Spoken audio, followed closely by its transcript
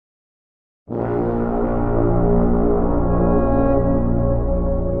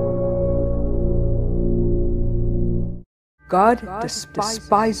God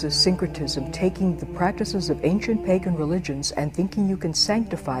despises syncretism, taking the practices of ancient pagan religions and thinking you can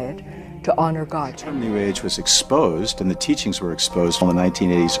sanctify it to honor God. The New Age was exposed, and the teachings were exposed in the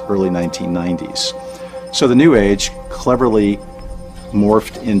 1980s, early 1990s. So the New Age cleverly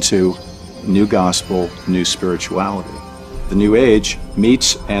morphed into new gospel, new spirituality. The New Age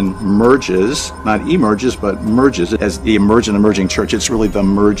meets and merges, not emerges, but merges as the emergent emerging church. It's really the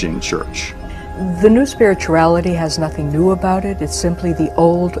merging church. The new spirituality has nothing new about it. It's simply the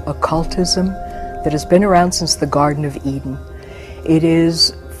old occultism that has been around since the Garden of Eden. It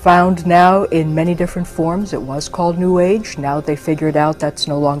is found now in many different forms. It was called New Age. Now they figured out that's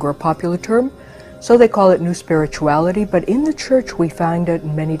no longer a popular term, so they call it new spirituality. But in the church we find it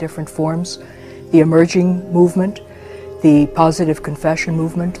in many different forms. The emerging movement, the positive confession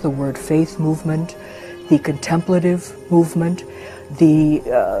movement, the word faith movement, the contemplative movement, the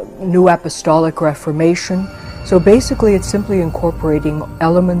New Apostolic Reformation. So basically it's simply incorporating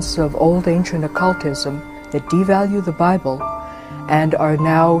elements of old ancient occultism that devalue the Bible and are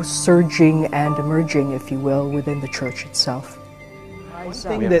now surging and emerging, if you will, within the church itself. One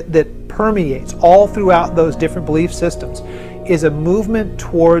thing that permeates all throughout those different belief systems is a movement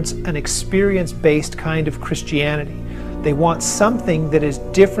towards an experience-based kind of Christianity. They want something that is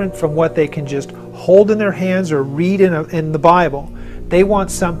different from what they can just hold in their hands or read in the Bible. They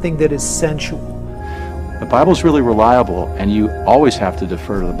want something that is sensual. The Bible is really reliable, and you always have to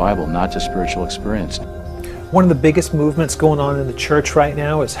defer to the Bible, not to spiritual experience. One of the biggest movements going on in the church right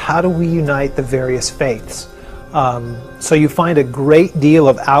now is how do we unite the various faiths? So you find a great deal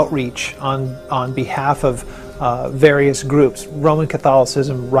of outreach on behalf of various groups, Roman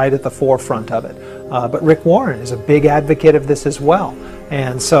Catholicism right at the forefront of it. But Rick Warren is a big advocate of this as well.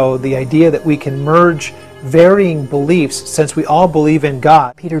 And so the idea that we can merge varying beliefs, since we all believe in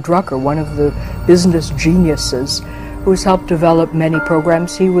God. Peter Drucker, one of the business geniuses who's helped develop many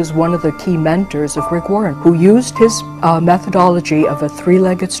programs, he was one of the key mentors of Rick Warren, who used his methodology of a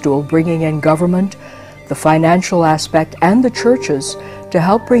three-legged stool, bringing in government, the financial aspect, and the churches to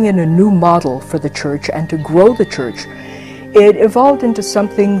help bring in a new model for the church and to grow the church. It evolved into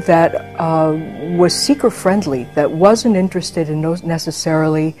something that was seeker-friendly, that wasn't interested in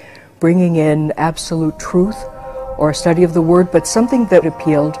necessarily bringing in absolute truth or a study of the Word, but something that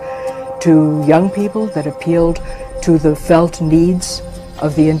appealed to young people, that appealed to the felt needs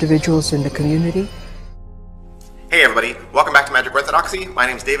of the individuals in the community. Hey everybody, welcome back to Magic Orthodoxy. My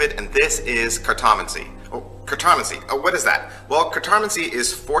name's David and this is cartomancy. Oh, cartomancy. Oh, what is that? Well, cartomancy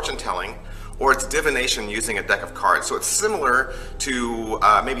is fortune telling, or it's divination using a deck of cards. So it's similar to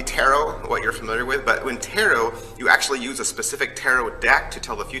maybe tarot, what you're familiar with, but in tarot, you actually use a specific tarot deck to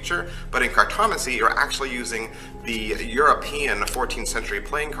tell the future, but in cartomancy, you're actually using the European 14th century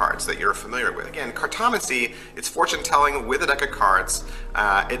playing cards that you're familiar with. Again, cartomancy, it's fortune telling with a deck of cards.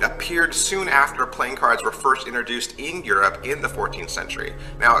 It appeared soon after playing cards were first introduced in Europe in the 14th century.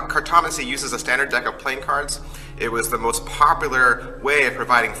 Now, cartomancy uses a standard deck of playing cards. It was the most popular way of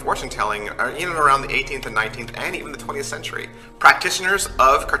providing fortune telling in and around the 18th and 19th and even the 20th century. Practitioners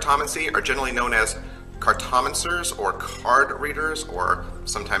of cartomancy are generally known as cartomancers or card readers, or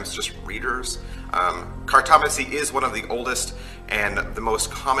sometimes just readers. Cartomancy is one of the oldest and the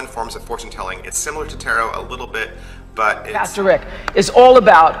most common forms of fortune telling. It's similar to tarot a little bit, but it's... Pastor Rick is all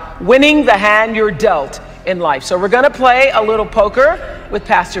about winning the hand you're dealt in life. So we're going to play a little poker with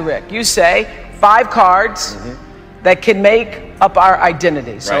Pastor Rick. You say 5 cards that can make up our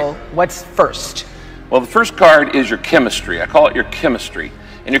identity. So what's first? Well, the first card is your chemistry. I call it your chemistry.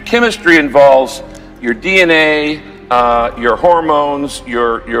 And your chemistry involves your DNA, your hormones,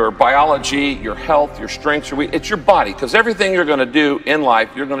 your biology, your health, your strengths. It's your body, because everything you're going to do in life,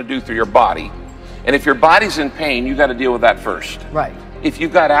 you're going to do through your body. And if your body's in pain, you got to deal with that first. Right. If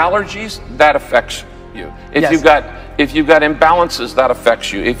you've got allergies, that affects you. If Yes. you've got imbalances, that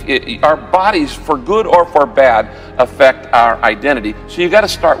affects you. Our bodies, for good or for bad, affect our identity. So you got to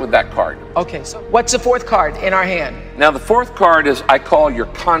start with that card. Okay, so what's the 4th card in our hand? Now the 4th card is, I call your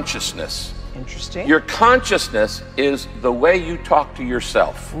consciousness. Interesting. Your consciousness is the way you talk to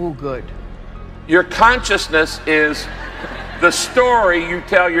yourself. Ooh, good. Your consciousness is the story you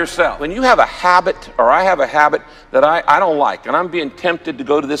tell yourself. When you have a habit, or I have a habit that I don't like, and I'm being tempted to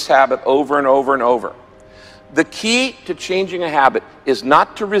go to this habit over and over and over, the key to changing a habit is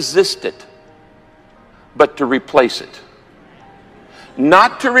not to resist it, but to replace it.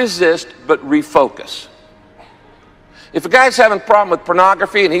 Not to resist, but refocus. If a guy's having a problem with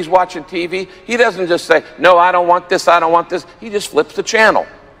pornography and he's watching TV, he doesn't just say, no, I don't want this, I don't want this. He just flips the channel.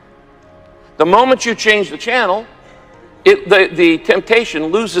 The moment you change the channel, the temptation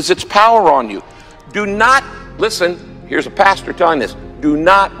loses its power on you. Do not, listen, here's a pastor telling this, do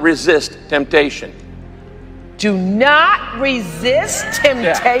not resist temptation. Do not resist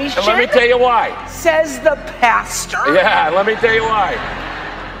temptation. Yeah. And let me tell you why. Says the pastor. Yeah, let me tell you why.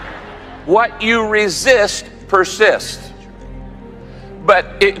 What you resist persists.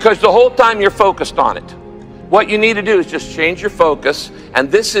 But because the whole time you're focused on it. What you need to do is just change your focus,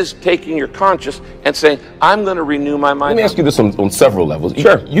 and this is taking your conscious and saying, I'm going to renew my mind. Let me ask you this on several levels.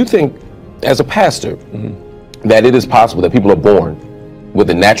 Sure. You think, as a pastor, that it is possible that people are born with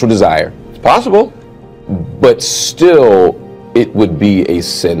a natural desire? It's possible. But still, it would be a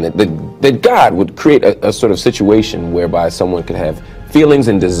sin, that God would create a sort of situation whereby someone could have feelings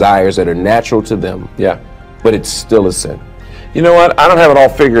and desires that are natural to them. Yeah. But it's still a sin. You know what? I don't have it all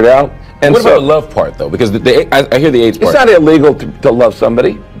figured out. And what about the love part, though? Because I hear the AIDS part. It's not illegal to love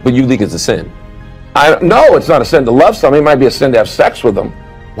somebody. But you think it's a sin? No, it's not a sin to love somebody. It might be a sin to have sex with them.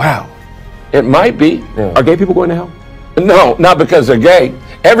 Wow. It might be. Yeah. Are gay people going to hell? No, not because they're gay.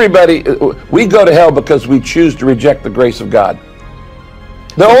 Everybody, we go to hell because we choose to reject the grace of God.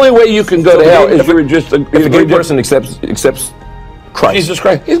 The only way you can go to hell is if a gay person accepts Christ, Jesus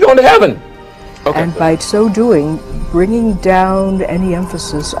Christ, he's going to heaven. Okay. And by so doing, bringing down any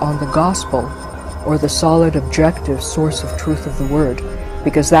emphasis on the gospel or the solid objective source of truth of the word,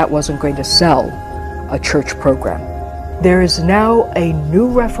 because that wasn't going to sell a church program. There is now a new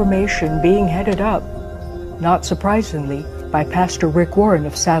reformation being headed up, not surprisingly, by Pastor Rick Warren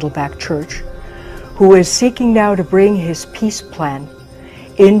of Saddleback Church, who is seeking now to bring his peace plan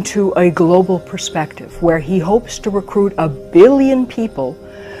into a global perspective, where he hopes to recruit 1 billion people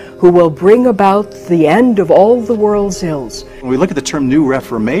who will bring about the end of all the world's ills. When we look at the term New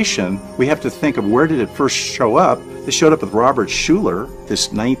Reformation, we have to think of where did it first show up. It showed up with Robert Schuller,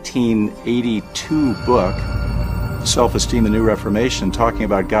 this 1982 book, Self-Esteem, the New Reformation, talking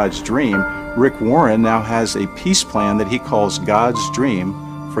about God's dream. Rick Warren now has a peace plan that he calls God's dream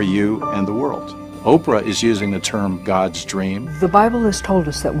for you and the world. Oprah is using the term God's dream. The Bible has told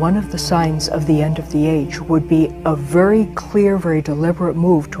us that one of the signs of the end of the age would be a very clear, very deliberate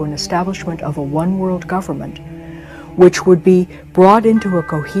move to an establishment of a one-world government, which would be brought into a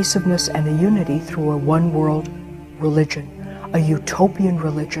cohesiveness and a unity through a one-world religion, a utopian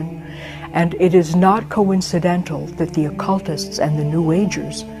religion. And it is not coincidental that the occultists and the New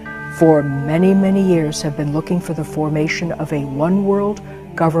Agers for many, many years have been looking for the formation of a one-world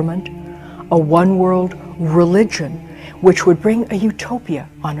government, a one-world religion, which would bring a utopia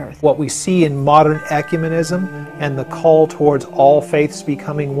on earth. What we see in modern ecumenism and the call towards all faiths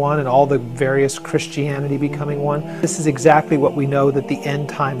becoming one and all the various Christianity becoming one, this is exactly what we know that the end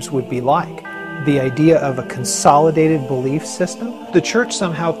times would be like. The idea of a consolidated belief system. The church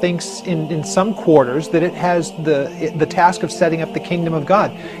somehow thinks in some quarters that it has the task of setting up the kingdom of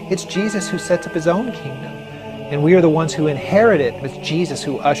God. It's Jesus who sets up his own kingdom. And we are the ones who inherit it. It's Jesus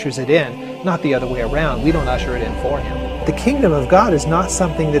who ushers it in, not the other way around. We don't usher it in for him. The kingdom of God is not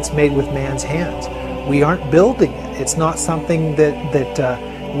something that's made with man's hands. We aren't building it. It's not something that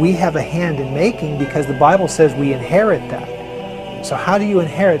we have a hand in making, because the Bible says we inherit that. So how do you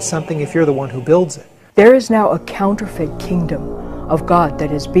inherit something if you're the one who builds it? There is now a counterfeit kingdom of God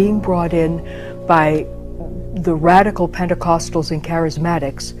that is being brought in by the radical Pentecostals and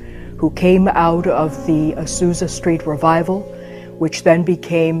Charismatics who came out of the Azusa Street revival, which then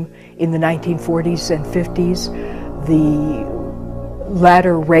became, in the 1940s and 50s, the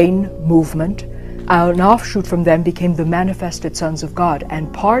Latter Rain movement. An offshoot from them became the Manifested Sons of God,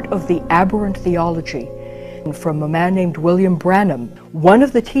 and part of the aberrant theology from a man named William Branham, one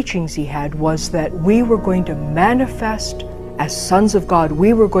of the teachings he had was that we were going to manifest as sons of God,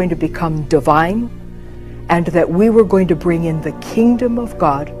 we were going to become divine, and that we were going to bring in the kingdom of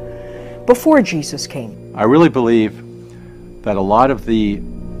God before Jesus came. I really believe that a lot of the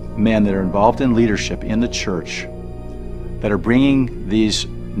men that are involved in leadership in the church that are bringing these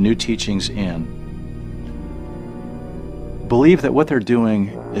new teachings in believe that what they're doing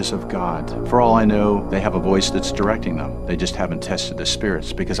is of God. For all I know, they have a voice that's directing them. They just haven't tested the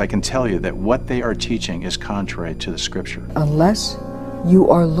spirits, because I can tell you that what they are teaching is contrary to the scripture. Unless you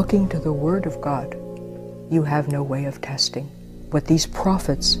are looking to the Word of God, you have no way of testing what these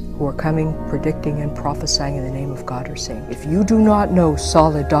prophets who are coming, predicting and prophesying in the name of God are saying. If you do not know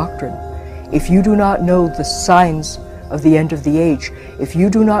solid doctrine, if you do not know the signs of the end of the age, if you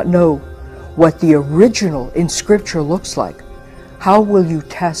do not know what the original in Scripture looks like, how will you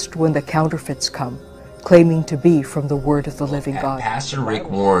test when the counterfeits come claiming to be from the Word of the living God. Pastor Rick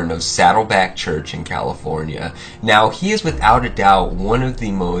Warren of Saddleback Church in California. Now, he is without a doubt one of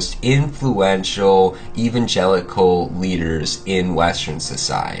the most influential evangelical leaders in Western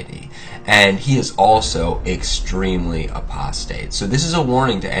society. And he is also extremely apostate. So this is a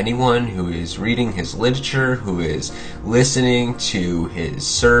warning to anyone who is reading his literature, who is listening to his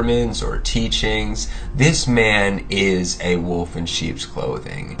sermons or teachings. This man is a wolf in sheep's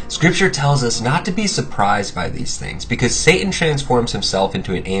clothing. Scripture tells us not to be surprised by these things, because Satan transforms himself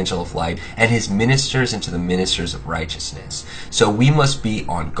into an angel of light and his ministers into the ministers of righteousness. So we must be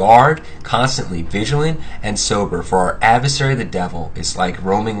on guard, constantly vigilant and sober, for our adversary the devil is like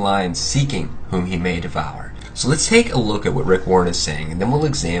roaming lion seeking whom he may devour. So let's take a look at what Rick Warren is saying, and then we'll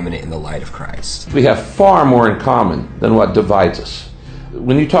examine it in the light of Christ. We have far more in common than what divides us.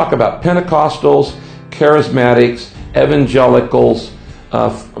 When you talk about Pentecostals, charismatics, evangelicals,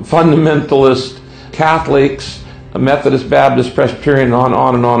 fundamentalists, Catholics, Methodist, Baptist, Presbyterian, on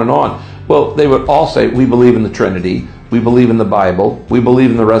and on and on. Well, they would all say, we believe in the Trinity, we believe in the Bible, we believe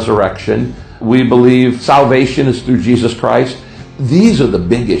in the resurrection, we believe salvation is through Jesus Christ. These are the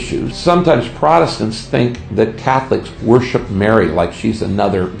big issues. Sometimes Protestants think that Catholics worship Mary like she's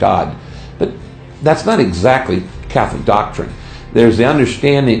another God. But that's not exactly Catholic doctrine. There's the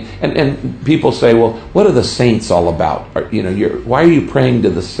understanding, and people say, well, what are the saints all about? Why are you praying to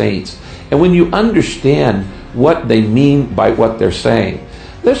the saints? And when you understand what they mean by what they're saying,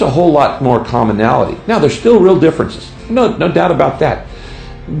 there's a whole lot more commonality. Now, there's still real differences. No doubt about that.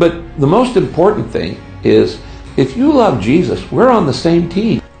 But the most important thing is, if you love Jesus, we're on the same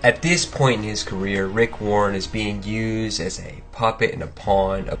team. At this point in his career, Rick Warren is being used as a puppet and a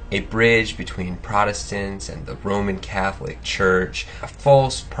pawn, a bridge between Protestants and the Roman Catholic Church, a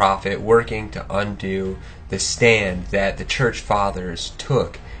false prophet working to undo the stand that the Church Fathers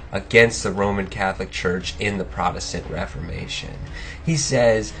took against the Roman Catholic Church in the Protestant Reformation. He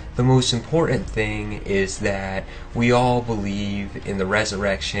says the most important thing is that we all believe in the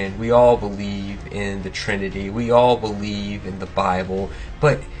resurrection, we all believe in the Trinity, we all believe in the Bible,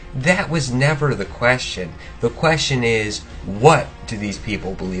 but that was never the question. The question is, what do these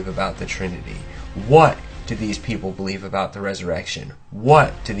people believe about the Trinity? What do these people believe about the resurrection?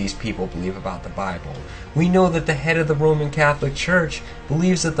 What do these people believe about the Bible? We know that the head of the Roman Catholic Church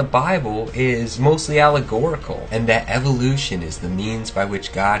believes that the Bible is mostly allegorical and that evolution is the means by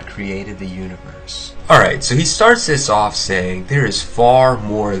which God created the universe. Alright, so he starts this off saying there is far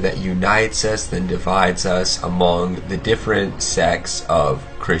more that unites us than divides us among the different sects of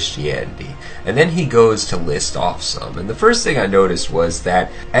Christianity. And then he goes to list off some. And the first thing I noticed was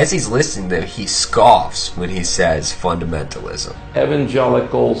that as he's listing them, he scoffs when he says fundamentalism.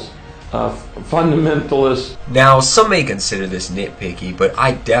 Evangelicals, fundamentalists. Now, some may consider this nitpicky, but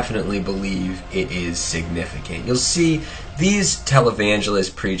I definitely believe it is significant. You'll see these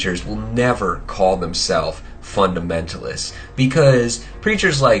televangelist preachers will never call themselves fundamentalists, because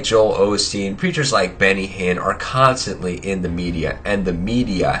preachers like Joel Osteen, preachers like Benny Hinn are constantly in the media, and the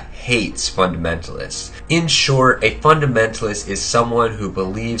media hates fundamentalists. In short, a fundamentalist is someone who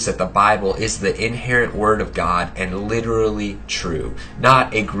believes that the Bible is the inherent word of God and literally true,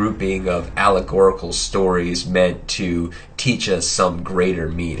 not a grouping of allegorical stories meant to teach us some greater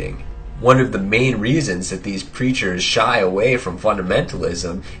meaning. One of the main reasons that these preachers shy away from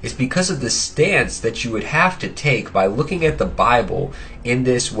fundamentalism is because of the stance that you would have to take by looking at the Bible in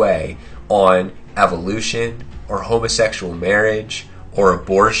this way on evolution, or homosexual marriage, or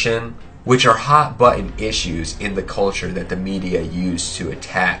abortion, which are hot button issues in the culture that the media use to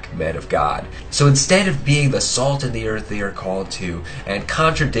attack men of God. So instead of being the salt of the earth they are called to, and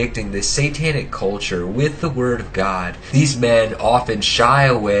contradicting this satanic culture with the word of God, these men often shy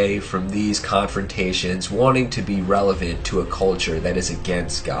away from these confrontations, wanting to be relevant to a culture that is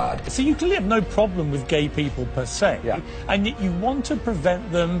against God. So you clearly have no problem with gay people per se, and yet you want to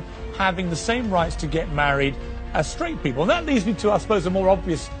prevent them having the same rights to get married as straight people. And that leads me to, I suppose, a more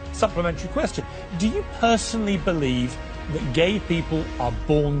obvious supplementary question. Do you personally believe that gay people are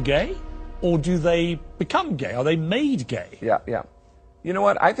born gay, or do they become gay? Are they made gay? Yeah. You know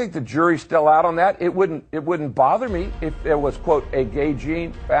what? I think the jury's still out on that. It wouldn't bother me if there was, quote, a gay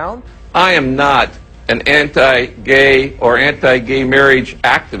gene found. I am not an anti-gay or anti-gay marriage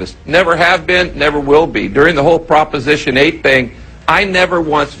activist. Never have been, never will be. During the whole Proposition 8 thing, I never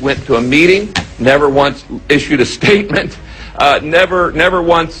once went to a meeting, never once issued a statement, never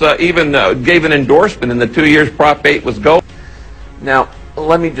once even gave an endorsement in the 2 years Prop 8 was going. Now,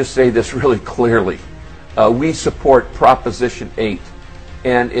 let me just say this really clearly. We support Proposition 8.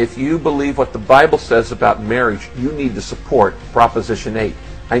 And if you believe what the Bible says about marriage, you need to support Proposition 8.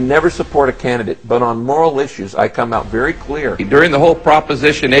 I never support a candidate, but on moral issues, I come out very clear. During the whole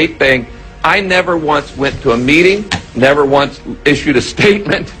Proposition 8 thing, I never once went to a meeting, never once issued a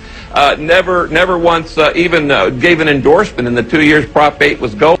statement, never once even gave an endorsement in the 2 years Prop 8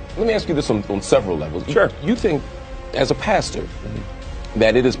 was going. Let me ask you this on several levels. Sure. You think, as a pastor,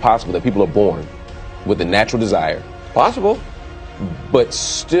 that it is possible that people are born with a natural desire? Possible. But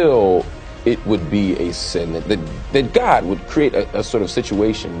still, it would be a sin, that God would create a sort of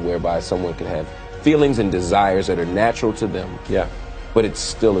situation whereby someone could have feelings and desires that are natural to them. Yeah. But it's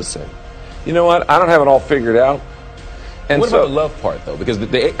still a sin. You know what? I don't have it all figured out. And what about the love part, though? Because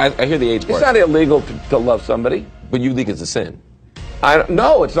I hear the age part. It's not illegal to love somebody. But you think it's a sin?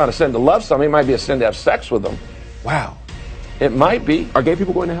 No, it's not a sin to love somebody. It might be a sin to have sex with them. Wow. It might be. Are gay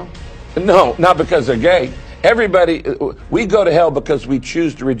people going to hell? No, not because they're gay. Everybody, we go to hell because we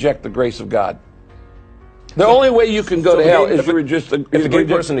choose to reject the grace of God. The only way you can go to hell is to reject if a gay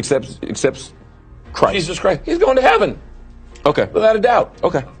person accepts Christ, Jesus Christ, he's going to heaven. Okay. Without a doubt.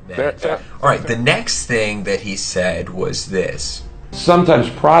 Okay. Fair. All right, the next thing that he said was this.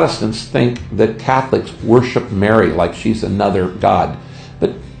 Sometimes Protestants think that Catholics worship Mary like she's another God.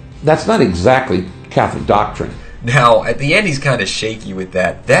 But that's not exactly Catholic doctrine. Now, at the end, he's kind of shaky with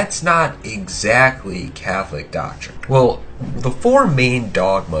that. That's not exactly Catholic doctrine. Well, the four main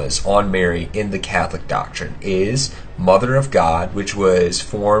dogmas on Mary in the Catholic doctrine is Mother of God, which was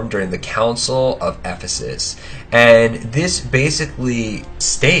formed during the Council of Ephesus. And this basically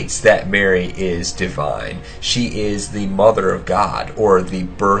states that Mary is divine. She is the Mother of God, or the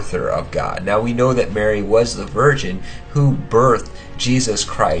birther of God. Now, we know that Mary was the virgin who birthed Jesus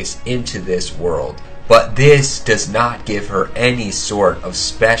Christ into this world. But this does not give her any sort of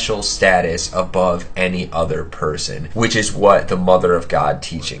special status above any other person, which is what the Mother of God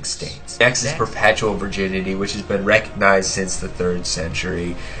teaching states. Next is perpetual virginity, which has been recognized since the 3rd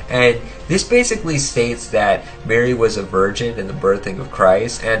century. And this basically states that Mary was a virgin in the birthing of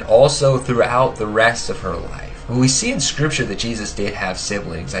Christ and also throughout the rest of her life. When we see in Scripture that Jesus did have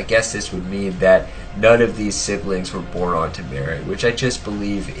siblings, I guess this would mean that none of these siblings were born onto Mary, which I just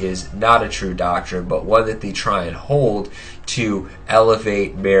believe is not a true doctrine, but one that they try and hold to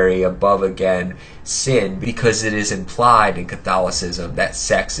elevate Mary above, again, sin, because it is implied in Catholicism that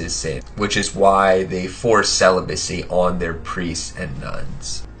sex is sin, which is why they force celibacy on their priests and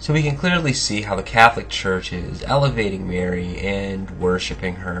nuns. So we can clearly see how the Catholic Church is elevating Mary and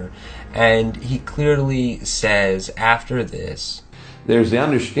worshiping her. And he clearly says after this, there's the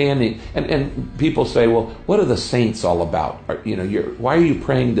understanding, and people say, well, what are the saints all about? Why are you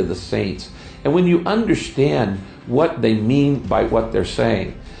praying to the saints? And when you understand what they mean by what they're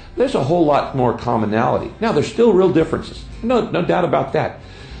saying, there's a whole lot more commonality. Now, there's still real differences. No doubt about that.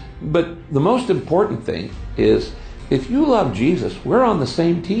 But the most important thing is, if you love Jesus, we're on the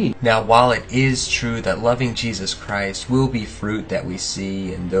same team. Now, while it is true that loving Jesus Christ will be fruit that we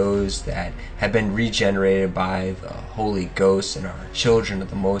see in those that have been regenerated by the Holy Ghost and are children of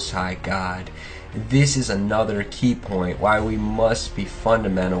the Most High God, this is another key point why we must be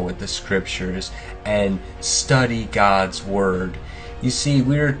fundamental with the Scriptures and study God's Word. You see,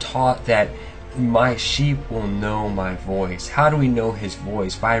 we are taught that my sheep will know my voice. How do we know his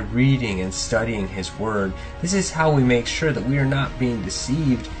voice? By reading and studying his word. This is how we make sure that we are not being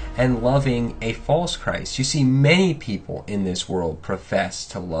deceived and loving a false Christ. You see, many people in this world profess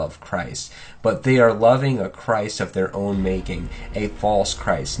to love Christ, but they are loving a Christ of their own making, a false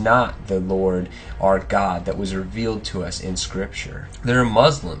Christ, not the Lord our God that was revealed to us in Scripture. There are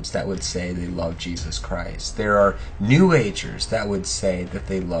Muslims that would say they love Jesus Christ. There are New Agers that would say that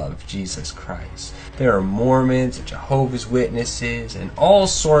they love Jesus Christ. There are Mormons, Jehovah's Witnesses, and all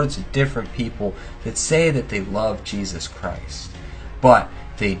sorts of different people that say that they love Jesus Christ. But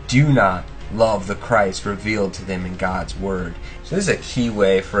they do not love the Christ revealed to them in God's Word. So this is a key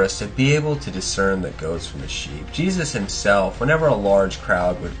way for us to be able to discern the goats from the sheep. Jesus himself, whenever a large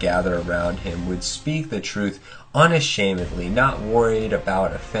crowd would gather around him, would speak the truth unashamedly, not worried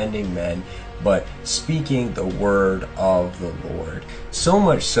about offending men, but speaking the word of the Lord. So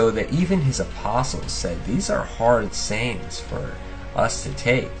much so that even his apostles said, these are hard sayings for us to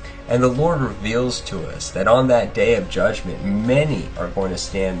take. And the Lord reveals to us that on that day of judgment, many are going to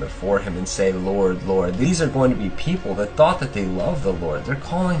stand before him and say, Lord, Lord. These are going to be people that thought that they loved the Lord. They're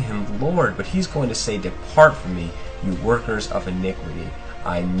calling him Lord, but he's going to say, depart from me, you workers of iniquity.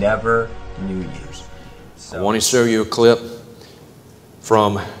 I never knew you. I want to show you a clip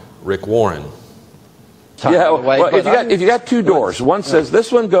from Rick Warren. Yeah, well, if you got two doors, one says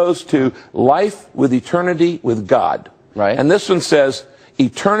this one goes to life with eternity with God. Right. And this one says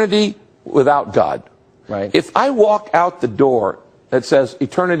eternity without God. Right. If I walk out the door that says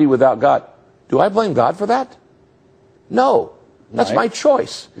eternity without God. Do I blame God for that? No. That's my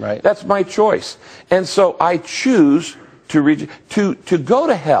choice. Right. That's my choice. And so I choose to go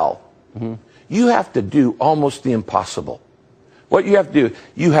to hell. You have to do almost the impossible. What you have to do,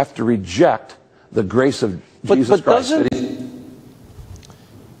 you have to reject the grace of Jesus Christ.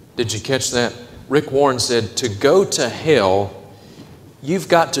 Did you catch that? Rick Warren said, to go to hell, you've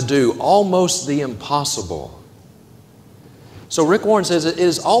got to do almost the impossible. So Rick Warren says it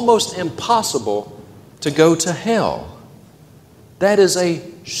is almost impossible to go to hell. That is a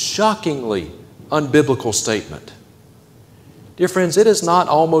shockingly unbiblical statement. Dear friends, it is not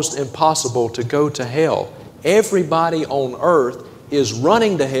almost impossible to go to hell. Everybody on earth is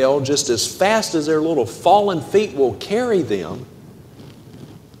running to hell just as fast as their little fallen feet will carry them,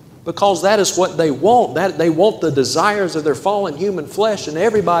 because that is what they want. They want the desires of their fallen human flesh, and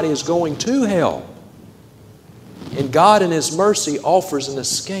everybody is going to hell. And God in His mercy offers an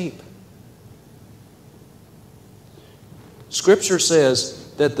escape. Scripture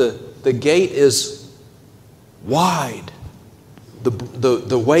says that the gate is wide.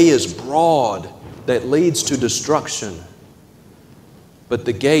 The way is broad that leads to destruction. But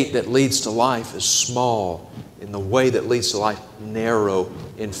the gate that leads to life is small, and the way that leads to life narrow,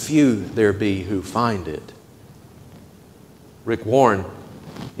 and few there be who find it. Rick Warren,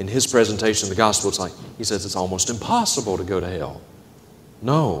 in his presentation of the gospel, he says it's almost impossible to go to hell.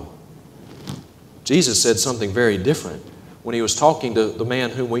 No. Jesus said something very different. When He was talking to the man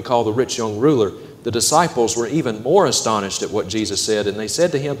whom we call the rich young ruler, the disciples were even more astonished at what Jesus said, and they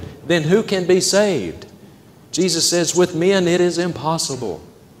said to Him, then who can be saved? Jesus says, with men it is impossible,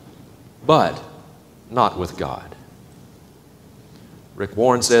 but not with God. Rick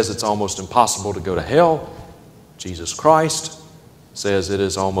Warren says it's almost impossible to go to hell. Jesus Christ says it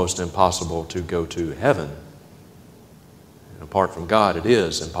is almost impossible to go to heaven. And apart from God, it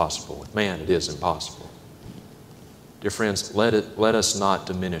is impossible. With man, it is impossible. Dear friends, let us not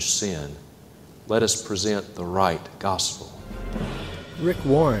diminish sin. Let us present the right gospel. Rick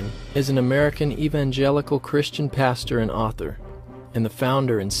Warren is an American evangelical Christian pastor and author, and the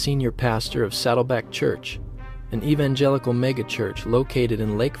founder and senior pastor of Saddleback Church, an evangelical megachurch located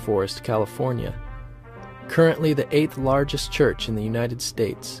in Lake Forest, California. Currently the 8th largest church in the United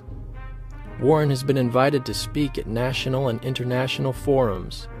States. Warren has been invited to speak at national and international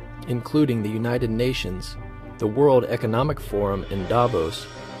forums, including the United Nations, the World Economic Forum in Davos,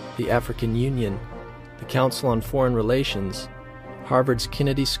 the African Union, the Council on Foreign Relations, Harvard's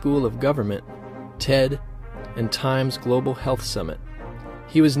Kennedy School of Government, TED, and Times Global Health Summit.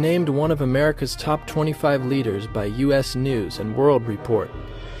 He was named one of America's top 25 leaders by U.S. News and World Report.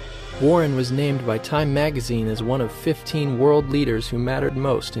 Warren was named by Time magazine as one of 15 world leaders who mattered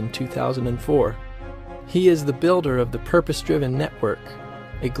most in 2004. He is the builder of the Purpose-Driven Network,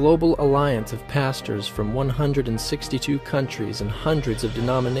 a global alliance of pastors from 162 countries and hundreds of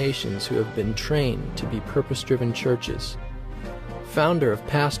denominations who have been trained to be purpose-driven churches. Founder of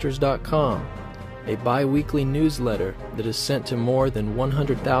Pastors.com, a bi-weekly newsletter that is sent to more than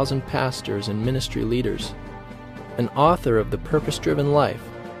 100,000 pastors and ministry leaders. An author of The Purpose-Driven Life.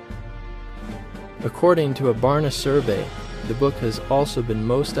 According to a Barna survey, the book has also been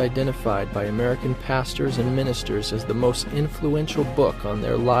most identified by American pastors and ministers as the most influential book on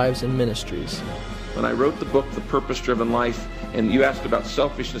their lives and ministries. When I wrote the book, The Purpose-Driven Life, and you asked about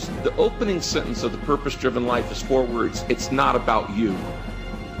selfishness, the opening sentence of The Purpose-Driven Life is 4 words. It's not about you.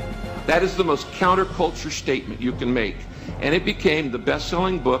 That is the most counterculture statement you can make. And it became the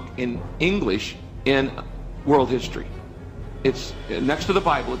best-selling book in English in world history. It's next to the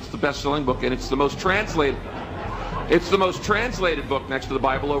Bible, it's the best-selling book, and it's the most translated. It's the most translated book next to the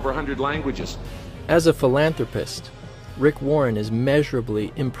Bible, over 100 languages. As a philanthropist, Rick Warren is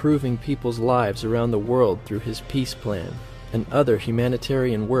measurably improving people's lives around the world through his peace plan and other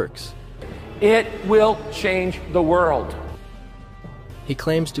humanitarian works. It will change the world. He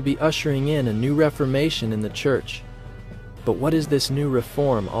claims to be ushering in a new reformation in the church. But what is this new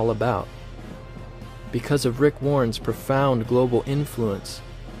reform all about? Because of Rick Warren's profound global influence,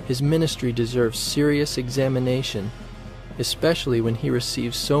 his ministry deserves serious examination, especially when he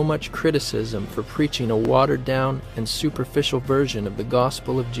receives so much criticism for preaching a watered-down and superficial version of the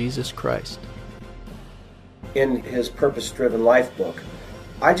gospel of Jesus Christ. In his Purpose-Driven Life book,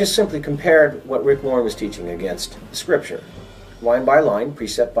 I just simply compared what Rick Warren was teaching against Scripture, line by line,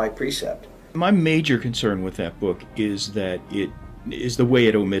 precept by precept. My major concern with that book is that it is the way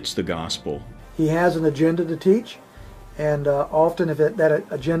it omits the gospel. He has an agenda to teach, and often if that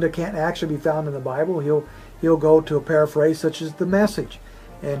agenda can't actually be found in the Bible, he'll go to a paraphrase such as the Message,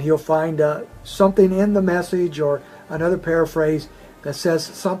 and he'll find something in the Message or another paraphrase that says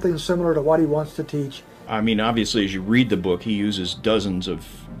something similar to what he wants to teach. I mean, obviously, as you read the book, he uses dozens of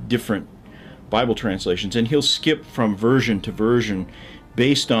different Bible translations, and he'll skip from version to version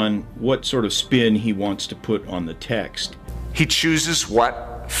based on what sort of spin he wants to put on the text. He chooses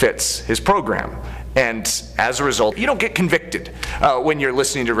what fits his program, and as a result, you don't get convicted when you're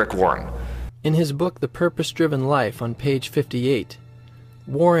listening to Rick Warren. In his book, The Purpose-Driven Life, on page 58,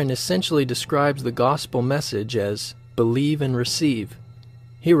 Warren essentially describes the gospel message as believe and receive.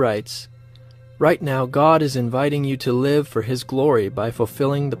 He writes, "Right now, God is inviting you to live for His glory by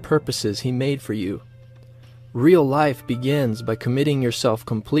fulfilling the purposes He made for you. Real life begins by committing yourself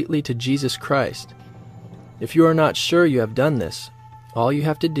completely to Jesus Christ. If you are not sure you have done this, all you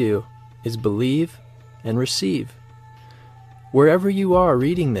have to do is believe and receive." Wherever you are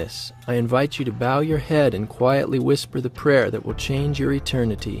reading this, I invite you to bow your head and quietly whisper the prayer that will change your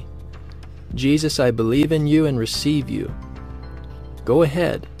eternity. Jesus, I believe in you and receive you. Go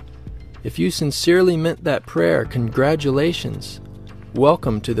ahead. If you sincerely meant that prayer, congratulations.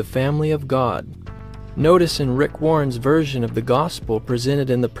 Welcome to the family of God. Notice in Rick Warren's version of the gospel presented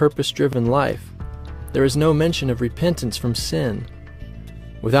in The Purpose-Driven Life, there is no mention of repentance from sin.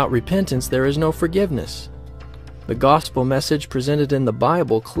 Without repentance, there is no forgiveness. The gospel message presented in the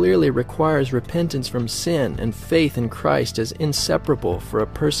Bible clearly requires repentance from sin and faith in Christ as inseparable for a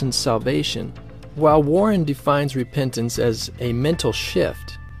person's salvation. While Warren defines repentance as a mental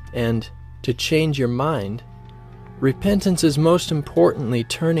shift and to change your mind, repentance is most importantly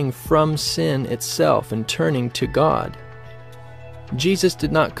turning from sin itself and turning to God. Jesus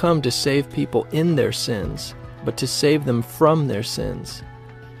did not come to save people in their sins, but to save them from their sins.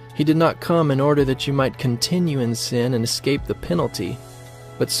 He did not come in order that you might continue in sin and escape the penalty,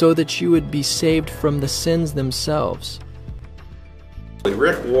 but so that you would be saved from the sins themselves.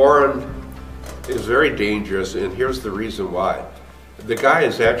 Rick Warren is very dangerous, and here's the reason why. The guy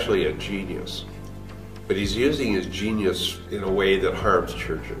is actually a genius, but he's using his genius in a way that harms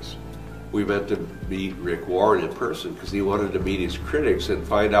churches. We meant to meet Rick Warren in person because he wanted to meet his critics and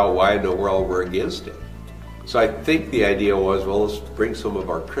find out why in the world we're against him. So I think the idea was, well, let's bring some of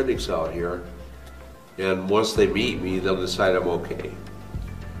our critics out here, and once they meet me, they'll decide I'm okay.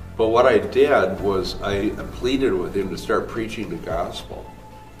 But what I did was I pleaded with him to start preaching the gospel.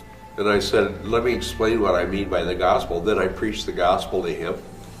 And I said, let me explain what I mean by the gospel. Then I preached the gospel to him,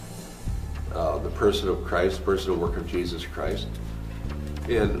 the person of Christ, the person and work of Jesus Christ.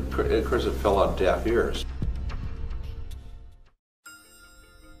 And of course it fell on deaf ears.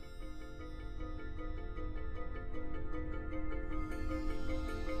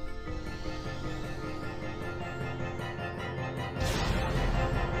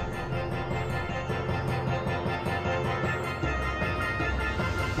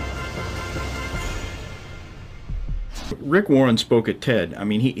 Rick Warren spoke at TED. I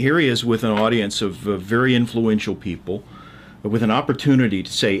mean, here he is with an audience of very influential people, with an opportunity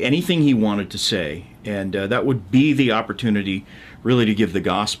to say anything he wanted to say, and that would be the opportunity really to give the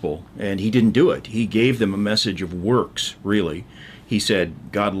gospel, and he didn't do it. He gave them a message of works, really. He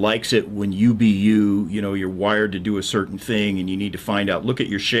said, God likes it when you be you, you know, you're wired to do a certain thing, and you need to find out, look at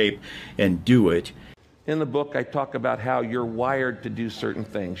your shape, and do it. In the book, I talk about how you're wired to do certain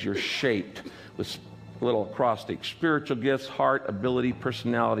things. You're shaped with little acrostic: spiritual gifts, heart, ability,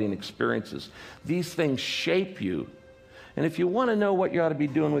 personality, and experiences. These things shape you. And if you want to know what you ought to be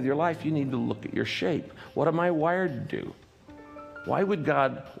doing with your life, you need to look at your shape. What am I wired to do? Why would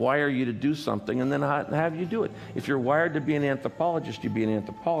God wire you to do something and then have you do it? If you're wired to be an anthropologist, you be an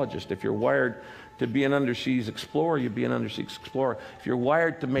anthropologist. If you're wired to be an underseas explorer, you be an underseas explorer. If you're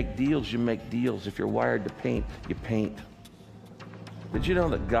wired to make deals, you make deals. If you're wired to paint, you paint. Did you know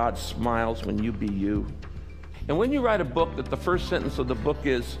that God smiles when you be you? And when you write a book that the first sentence of the book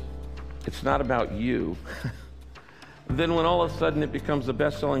is, it's not about you, then when all of a sudden it becomes the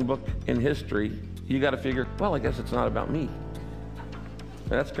best-selling book in history, you got to figure, well, I guess it's not about me.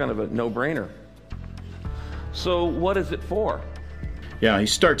 And that's kind of a no-brainer. So what is it for? Yeah, he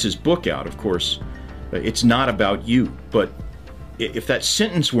starts his book out, of course, it's not about you. But if that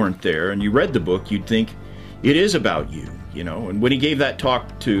sentence weren't there and you read the book, you'd think it is about you. You know, and when he gave that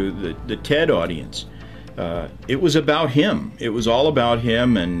talk to the TED audience, it was about him. It was all about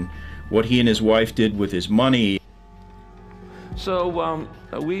him and what he and his wife did with his money. So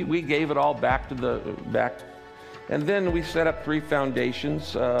we gave it all back to the and then we set up 3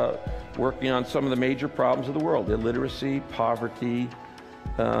 foundations working on some of the major problems of the world: illiteracy, poverty,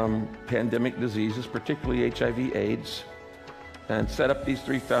 pandemic diseases, particularly HIV/AIDS, and set up these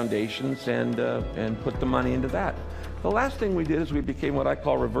 3 foundations and put the money into that. The last thing we did is we became what I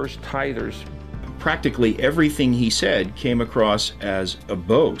call reverse tithers. practically everything he said came across as a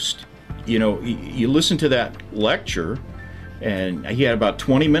boast. You know, you listen to that lecture, and he had about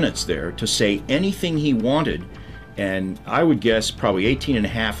 20 minutes there to say anything he wanted, and I would guess probably 18 and a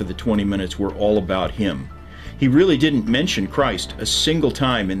half of the 20 minutes were all about him. He really didn't mention Christ a single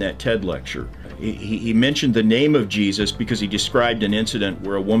time in that TED lecture. He mentioned the name of Jesus because he described an incident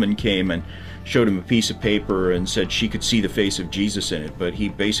where a woman came and showed him a piece of paper and said she could see the face of Jesus in it, but he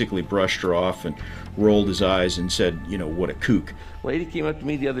basically brushed her off and rolled his eyes and said, you know, what a kook. A lady came up to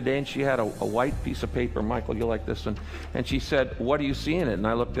me the other day and she had a white piece of paper. Michael, you like this one? And she said, what do you see in it? And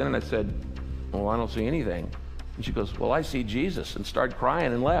I looked in and I said, well, I don't see anything. And she goes, well, I see Jesus, and started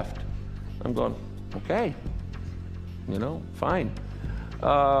crying and left. I'm going, okay, you know, fine.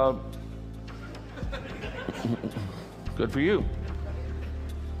 Good for you.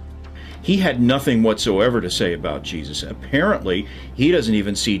 He had nothing whatsoever to say about Jesus. Apparently, he doesn't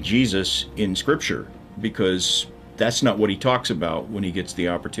even see Jesus in Scripture because that's not what he talks about when he gets the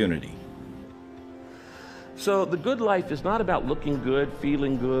opportunity. So the good life is not about looking good,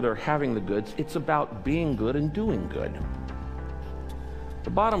 feeling good, or having the goods. It's about being good and doing good.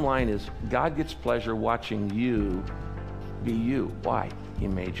 The bottom line is God gets pleasure watching you be you. Why? He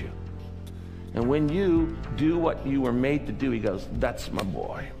made you. And when you do what you were made to do, he goes, that's my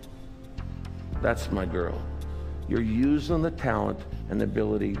boy. That's my girl. You're using the talent and the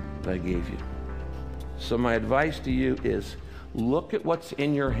ability that I gave you. So my advice to you is look at what's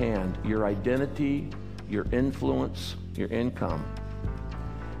in your hand, your identity, your influence, your income,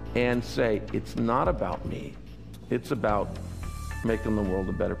 and say, it's not about me. It's about making the world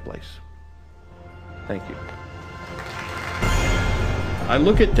a better place. Thank you. I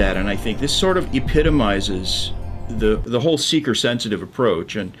look at that and I think this sort of epitomizes the whole seeker-sensitive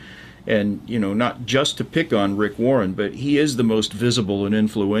approach, and you know, not just to pick on Rick Warren, but he is the most visible and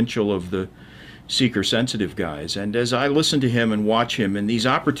influential of the seeker-sensitive guys. And as I listen to him and watch him in these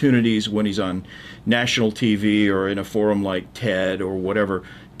opportunities when he's on national TV or in a forum like TED or whatever,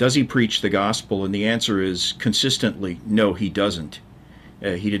 does he preach the gospel? And the answer is consistently, no, he doesn't.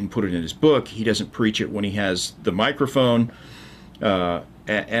 He didn't put it in his book. He doesn't preach it when he has the microphone.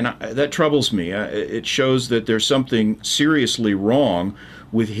 That troubles me. It shows that there's something seriously wrong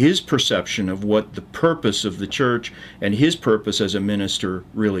with his perception of what the purpose of the church and his purpose as a minister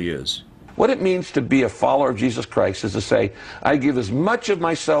really is. What it means to be a follower of Jesus Christ is to say, I give as much of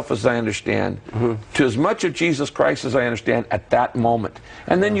myself as I understand to as much of Jesus Christ as I understand at that moment.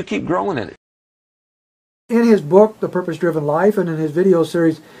 And then you keep growing in it. In his book, The Purpose-Driven Life, and in his video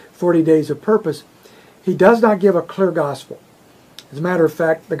series, 40 Days of Purpose, he does not give a clear gospel. As a matter of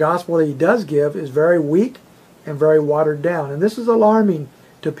fact, the gospel that he does give is very weak and very watered down. And this is alarming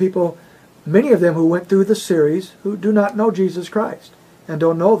to people, many of them who went through the series, who do not know Jesus Christ and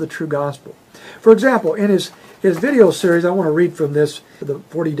don't know the true gospel. For example, in his video series, I want to read from this, the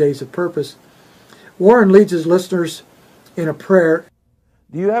 40 Days of Purpose. Warren leads his listeners in a prayer.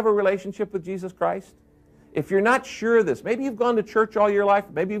 Do you have a relationship with Jesus Christ? If you're not sure of this, maybe you've gone to church all your life,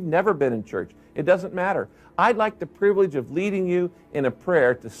 maybe you've never been in church. It doesn't matter. I'd like the privilege of leading you in a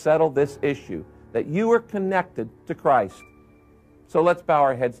prayer to settle this issue, that you are connected to Christ. So let's bow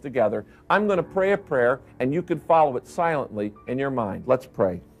our heads together. I'm going to pray a prayer, and you can follow it silently in your mind. Let's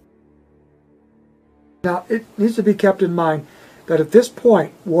pray. Now, it needs to be kept in mind that at this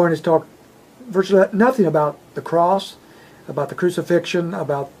point, Warren has talked virtually nothing about the cross, about the crucifixion,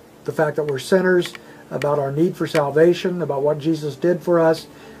 about the fact that we're sinners, about our need for salvation, about what Jesus did for us.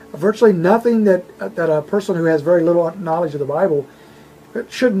 Virtually nothing that a person who has very little knowledge of the Bible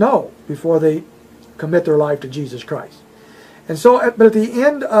should know before they commit their life to Jesus Christ. And so, but at the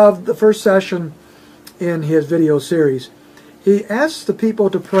end of the first session in his video series, he asks the people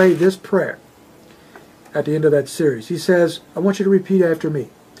to pray this prayer at the end of that series. He says, I want you to repeat after me.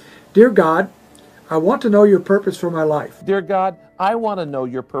 Dear God, I want to know your purpose for my life. Dear God, I want to know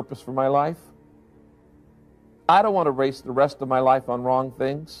your purpose for my life. I don't want to waste the rest of my life on wrong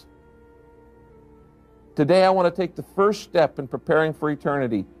things. Today I want to take the first step in preparing for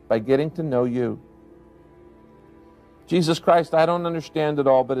eternity by getting to know you. Jesus Christ, I don't understand it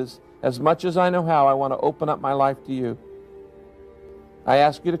all, but as much as I know how, I want to open up my life to you. I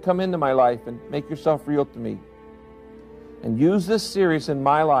ask you to come into my life and make yourself real to me. And use this series in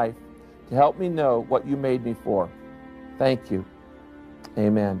my life to help me know what you made me for. Thank you.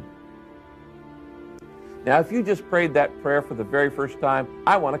 Amen. Now, if you just prayed that prayer for the very first time,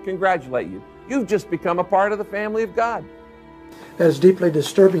 I want to congratulate you. You've just become a part of the family of God. That is deeply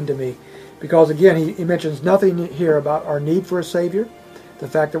disturbing to me because, again, he mentions nothing here about our need for a Savior, the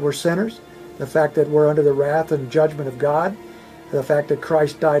fact that we're sinners, the fact that we're under the wrath and judgment of God, the fact that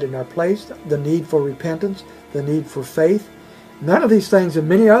Christ died in our place, the need for repentance, the need for faith. None of these things and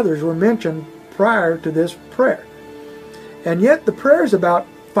many others were mentioned prior to this prayer. And yet the prayer is about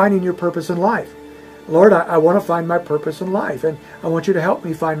finding your purpose in life. Lord, I want to find my purpose in life, and I want you to help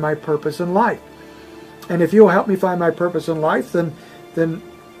me find my purpose in life. And if you'll help me find my purpose in life, then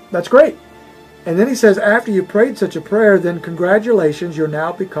that's great. And then he says, after you prayed such a prayer, then congratulations, you're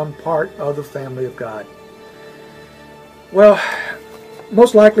now become part of the family of God. Well,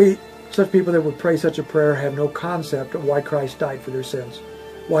 most likely, such people that would pray such a prayer have no concept of why Christ died for their sins,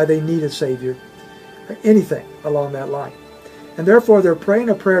 why they need a Savior, anything along that line. And therefore, they're praying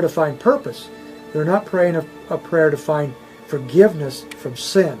a prayer to find purpose. They're not praying a prayer to find forgiveness from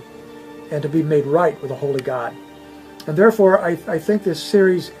sin and to be made right with a holy God. And therefore, I think this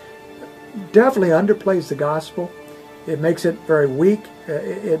series definitely underplays the gospel. It makes it very weak.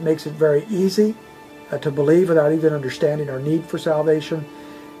 It makes it very easy to believe without even understanding our need for salvation.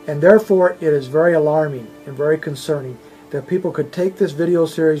 And therefore, it is very alarming and very concerning that people could take this video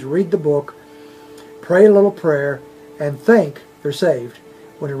series, read the book, pray a little prayer, and think they're saved,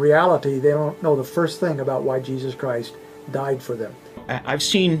 when in reality they don't know the first thing about why Jesus Christ died for them. I've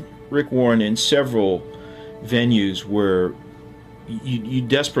seen Rick Warren in several venues where you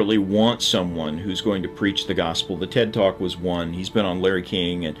desperately want someone who's going to preach the gospel. The TED Talk was one. He's been on Larry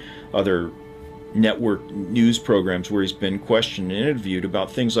King and other network news programs where he's been questioned and interviewed about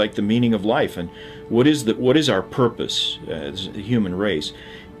things like the meaning of life and what is our purpose as a human race.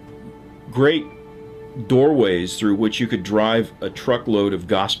 Great doorways through which you could drive a truckload of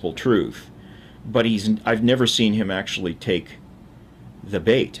gospel truth, but I've never seen him actually take the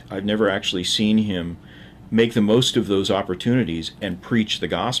bait. I've never actually seen him make the most of those opportunities and preach the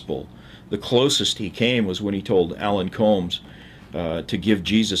gospel. The closest he came was when he told Alan Combs to give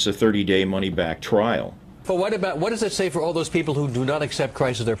Jesus a 30-day money-back trial. But what does it say for all those people who do not accept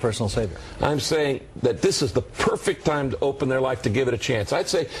Christ as their personal Savior? I'm saying that this is the perfect time to open their life, to give it a chance. I'd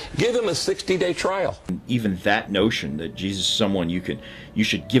say give him a 60-day trial. Even that notion that Jesus is someone you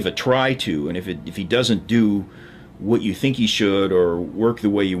should give a try to, and if he doesn't do what you think he should or work the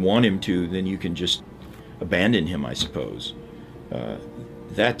way you want him to, then you can just abandon him, I suppose.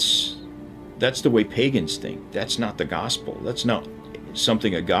 That's the way pagans think. That's not the gospel. That's not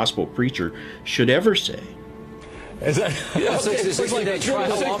something a gospel preacher should ever say. Is that, yeah, 60-day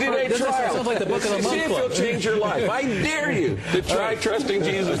trial. 60-day trial. Sounds like the book of the month. See if he'll change your life. I dare you to try trusting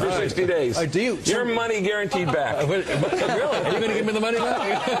Jesus for 60 days. Your money guaranteed back. Really? Are you going to give me the money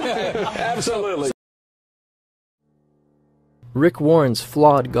back? Absolutely. Rick Warren's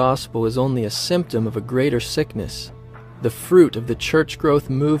flawed gospel is only a symptom of a greater sickness, the fruit of the church growth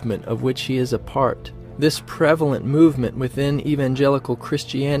movement of which he is a part. This prevalent movement within evangelical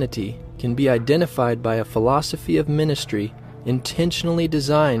Christianity can be identified by a philosophy of ministry intentionally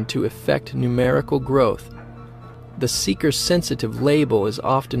designed to effect numerical growth. The seeker-sensitive label is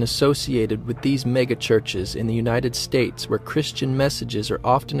often associated with these megachurches in the United States, where Christian messages are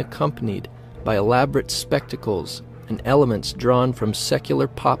often accompanied by elaborate spectacles and elements drawn from secular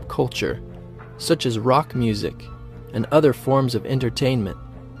pop culture, such as rock music and other forms of entertainment.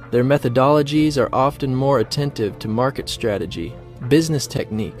 Their methodologies are often more attentive to market strategy, business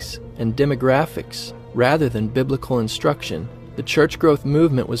techniques, and demographics rather than biblical instruction. The church growth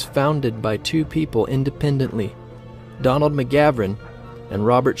movement was founded by two people independently, Donald McGavran and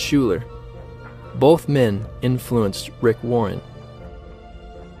Robert Schuller. Both men influenced Rick Warren.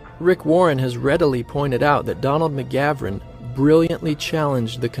 Rick Warren has readily pointed out that Donald McGavran brilliantly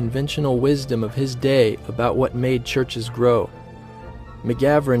challenged the conventional wisdom of his day about what made churches grow.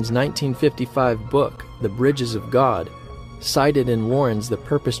 McGavran's 1955 book, The Bridges of God, cited in Warren's The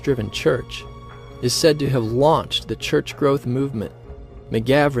Purpose-Driven Church, is said to have launched the church growth movement.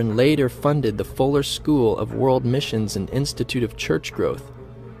 McGavran later funded the Fuller School of World Missions and Institute of Church Growth,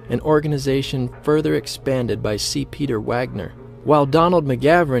 an organization further expanded by C. Peter Wagner. While Donald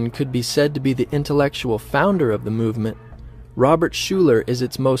McGavran could be said to be the intellectual founder of the movement, Robert Schuller is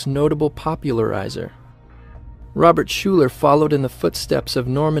its most notable popularizer. Robert Schuller followed in the footsteps of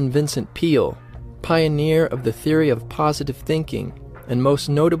Norman Vincent Peale, pioneer of the theory of positive thinking, and most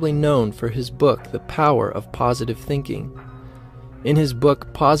notably known for his book, The Power of Positive Thinking. In his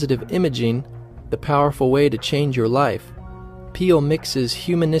book, Positive Imaging, The Powerful Way to Change Your Life, Peale mixes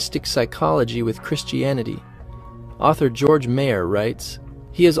humanistic psychology with Christianity. Author George Mayer writes,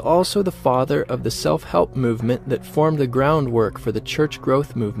 "He is also the father of the self-help movement that formed the groundwork for the church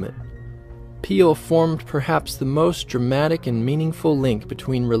growth movement." Peale formed perhaps the most dramatic and meaningful link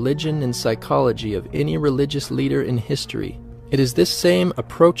between religion and psychology of any religious leader in history. It is this same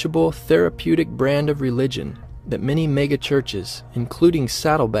approachable, therapeutic brand of religion that many megachurches, including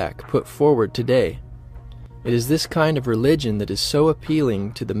Saddleback, put forward today. It is this kind of religion that is so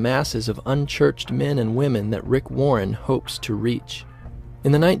appealing to the masses of unchurched men and women that Rick Warren hopes to reach.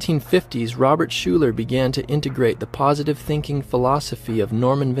 In the 1950s, Robert Schuller began to integrate the positive thinking philosophy of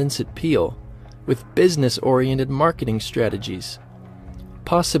Norman Vincent Peale with business-oriented marketing strategies.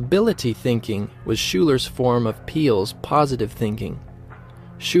 Possibility thinking was Schuller's form of Peale's positive thinking.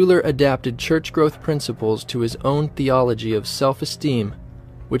 Schuller adapted church growth principles to his own theology of self-esteem,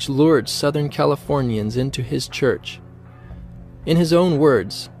 which lured Southern Californians into his church. In his own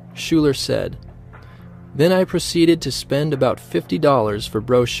words, Schuller said, "Then I proceeded to spend about $50 for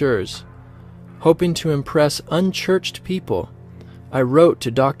brochures. Hoping to impress unchurched people, I wrote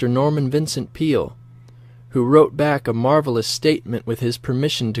to Dr. Norman Vincent Peale, who wrote back a marvelous statement with his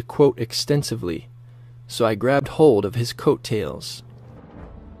permission to quote extensively, so I grabbed hold of his coattails."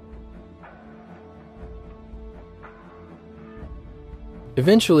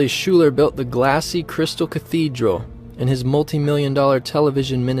 Eventually, Schuller built the glassy Crystal Cathedral and his multi-million-dollar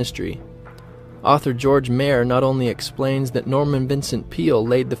television ministry. Author George Mayer not only explains that Norman Vincent Peale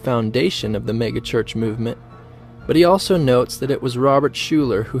laid the foundation of the megachurch movement, but he also notes that it was Robert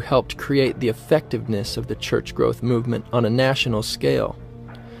Schuller who helped create the effectiveness of the church growth movement on a national scale.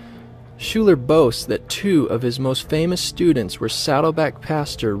 Schuller boasts that two of his most famous students were Saddleback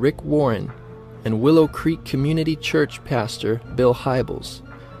pastor Rick Warren and Willow Creek Community Church pastor Bill Hybels.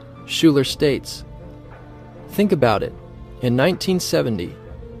 Schuller states, "Think about it. In 1970,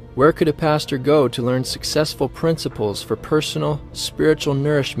 where could a pastor go to learn successful principles for personal, spiritual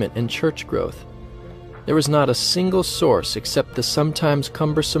nourishment and church growth? There was not a single source except the sometimes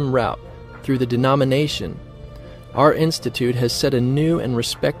cumbersome route through the denomination. Our institute has set a new and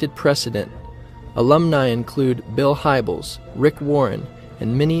respected precedent. Alumni include Bill Hybels, Rick Warren,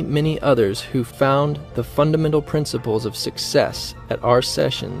 and many, many others who found the fundamental principles of success at our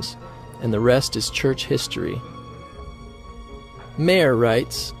sessions, and the rest is church history." Mayer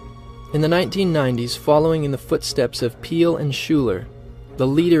writes, "In the 1990s, following in the footsteps of Peale and Schuller, the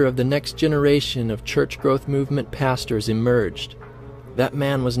leader of the next generation of church growth movement pastors emerged. That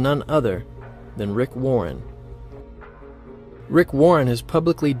man was none other than Rick Warren." Rick Warren has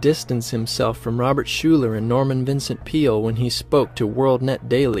publicly distanced himself from Robert Schuller and Norman Vincent Peale when he spoke to WorldNet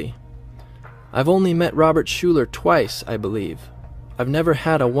Daily. "I've only met Robert Schuller twice, I believe. I've never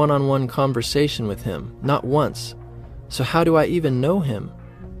had a one-on-one conversation with him, not once. So how do I even know him?"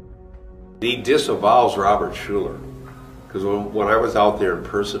 He disavows Robert Schuller. Because when I was out there in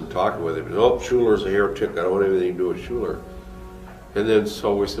person talking with him, "Oh, Schuller's a heretic, I don't want anything to do with Schuller." And then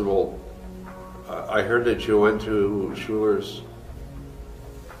so we said, "Well, I heard that you went to Schuller's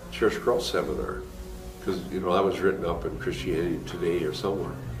church growth seminar." Because, you know, that was written up in Christianity Today or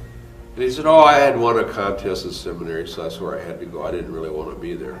somewhere. And he said, "Oh, I had won a contest at seminary, so that's where I had to go. I didn't really want to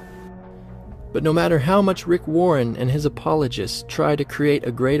be there." But no matter how much Rick Warren and his apologists try to create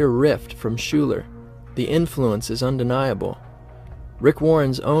a greater rift from Schuller, the influence is undeniable. Rick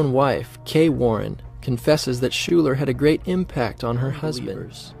Warren's own wife, Kay Warren, confesses that Schuller had a great impact on her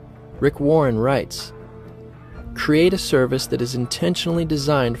husband. Rick Warren writes, "Create a service that is intentionally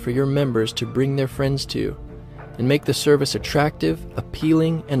designed for your members to bring their friends to, and make the service attractive,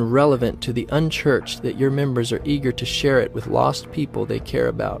 appealing, and relevant to the unchurched that your members are eager to share it with lost people they care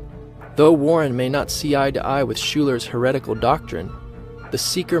about." Though Warren may not see eye to eye with Schuller's heretical doctrine, the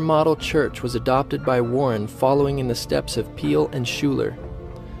Seeker Model Church was adopted by Warren following in the steps of Peale and Schuller.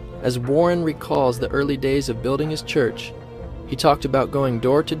 As Warren recalls the early days of building his church, he talked about going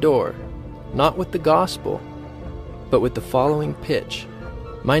door to door, not with the gospel, but with the following pitch: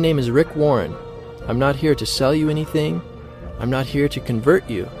 "My name is Rick Warren. I'm not here to sell you anything. I'm not here to convert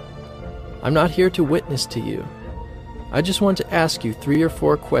you. I'm not here to witness to you. I just want to ask you 3 or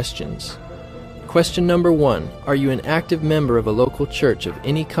 4 questions. Question number 1, are you an active member of a local church of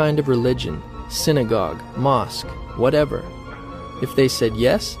any kind of religion, synagogue, mosque, whatever? If they said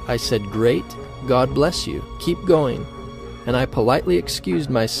yes, I said, great, God bless you, keep going. And I politely excused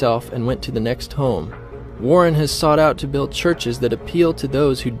myself and went to the next home. Warren has sought out to build churches that appeal to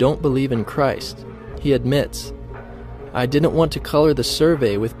those who don't believe in Christ. He admits, I didn't want to color the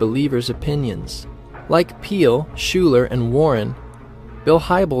survey with believers' opinions. Like Peale, Schuller, and Warren, Bill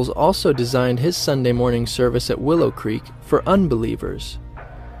Hybels also designed his Sunday morning service at Willow Creek for unbelievers.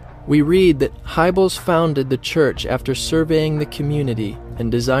 We read that Hybels founded the church after surveying the community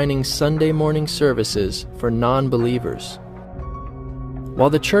and designing Sunday morning services for non-believers. While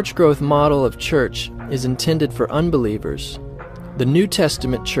the church growth model of church is intended for unbelievers, the New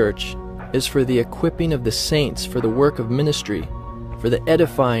Testament church is for the equipping of the saints for the work of ministry, for the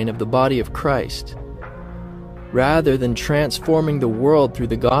edifying of the body of Christ. Rather than transforming the world through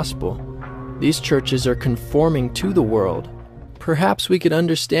the gospel, these churches are conforming to the world. Perhaps we could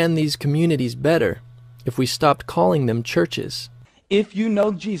understand these communities better if we stopped calling them churches. If you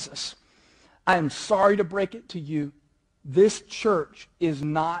know Jesus, I am sorry to break it to you, this church is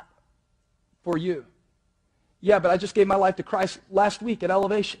not for you. Yeah, but I just gave my life to Christ last week at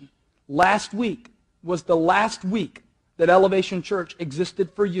Elevation. Last week was the last week that Elevation Church existed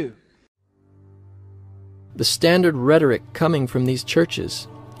for you. The standard rhetoric coming from these churches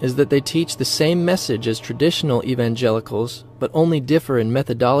is that they teach the same message as traditional evangelicals, but only differ in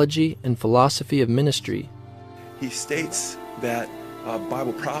methodology and philosophy of ministry. He states that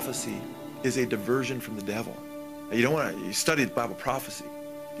Bible prophecy is a diversion from the devil. You study Bible prophecy,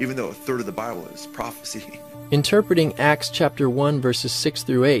 even though a third of the Bible is prophecy. Interpreting Acts chapter 1 verses 6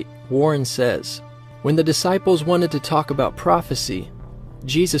 through 8, Warren says, when the disciples wanted to talk about prophecy,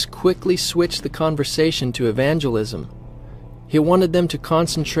 Jesus quickly switched the conversation to evangelism. He wanted them to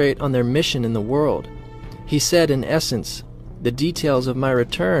concentrate on their mission in the world. He said, in essence, the details of my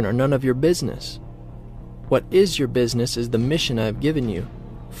return are none of your business. What is your business is the mission I have given you.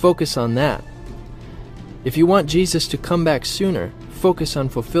 Focus on that. If you want Jesus to come back sooner, focus on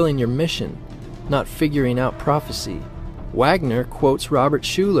fulfilling your mission, not figuring out prophecy. Wagner quotes Robert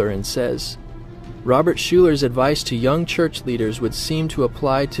Schuller and says, Robert Schuller's advice to young church leaders would seem to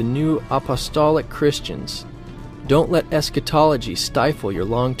apply to new apostolic Christians. Don't let eschatology stifle your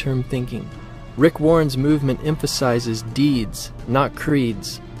long-term thinking. Rick Warren's movement emphasizes deeds, not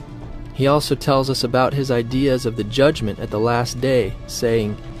creeds. He also tells us about his ideas of the judgment at the last day,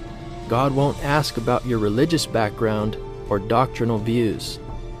 saying, God won't ask about your religious background or doctrinal views.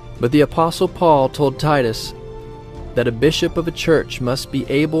 But the Apostle Paul told Titus that a bishop of a church must be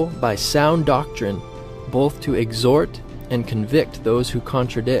able, by sound doctrine, both to exhort and convict those who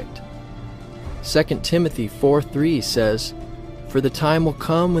contradict. 2 Timothy 4:3 says, For the time will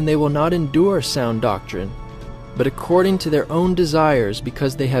come when they will not endure sound doctrine, but according to their own desires,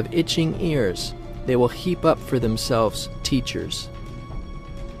 because they have itching ears, they will heap up for themselves teachers.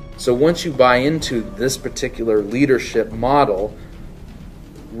 So once you buy into this particular leadership model,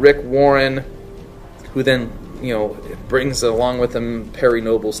 Rick Warren, who then brings along with him Perry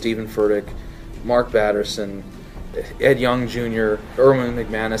Noble, Stephen Furtick, Mark Batterson, Ed Young Jr., Erwin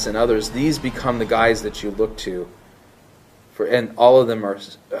McManus, and others, these become the guys that you look to, and all of them are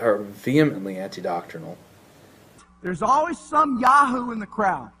vehemently anti-doctrinal. There's always some yahoo in the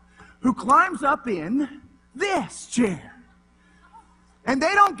crowd who climbs up in this chair. And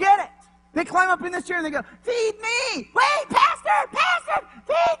they don't get it. They climb up in this chair and they go, feed me! Wait, Pastor!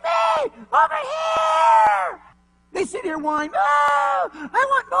 Feed me! Over here! They sit here whine, oh, I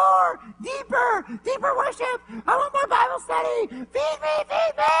want more! Deeper worship! I want more Bible study! Feed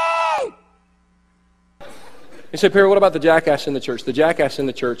me! You say, Perry, what about the jackass in the church? The jackass in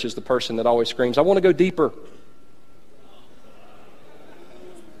the church is the person that always screams, I want to go deeper.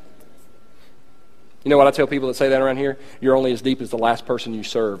 You know what I tell people that say that around here? You're only as deep as the last person you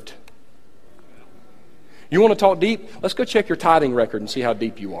served. You want to talk deep? Let's go check your tithing record and see how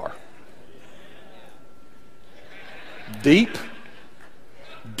deep you are. Deep?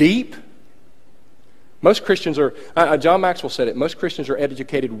 Most Christians are, John Maxwell said it, most Christians are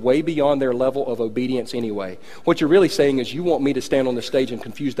educated way beyond their level of obedience anyway. What you're really saying is you want me to stand on the stage and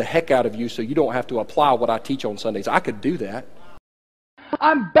confuse the heck out of you so you don't have to apply what I teach on Sundays. I could do that.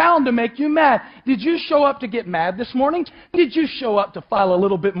 I'm bound to make you mad. Did you show up to get mad this morning? Did you show up to file a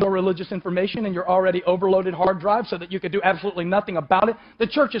little bit more religious information in your already overloaded hard drive so that you could do absolutely nothing about it? The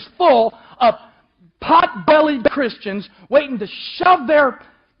church is full of pot-bellied Christians waiting to shove their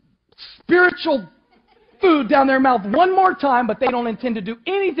spiritual food down their mouth one more time, but they don't intend to do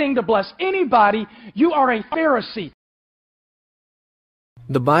anything to bless anybody. You are a Pharisee.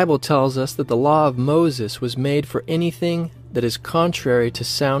 The Bible tells us that the law of Moses was made for anything that is contrary to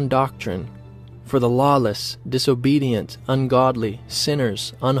sound doctrine, for the lawless, disobedient, ungodly,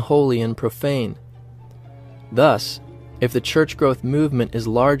 sinners, unholy, and profane. Thus, if the church growth movement is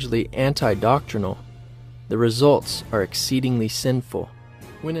largely anti-doctrinal, the results are exceedingly sinful.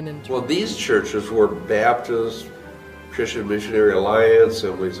 Well, these churches were Baptist, Christian Missionary Alliance,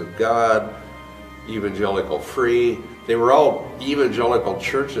 Assemblies of God, Evangelical Free. They were all evangelical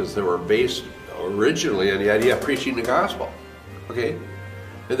churches that were based originally on the idea of preaching the gospel. Okay?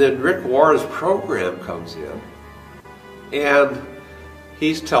 And then Rick Warren's program comes in, and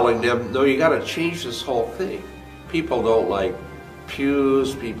he's telling them, no, you got to change this whole thing. People don't like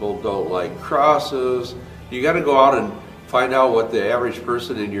pews, people don't like crosses. You got to go out and find out what the average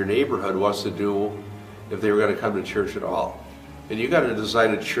person in your neighborhood wants to do if they were going to come to church at all. And you got to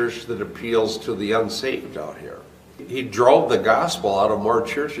design a church that appeals to the unsaved out here. He drove the gospel out of more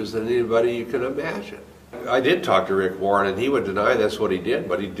churches than anybody you can imagine. I did talk to Rick Warren, and he would deny that's what he did,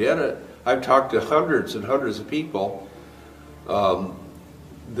 but he did it. I've talked to hundreds and hundreds of people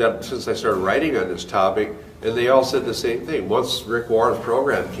that since I started writing on this topic, and they all said the same thing. Once Rick Warren's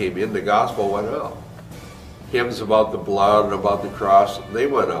program came in, the gospel went out. Hymns about the blood and about the cross, they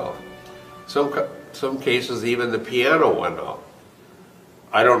went out. Some cases, even the piano went out.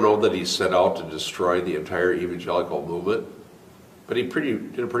 I don't know that he set out to destroy the entire evangelical movement, but he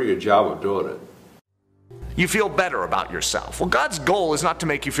did a pretty good job of doing it. You feel better about yourself. Well, God's goal is not to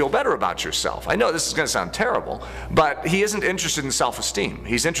make you feel better about yourself. I know this is going to sound terrible, but He isn't interested in self-esteem.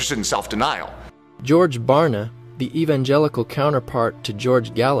 He's interested in self-denial. George Barna, the evangelical counterpart to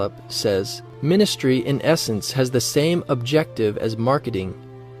George Gallup, says, "Ministry in essence has the same objective as marketing,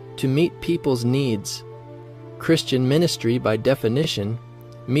 to meet people's needs. Christian ministry, by definition,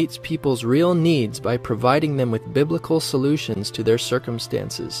 meets people's real needs by providing them with biblical solutions to their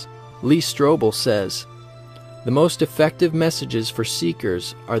circumstances." Lee Strobel says, "The most effective messages for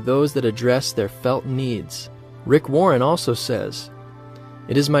seekers are those that address their felt needs." Rick Warren also says,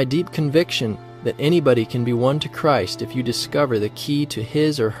 "It is my deep conviction that anybody can be won to Christ if you discover the key to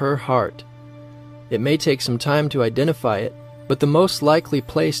his or her heart. It may take some time to identify it, but the most likely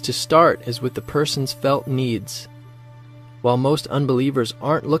place to start is with the person's felt needs. While most unbelievers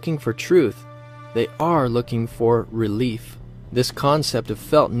aren't looking for truth, they are looking for relief. This concept of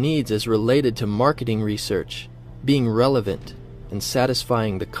felt needs is related to marketing research, being relevant, and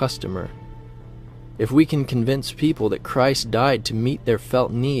satisfying the customer. If we can convince people that Christ died to meet their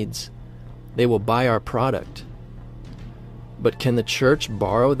felt needs, they will buy our product. But can the church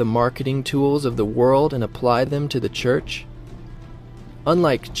borrow the marketing tools of the world and apply them to the church?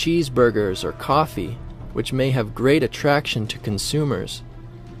 Unlike cheeseburgers or coffee, which may have great attraction to consumers,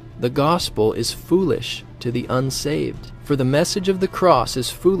 the gospel is foolish to the unsaved. For the message of the cross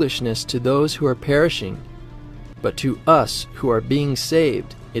is foolishness to those who are perishing, but to us who are being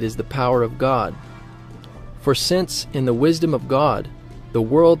saved it is the power of God. For since, in the wisdom of God, the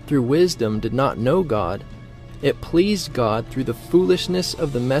world through wisdom did not know God, it pleased God through the foolishness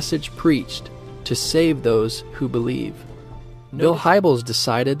of the message preached to save those who believe." Bill Hybels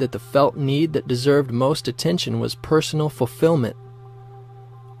decided that the felt need that deserved most attention was personal fulfillment.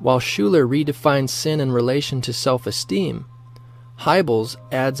 While Schuller redefines sin in relation to self-esteem, Hybels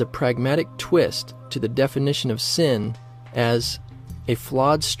adds a pragmatic twist to the definition of sin as a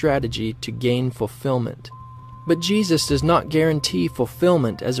flawed strategy to gain fulfillment. But Jesus does not guarantee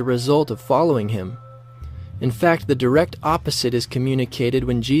fulfillment as a result of following him. In fact, the direct opposite is communicated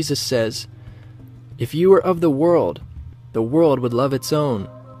when Jesus says, "If you were of the world would love its own.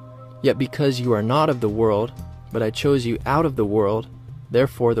 Yet because you are not of the world, but I chose you out of the world,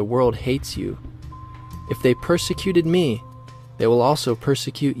 therefore the world hates you. If they persecuted me, they will also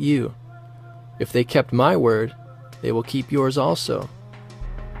persecute you. If they kept my word, they will keep yours also.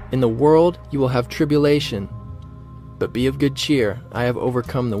 In the world you will have tribulation, but be of good cheer, I have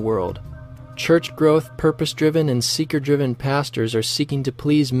overcome the world." Church growth, purpose-driven, and seeker-driven pastors are seeking to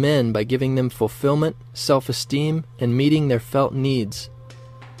please men by giving them fulfillment, self-esteem, and meeting their felt needs.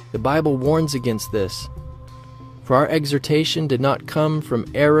 The Bible warns against this. "For our exhortation did not come from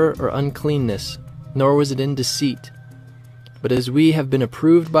error or uncleanness, nor was it in deceit. But as we have been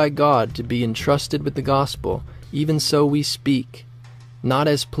approved by God to be entrusted with the gospel, even so we speak, not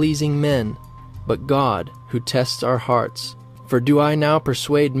as pleasing men, but God who tests our hearts. For do I now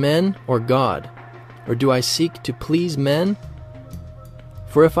persuade men or God? Or do I seek to please men?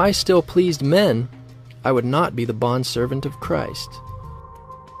 For if I still pleased men, I would not be the bondservant of Christ."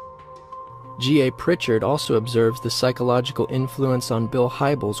 G.A. Pritchard also observes the psychological influence on Bill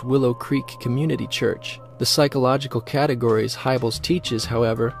Hybels' Willow Creek Community Church. The psychological categories Hybels teaches,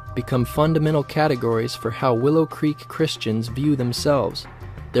 however, become fundamental categories for how Willow Creek Christians view themselves,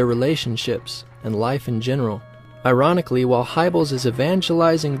 their relationships, and life in general. Ironically, while Hybels is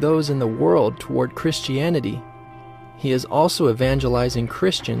evangelizing those in the world toward Christianity, he is also evangelizing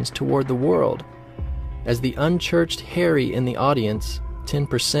Christians toward the world. As the unchurched Harry in the audience,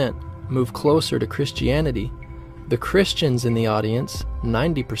 10%, move closer to Christianity, the Christians in the audience,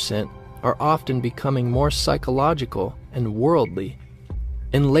 90%, are often becoming more psychological and worldly.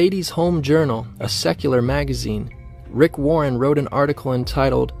 In Ladies' Home Journal, a secular magazine, Rick Warren wrote an article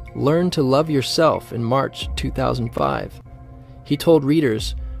entitled "Learn to Love Yourself" in March 2005. He told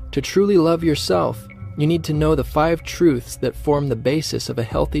readers, to truly love yourself, you need to know the 5 truths that form the basis of a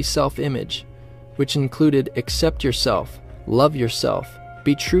healthy self-image, which included accept yourself, love yourself,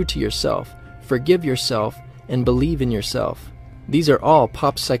 be true to yourself, forgive yourself, and believe in yourself. These are all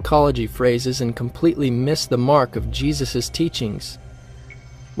pop psychology phrases and completely miss the mark of Jesus' teachings.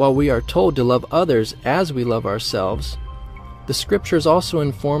 While we are told to love others as we love ourselves, the Scriptures also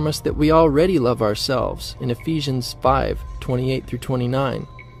inform us that we already love ourselves in Ephesians 5:28 through 29.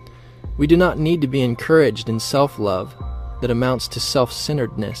 We do not need to be encouraged in self-love that amounts to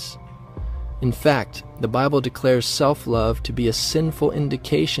self-centeredness. In fact, the Bible declares self-love to be a sinful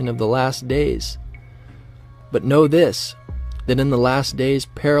indication of the last days. But know this, that in the last days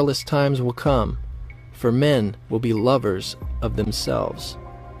perilous times will come, for men will be lovers of themselves.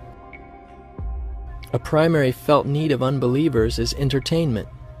 A primary felt need of unbelievers is entertainment.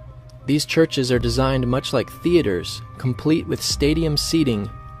 These churches are designed much like theaters, complete with stadium seating,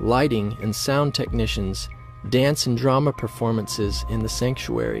 lighting and sound technicians, dance and drama performances in the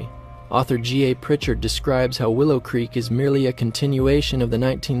sanctuary. Author G.A. Pritchard describes how Willow Creek is merely a continuation of the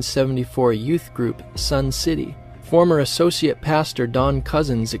 1974 youth group Sun City. Former associate pastor Don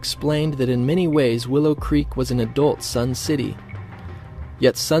Cousins explained that in many ways Willow Creek was an adult Sun City.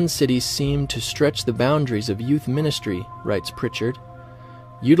 Yet Sun City seemed to stretch the boundaries of youth ministry, writes Pritchard.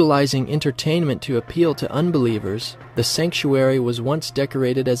 Utilizing entertainment to appeal to unbelievers, the sanctuary was once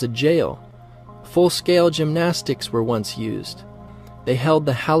decorated as a jail. Full-scale gymnastics were once used. They held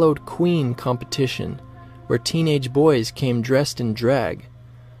the Hallowed Queen competition, where teenage boys came dressed in drag.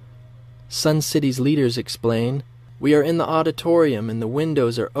 Sun City's leaders explain, "We are in the auditorium and the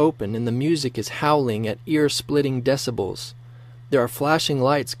windows are open and the music is howling at ear-splitting decibels. There are flashing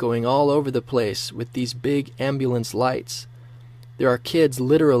lights going all over the place with these big ambulance lights. There are kids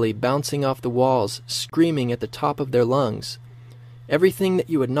literally bouncing off the walls, screaming at the top of their lungs. Everything that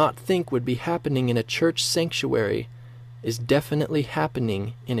you would not think would be happening in a church sanctuary is definitely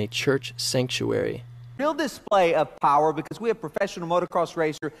happening in a church sanctuary." Real display of power, because we have professional motocross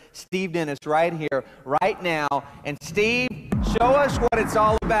racer Steve Dennis right here, right now. And Steve, show us what it's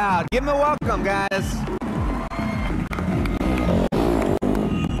all about. Give him a welcome, guys.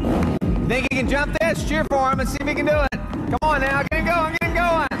 Think he can jump this? Cheer for him and see if he can do it. Come on now, get him going, get him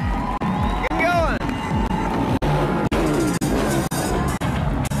going. Get him going.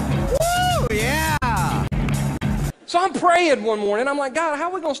 Woo, yeah. So I'm praying one morning. I'm like, God, how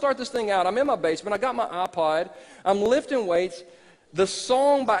are we going to start this thing out? I'm in my basement. I got my iPod. I'm lifting weights. The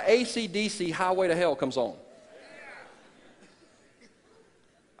song by AC/DC, Highway to Hell, comes on.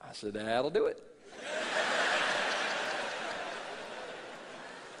 I said, that'll do it.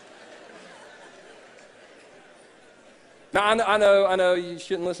 Now, I know you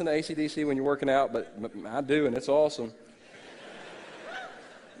shouldn't listen to AC/DC when you're working out, but I do, and it's awesome.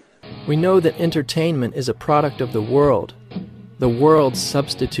 We know that entertainment is a product of the world's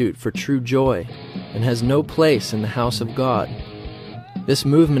substitute for true joy, and has no place in the house of God. This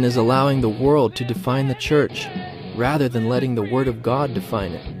movement is allowing the world to define the church, rather than letting the Word of God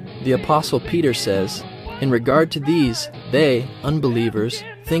define it. The Apostle Peter says, "In regard to these, they, unbelievers,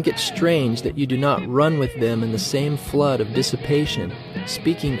 think it strange that you do not run with them in the same flood of dissipation,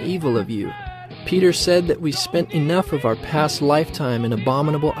 speaking evil of you." Peter said that we spent enough of our past lifetime in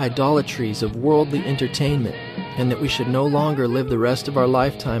abominable idolatries of worldly entertainment, and that we should no longer live the rest of our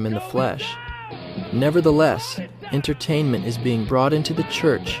lifetime in the flesh. Nevertheless, entertainment is being brought into the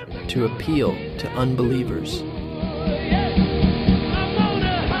church to appeal to unbelievers.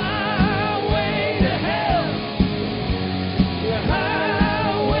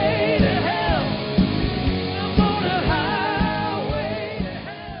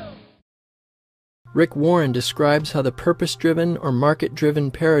 Rick Warren describes how the purpose-driven or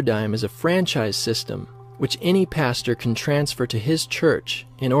market-driven paradigm is a franchise system which any pastor can transfer to his church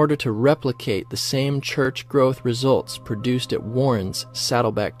in order to replicate the same church growth results produced at Warren's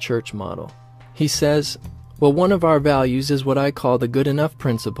Saddleback Church model. He says, "Well, one of our values is what I call the good enough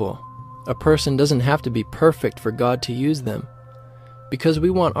principle. A person doesn't have to be perfect for God to use them. Because we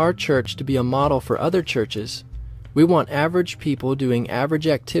want our church to be a model for other churches, we want average people doing average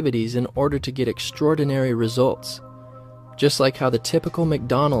activities in order to get extraordinary results. Just like how the typical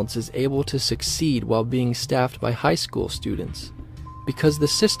McDonald's is able to succeed while being staffed by high school students. Because the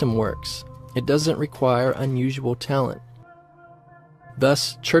system works, it doesn't require unusual talent.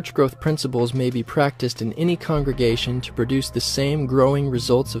 Thus, church growth principles may be practiced in any congregation to produce the same growing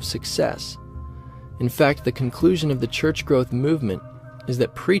results of success. In fact, the conclusion of the church growth movement is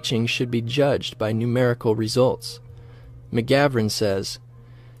that preaching should be judged by numerical results. McGavran says,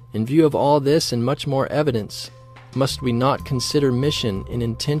 "In view of all this and much more evidence, must we not consider mission in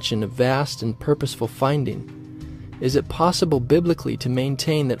intention of vast and purposeful finding? Is it possible biblically to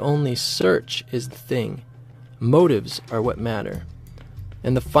maintain that only search is the thing? Motives are what matter.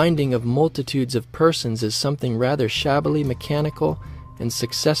 and the finding of multitudes of persons is something rather shabbily mechanical and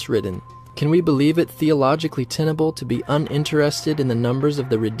success-ridden. Can we believe it theologically tenable to be uninterested in the numbers of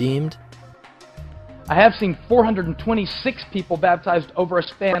the redeemed? I have seen 426 people baptized over a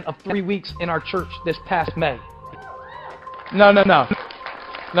span of 3 weeks in our church this past May. No.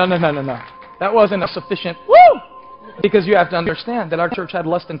 That wasn't a sufficient woo! Because you have to understand that our church had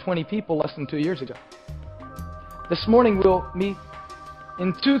less than 20 people less than 2 years ago. This morning we'll meet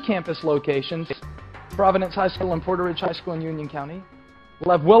in 2 campus locations, Providence High School and Porter Ridge High School in Union County.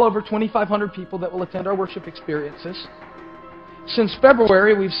 We'll have well over 2,500 people that will attend our worship experiences. Since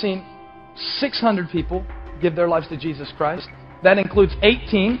February, we've seen 600 people give their lives to Jesus Christ. That includes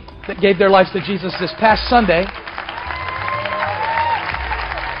 18 that gave their lives to Jesus this past Sunday.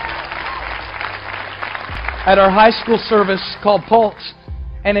 At our high school service called Pulse.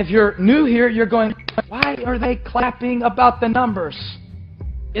 And if you're new here, you're going, why are they clapping about the numbers?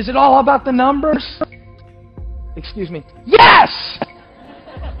 Is it all about the numbers? Excuse me. Yes!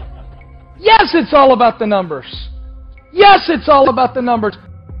 Yes, it's all about the numbers. Yes, it's all about the numbers.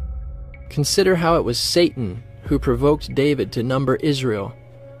 Consider how it was Satan who provoked David to number Israel,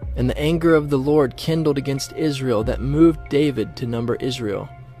 and the anger of the Lord kindled against Israel that moved David to number Israel.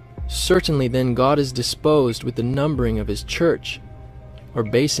 Certainly then God is disposed with the numbering of His church, or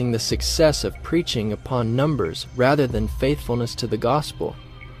basing the success of preaching upon numbers rather than faithfulness to the gospel.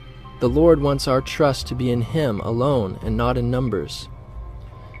 The Lord wants our trust to be in Him alone and not in numbers.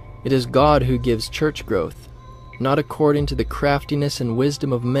 It is God who gives church growth, not according to the craftiness and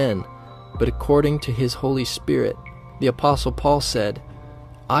wisdom of men, but according to His Holy Spirit. The Apostle Paul said,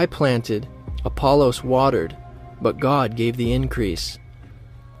 I planted, Apollos watered, but God gave the increase.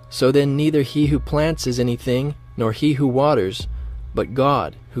 So then neither he who plants is anything, nor he who waters, but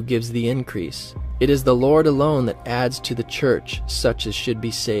God who gives the increase. It is the Lord alone that adds to the church such as should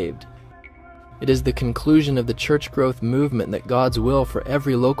be saved. It is the conclusion of the church growth movement that God's will for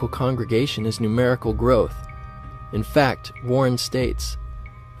every local congregation is numerical growth. In fact, Warren states,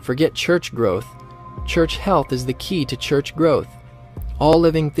 forget church growth. Church health is the key to church growth. All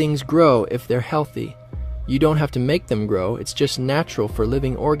living things grow if they're healthy. You don't have to make them grow, it's just natural for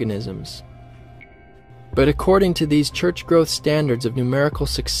living organisms. But according to these church growth standards of numerical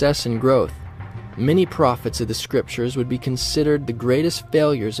success and growth, many prophets of the Scriptures would be considered the greatest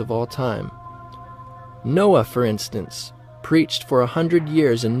failures of all time. Noah, for instance, preached for 100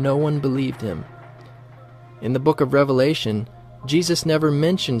 years and no one believed him. In the book of Revelation, Jesus never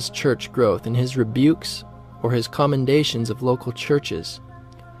mentions church growth in His rebukes or His commendations of local churches.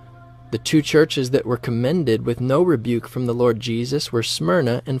 The 2 churches that were commended with no rebuke from the Lord Jesus were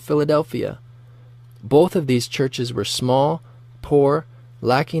Smyrna and Philadelphia. Both of these churches were small, poor,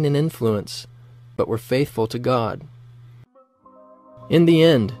 lacking in influence, but were faithful to God. In the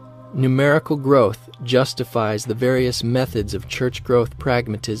end, numerical growth justifies the various methods of church growth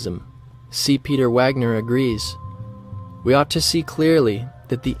pragmatism. C. Peter Wagner agrees. We ought to see clearly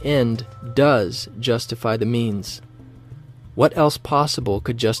that the end does justify the means. What else possible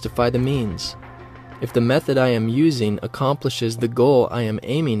could justify the means? If the method I am using accomplishes the goal I am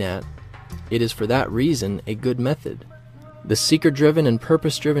aiming at, it is for that reason a good method. The seeker-driven and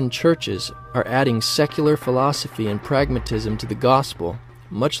purpose-driven churches are adding secular philosophy and pragmatism to the gospel,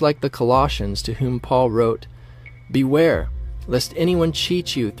 much like the Colossians to whom Paul wrote, Beware, lest anyone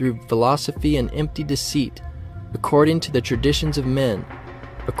cheat you through philosophy and empty deceit, according to the traditions of men,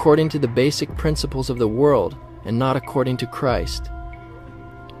 according to the basic principles of the world, and not according to Christ.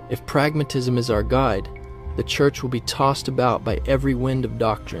 If pragmatism is our guide, the church will be tossed about by every wind of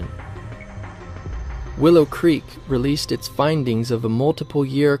doctrine. Willow Creek released its findings of a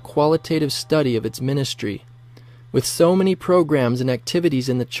multiple-year qualitative study of its ministry. With so many programs and activities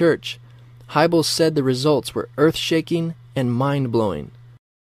in the church, Hybels said the results were earth-shaking and mind-blowing.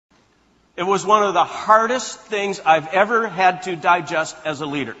 It was one of the hardest things I've ever had to digest as a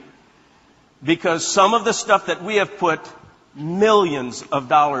leader, because some of the stuff that we have put millions of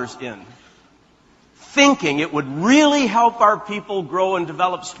dollars in, thinking it would really help our people grow and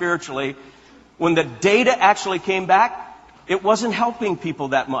develop spiritually, when the data actually came back, it wasn't helping people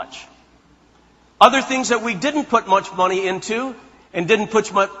that much. Other things that we didn't put much money into and didn't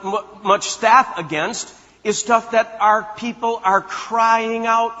put much staff against is stuff that our people are crying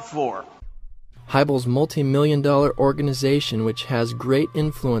out for. Hybels' multi-million-dollar organization, which has great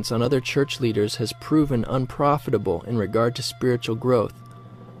influence on other church leaders, has proven unprofitable in regard to spiritual growth.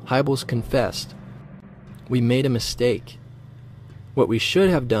 Hybels confessed, "We made a mistake. What we should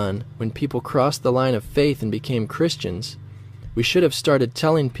have done when people crossed the line of faith and became Christians We should have started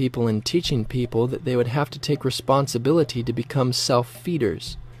telling people and teaching people that they would have to take responsibility to become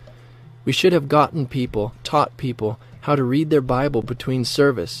self-feeders. We should have taught people how to read their Bible between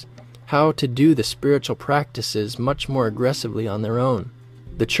service, how to do the spiritual practices much more aggressively on their own.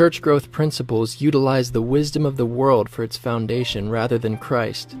 The church growth principles utilize the wisdom of the world for its foundation rather than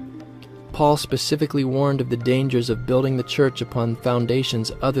Christ. Paul specifically warned of the dangers of building the church upon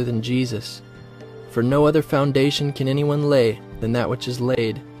foundations other than Jesus. For no other foundation can anyone lay than that which is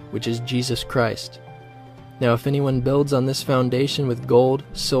laid, which is Jesus Christ. Now if anyone builds on this foundation with gold,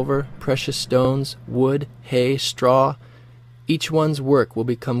 silver, precious stones, wood, hay, straw, each one's work will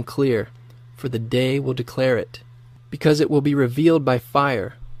become clear, for the day will declare it, because it will be revealed by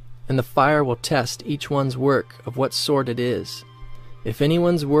fire, and the fire will test each one's work of what sort it is. If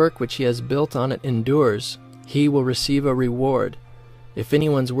anyone's work which he has built on it endures, he will receive a reward. If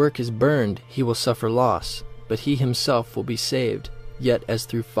anyone's work is burned, he will suffer loss, but he himself will be saved, yet as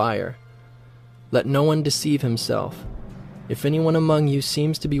through fire. Let no one deceive himself. If anyone among you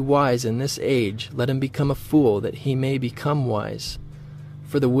seems to be wise in this age, let him become a fool, that he may become wise.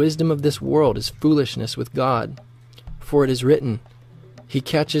 For the wisdom of this world is foolishness with God. For it is written, He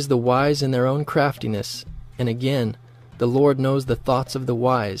catches the wise in their own craftiness, and again, the Lord knows the thoughts of the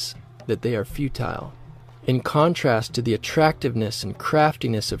wise, that they are futile. In contrast to the attractiveness and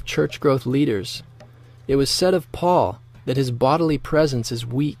craftiness of church growth leaders, it was said of Paul that his bodily presence is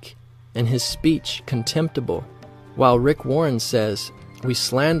weak and his speech contemptible, while Rick Warren says, we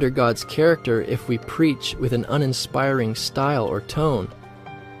slander God's character if we preach with an uninspiring style or tone.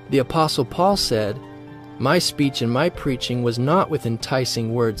 The Apostle Paul said, my speech and my preaching was not with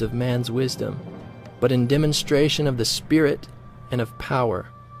enticing words of man's wisdom, but in demonstration of the Spirit and of power.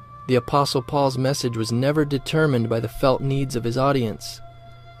 The Apostle Paul's message was never determined by the felt needs of his audience.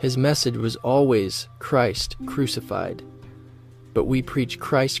 His message was always Christ crucified. But we preach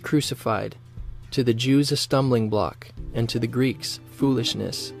Christ crucified, to the Jews a stumbling block, and to the Greeks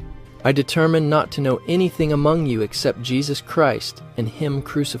foolishness. I determined not to know anything among you except Jesus Christ and Him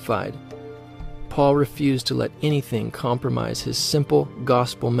crucified. Paul refused to let anything compromise his simple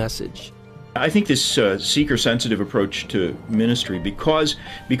gospel message. I think this seeker-sensitive approach to ministry, because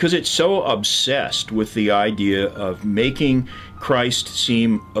it's so obsessed with the idea of making Christ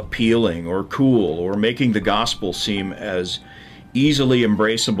seem appealing or cool, or making the gospel seem as easily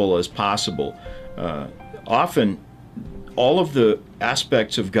embraceable as possible. Often, all of the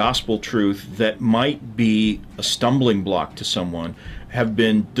aspects of gospel truth that might be a stumbling block to someone have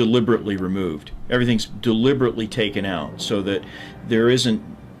been deliberately removed. Everything's deliberately taken out so that there isn't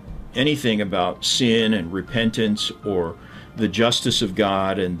anything about sin and repentance or the justice of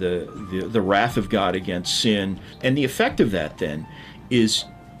God and the wrath of God against sin. And the effect of that then is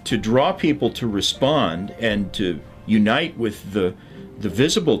to draw people to respond and to unite with the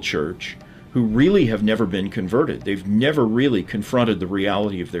visible church who really have never been converted. They've never really confronted the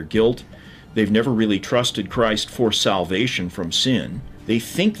reality of their guilt. They've never really trusted Christ for salvation from sin. They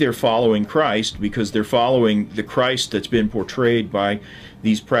think they're following Christ because they're following the Christ that's been portrayed by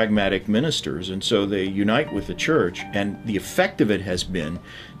these pragmatic ministers, and so they unite with the church, and the effect of it has been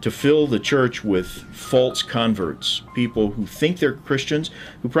to fill the church with false converts, people who think they're Christians,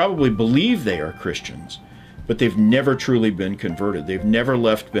 who probably believe they are Christians, but they've never truly been converted. They've never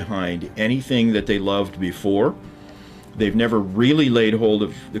left behind anything that they loved before. They've never really laid hold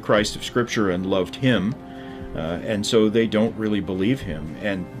of the Christ of Scripture and loved Him, and so they don't really believe Him.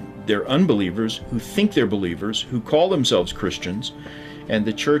 And they're unbelievers who think they're believers, who call themselves Christians, and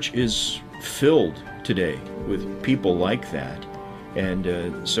the church is filled today with people like that.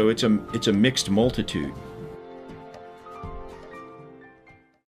 And so it's a mixed multitude.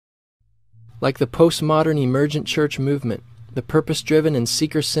 Like the postmodern emergent church movement, the purpose-driven and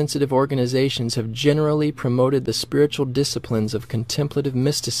seeker-sensitive organizations have generally promoted the spiritual disciplines of contemplative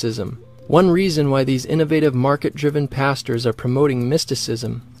mysticism. One reason why these innovative market-driven pastors are promoting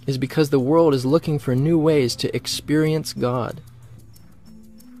mysticism is because the world is looking for new ways to experience God.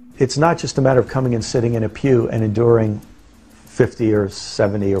 It's not just a matter of coming and sitting in a pew and enduring 50 or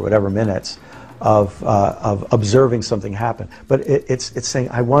 70 or whatever minutes of observing something happen. But it's saying,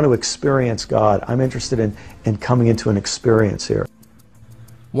 I want to experience God. I'm interested in coming into an experience here.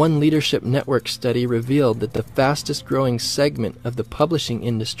 One Leadership Network study revealed that the fastest growing segment of the publishing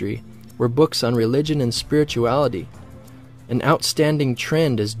industry were books on religion and spirituality. An outstanding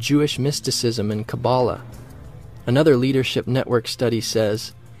trend is Jewish mysticism and Kabbalah. Another Leadership Network study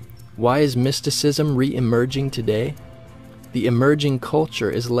says, why is mysticism re-emerging today? The emerging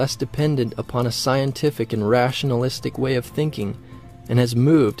culture is less dependent upon a scientific and rationalistic way of thinking and has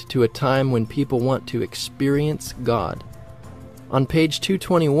moved to a time when people want to experience God. On page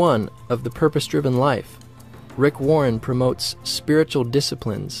 221 of The Purpose-Driven Life, Rick Warren promotes spiritual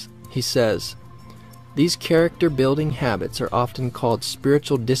disciplines. He says, "These character-building habits are often called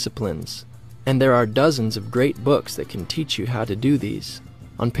spiritual disciplines, and there are dozens of great books that can teach you how to do these."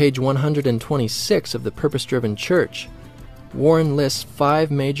 On page 126 of The Purpose-Driven Church, Warren lists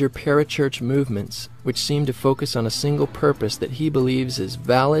 5 major parachurch movements which seem to focus on a single purpose that he believes is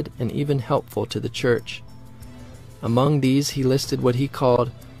valid and even helpful to the church. Among these, he listed what he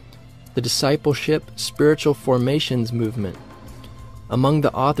called the Discipleship Spiritual Formations Movement. Among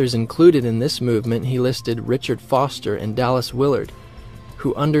the authors included in this movement, he listed Richard Foster and Dallas Willard,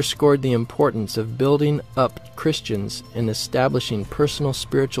 who underscored the importance of building up Christians and establishing personal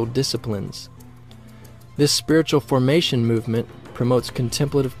spiritual disciplines. This spiritual formation movement promotes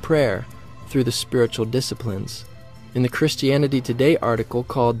contemplative prayer through the spiritual disciplines. In the Christianity Today article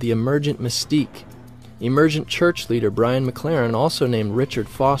called The Emergent Mystique, emergent church leader Brian McLaren also named Richard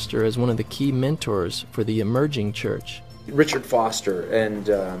Foster as one of the key mentors for the emerging church. Richard Foster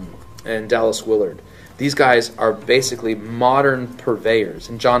and Dallas Willard, these guys are basically modern purveyors,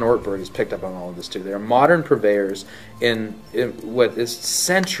 and John Ortberg has picked up on all of this too. They're modern purveyors in what is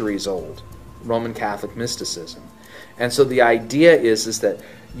centuries old Roman Catholic mysticism. And so the idea is that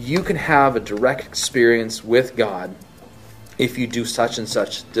you can have a direct experience with God if you do such and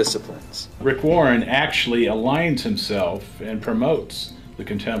such disciplines. Rick Warren actually aligns himself and promotes the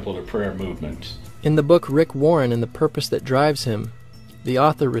contemplative prayer movement. In the book Rick Warren and the Purpose That Drives Him, the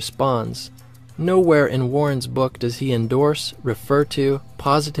author responds, "Nowhere in Warren's book does he endorse, refer to,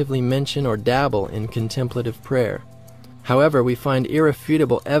 positively mention, or dabble in contemplative prayer. However, we find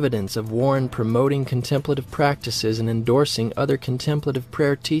irrefutable evidence of Warren promoting contemplative practices and endorsing other contemplative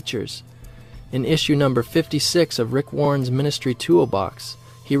prayer teachers. In issue number 56 of Rick Warren's Ministry Toolbox,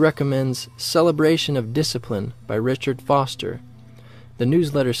 he recommends Celebration of Discipline by Richard Foster. The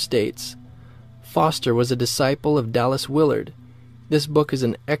newsletter states, Foster was a disciple of Dallas Willard. This book is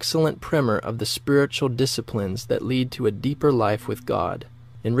an excellent primer of the spiritual disciplines that lead to a deeper life with God."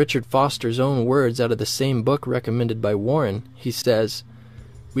 In Richard Foster's own words out of the same book recommended by Warren, he says,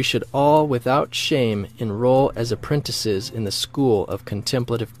 "We should all, without shame, enroll as apprentices in the school of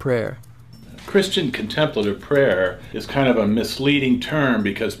contemplative prayer." Christian contemplative prayer is kind of a misleading term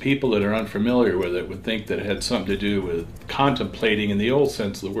because people that are unfamiliar with it would think that it had something to do with contemplating in the old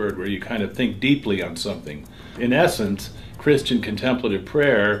sense of the word, where you kind of think deeply on something. In essence, Christian contemplative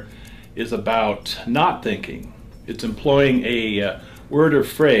prayer is about not thinking. It's employing a word or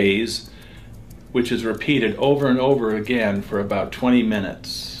phrase which is repeated over and over again for about 20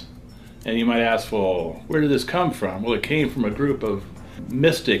 minutes. And you might ask, well, where did this come from? Well, it came from a group of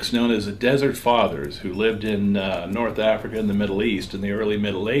mystics known as the Desert Fathers who lived in North Africa and the Middle East in the early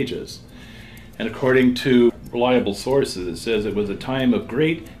Middle Ages. And according to reliable sources, it says it was a time of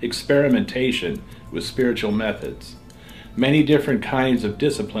great experimentation with spiritual methods. Many different kinds of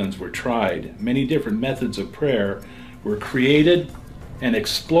disciplines were tried. Many different methods of prayer were created and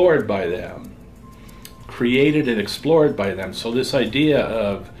explored by them. So this idea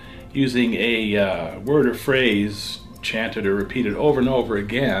of using a word or phrase chanted or repeated over and over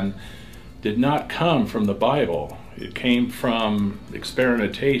again did not come from the Bible. It came from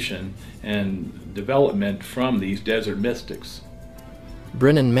experimentation and development from these desert mystics.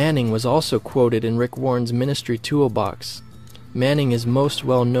 Brennan Manning was also quoted in Rick Warren's Ministry Toolbox. Manning is most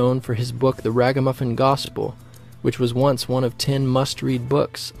well known for his book The Ragamuffin Gospel, which was once one of 10 must-read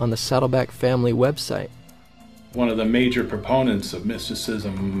books on the Saddleback family website. One of the major proponents of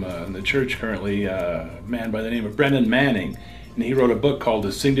mysticism in the church currently, a man by the name of Brennan Manning, and he wrote a book called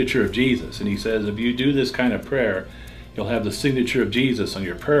The Signature of Jesus, and he says if you do this kind of prayer, you'll have the signature of Jesus on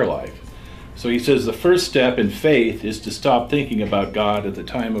your prayer life. So he says the first step in faith is to stop thinking about God at the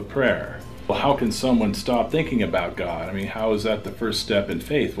time of prayer. Well, how can someone stop thinking about God? I mean, how is that the first step in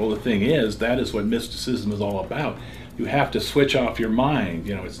faith? Well, the thing is, that is what mysticism is all about. You have to switch off your mind.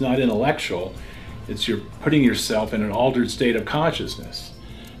 You know, it's not intellectual. It's you're putting yourself in an altered state of consciousness.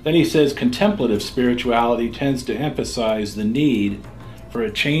 Then he says contemplative spirituality tends to emphasize the need for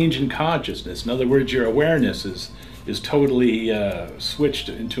a change in consciousness. In other words, your awareness is totally switched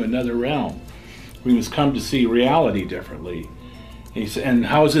into another realm. We must come to see reality differently. And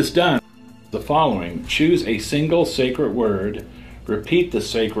how is this done? The following: choose a single sacred word, repeat the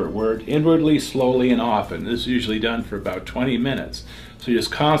sacred word inwardly, slowly, and often. This is usually done for about 20 minutes. So you're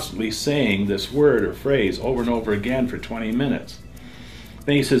just constantly saying this word or phrase over and over again for 20 minutes.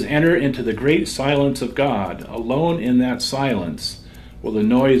 Then he says, enter into the great silence of God. Alone in that silence will the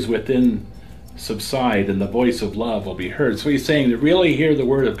noise within subside and the voice of love will be heard. So he's saying to really hear the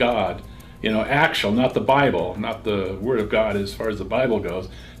word of God, actual, not the Bible, not the Word of God as far as the Bible goes,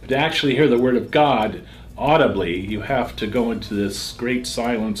 but to actually hear the Word of God audibly, you have to go into this great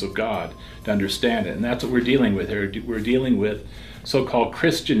silence of God to understand it. And that's what we're dealing with here. We're dealing with so-called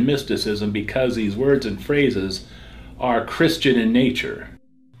Christian mysticism because these words and phrases are Christian in nature.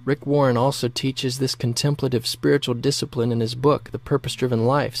 Rick Warren also teaches this contemplative spiritual discipline in his book, The Purpose-Driven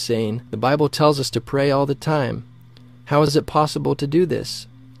Life, saying, "The Bible tells us to pray all the time. How is it possible to do this?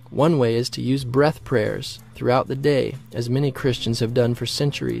 One way is to use breath prayers throughout the day, as many Christians have done for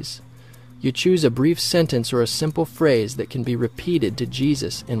centuries. You choose a brief sentence or a simple phrase that can be repeated to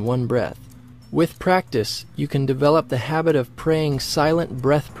Jesus in one breath. With practice, you can develop the habit of praying silent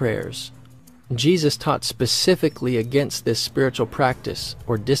breath prayers. Jesus taught specifically against this spiritual practice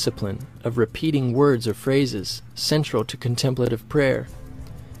or discipline of repeating words or phrases central to contemplative prayer.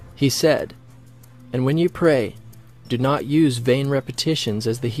 He said, "And when you pray, do not use vain repetitions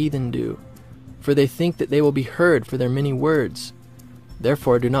as the heathen do, for they think that they will be heard for their many words.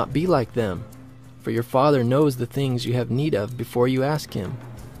 Therefore do not be like them, for your Father knows the things you have need of before you ask Him."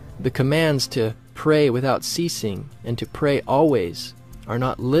 The commands to pray without ceasing and to pray always are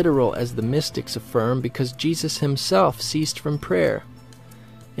not literal as the mystics affirm, because Jesus himself ceased from prayer.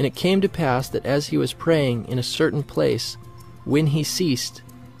 And it came to pass that as he was praying in a certain place, when he ceased.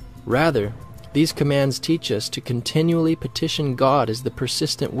 Rather, these commands teach us to continually petition God as the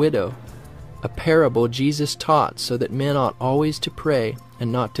persistent widow, a parable Jesus taught so that men ought always to pray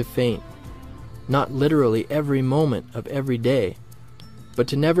and not to faint, not literally every moment of every day, but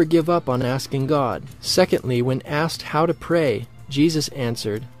to never give up on asking God. Secondly, when asked how to pray, Jesus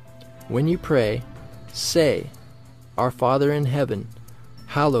answered, "When you pray, say, Our Father in heaven,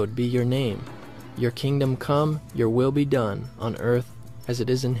 hallowed be your name. Your kingdom come, your will be done, on earth as it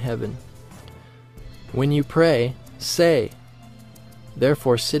is in heaven." When you pray, say.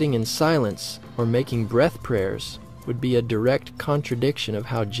 Therefore, sitting in silence or making breath prayers would be a direct contradiction of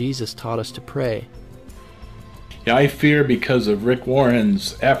how Jesus taught us to pray. Yeah, I fear because of Rick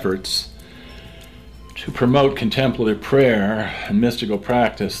Warren's efforts to promote contemplative prayer and mystical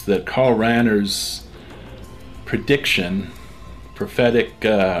practice that Karl Rahner's prediction, prophetic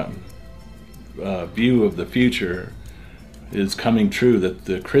view of the future is coming true, that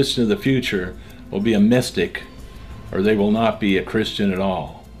the Christian of the future will be a mystic or they will not be a Christian at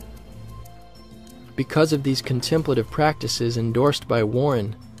all. Because of these contemplative practices endorsed by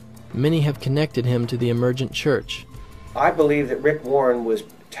Warren, many have connected him to the emergent church. I believe that Rick Warren was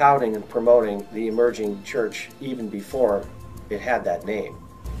touting and promoting the emerging church even before it had that name.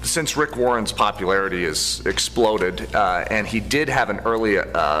 Since Rick Warren's popularity has exploded, and he did have an early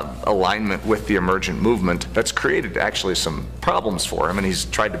alignment with the emergent movement, that's created actually some problems for him, and he's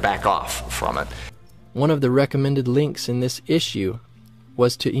tried to back off from it. One of the recommended links in this issue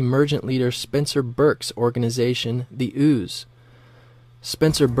was to emergent leader Spencer Burke's organization, the Ooze.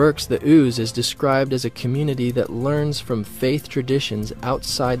 Spencer Burke's The Ooze is described as a community that learns from faith traditions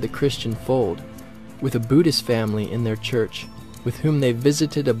outside the Christian fold, with a Buddhist family in their church, with whom they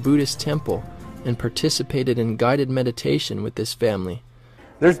visited a Buddhist temple and participated in guided meditation with this family.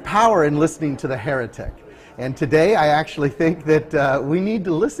 There's power in listening to the heretic. And today I actually think that we need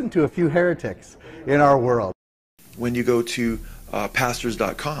to listen to a few heretics in our world. When you go to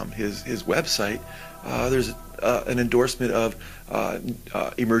pastors.com, his website, there's an endorsement of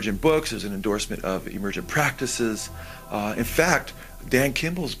emergent books, there's an endorsement of emergent practices. In fact, Dan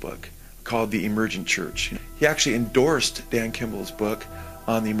Kimball's book called The Emergent Church. He actually endorsed Dan Kimball's book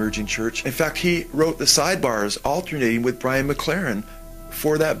on the emerging church. In fact, he wrote the sidebars alternating with Brian McLaren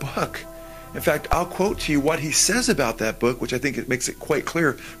for that book. In fact, I'll quote to you what he says about that book, which I think it makes it quite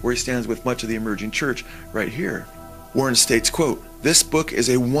clear where he stands with much of the emerging church right here. Warren states, quote, "This book is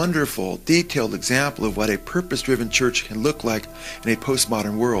a wonderful, detailed example of what a purpose-driven church can look like in a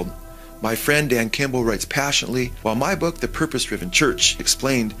postmodern world. My friend Dan Kimball writes passionately, while my book, The Purpose-Driven Church,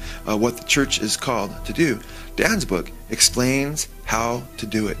 explained what the church is called to do, Dan's book explains how to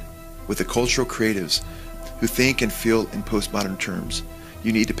do it with the cultural creatives who think and feel in postmodern terms.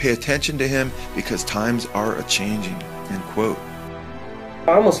 You need to pay attention to him because times are a-changing," end quote.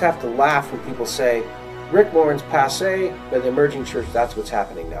 I almost have to laugh when people say, Rick Warren's passé, but the emerging church, that's what's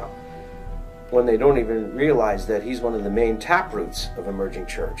happening now. When they don't even realize that he's one of the main taproots of emerging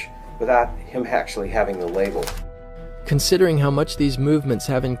church, without him actually having the label. Considering how much these movements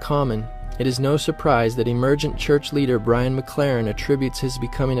have in common, it is no surprise that emergent church leader Brian McLaren attributes his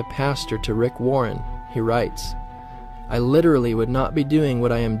becoming a pastor to Rick Warren. He writes, "I literally would not be doing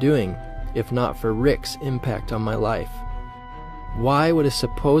what I am doing if not for Rick's impact on my life." Why would a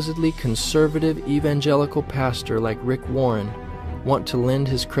supposedly conservative evangelical pastor like Rick Warren want to lend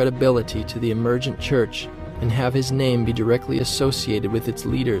his credibility to the emergent church and have his name be directly associated with its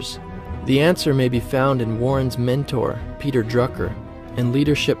leaders? The answer may be found in Warren's mentor, Peter Drucker, and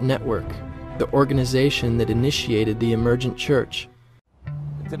Leadership Network, the organization that initiated the emergent church.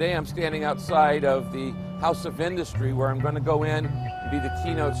 Today I'm standing outside of the House of Industry, where I'm going to go in and be the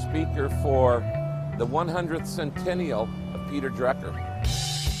keynote speaker for the 100th centennial of Peter Drucker.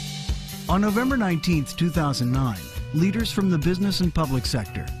 On November 19, 2009, leaders from the business and public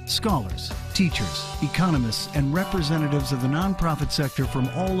sector, scholars, teachers, economists, and representatives of the nonprofit sector from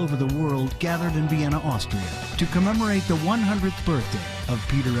all over the world gathered in Vienna, Austria, to commemorate the 100th birthday of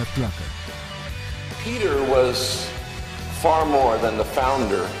Peter F. Drucker. Peter was far more than the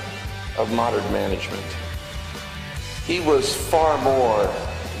founder of modern management. He was far more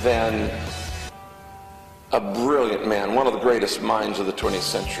than a brilliant man, one of the greatest minds of the 20th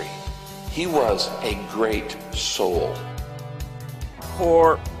century. He was a great soul.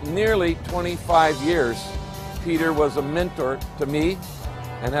 For nearly 25 years, Peter was a mentor to me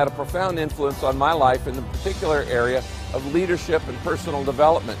and had a profound influence on my life in the particular area of leadership and personal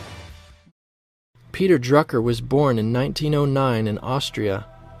development. Peter Drucker was born in 1909 in Austria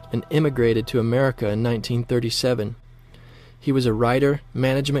and immigrated to America in 1937. He was a writer,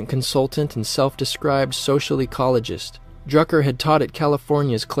 management consultant, and self-described social ecologist. Drucker had taught at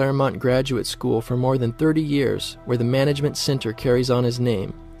California's Claremont Graduate School for more than 30 years, where the Management Center carries on his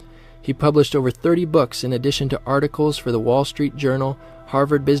name. He published over 30 books in addition to articles for the Wall Street Journal,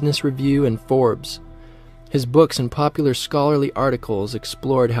 Harvard Business Review, and Forbes. His books and popular scholarly articles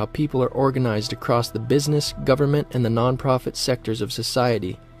explored how people are organized across the business, government, and the nonprofit sectors of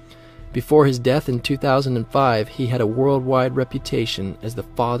society. Before his death in 2005, he had a worldwide reputation as the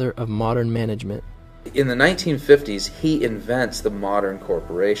father of modern management. In the 1950s, he invents the modern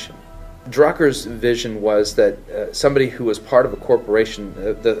corporation. Drucker's vision was that somebody who was part of a corporation,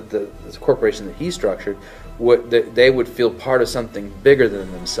 the corporation that he structured, they would feel part of something bigger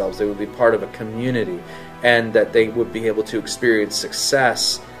than themselves. They would be part of a community, and that they would be able to experience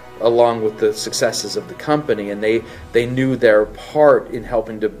success along with the successes of the company, and they knew their part in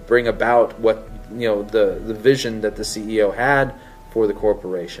helping to bring about what, the vision that the CEO had for the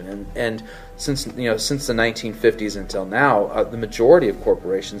corporation. And since the 1950s until now, the majority of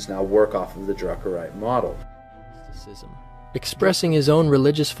corporations now work off of the Druckerite model. Expressing his own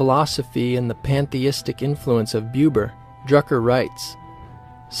religious philosophy and the pantheistic influence of Buber, Drucker writes,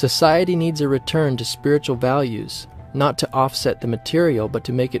 "Society needs a return to spiritual values, not to offset the material, but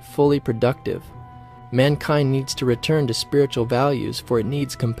to make it fully productive. Mankind needs to return to spiritual values, for it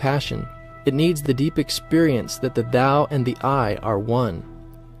needs compassion. It needs the deep experience that the thou and the I are one,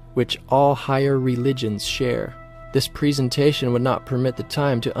 which all higher religions share." This presentation would not permit the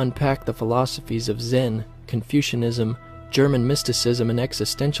time to unpack the philosophies of Zen, Confucianism, German mysticism, and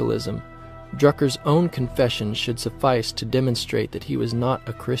existentialism. Drucker's own confession should suffice to demonstrate that he was not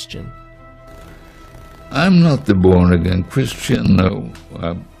a Christian. I'm not a born-again Christian, no.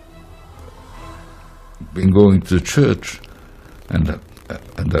 I've been going to church, and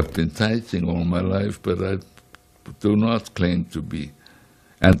I've been tithing all my life, but I do not claim to be.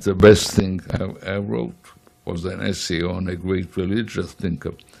 And the best thing I wrote was an essay on a great religious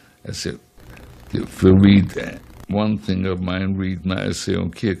thinker. I said, if you read one thing of mine, read my essay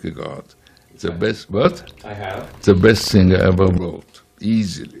on Kierkegaard. The best, what? I have. The best thing I ever wrote,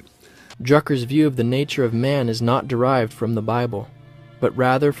 easily. Drucker's view of the nature of man is not derived from the Bible, but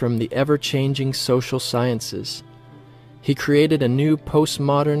rather from the ever-changing social sciences. He created a new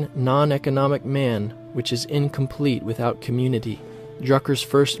postmodern, non-economic man which is incomplete without community. Drucker's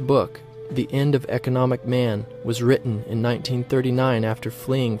first book, The End of Economic Man, was written in 1939 after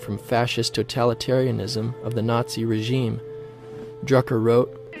fleeing from fascist totalitarianism of the Nazi regime. Drucker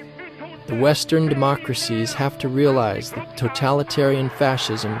wrote, "The Western democracies have to realize that totalitarian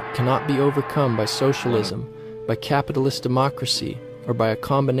fascism cannot be overcome by socialism, by capitalist democracy, or by a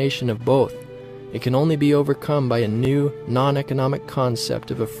combination of both. It can only be overcome by a new, non-economic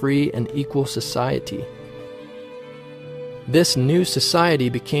concept of a free and equal society." This new society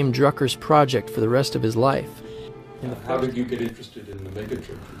became Drucker's project for the rest of his life. How did you get interested in the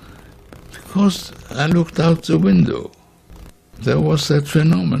megachurches? Because I looked out the window. There was that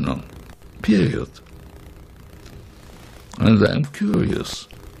phenomenon, period. And I'm curious.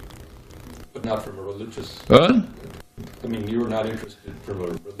 But not from a religious... What? I mean, you were not interested from a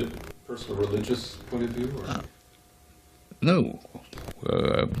personal religious point of view? Or? No.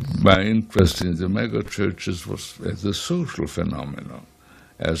 My interest in the megachurches was as a social phenomenon,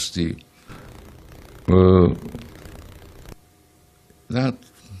 as the...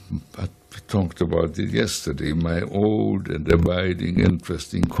 talked about it yesterday, my old and abiding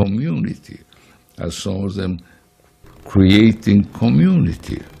interest in community. I saw them creating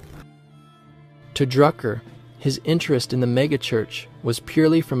community. To Drucker, his interest in the megachurch was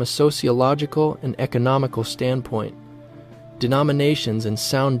purely from a sociological and economical standpoint. Denominations and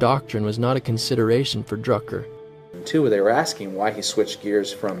sound doctrine was not a consideration for Drucker. Too, they were asking why he switched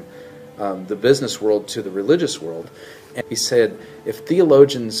gears from the business world to the religious world. And he said, if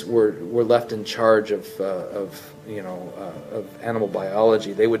theologians were left in charge of animal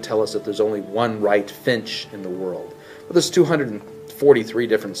biology, they would tell us that there's only one right finch in the world. But there's 243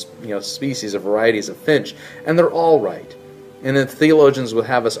 different species or varieties of finch, and they're all right. And then theologians would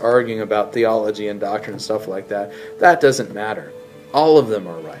have us arguing about theology and doctrine and stuff like that. That doesn't matter. All of them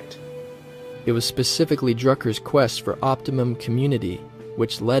are right. It was specifically Drucker's quest for optimum community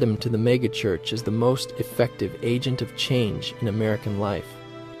which led him to the megachurch as the most effective agent of change in American life.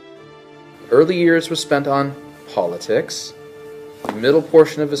 Early years were spent on politics. The middle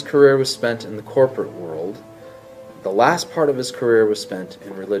portion of his career was spent in the corporate world. The last part of his career was spent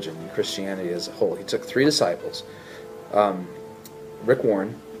in religion, in Christianity as a whole. He took 3 disciples, Rick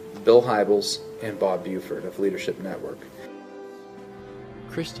Warren, Bill Hybels, and Bob Buford of Leadership Network.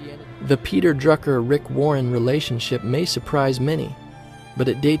 The Peter Drucker-Rick Warren relationship may surprise many, but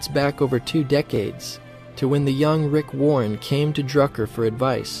it dates back over 2 decades to when the young Rick Warren came to Drucker for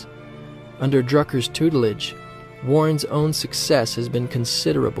advice. Under Drucker's tutelage, Warren's own success has been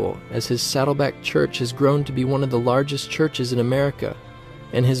considerable as his Saddleback Church has grown to be one of the largest churches in America,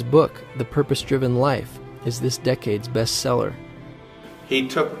 and his book, The Purpose-Driven Life, is this decade's bestseller. He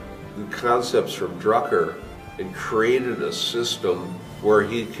took the concepts from Drucker and created a system where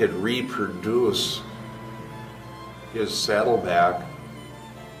he could reproduce his Saddleback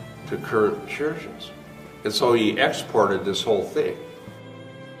to current churches. And so he exported this whole thing.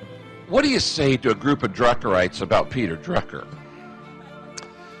 What do you say to a group of Druckerites about Peter Drucker?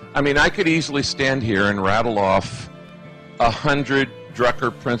 I mean, I could easily stand here and rattle off 100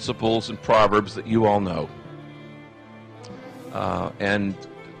 Drucker principles and proverbs that you all know. And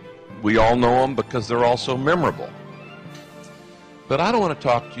we all know them because they're all so memorable. But I don't want to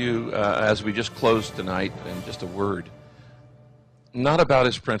talk to you as we just close tonight in just a word, not about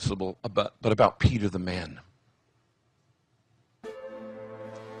his principle, but about Peter the man.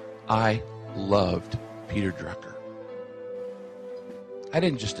 I loved Peter Drucker. I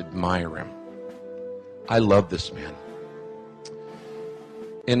didn't just admire him. I love this man.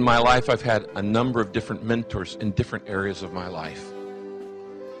 In my life, I've had a number of different mentors in different areas of my life.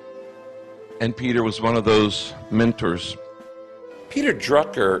 And Peter was one of those mentors. Peter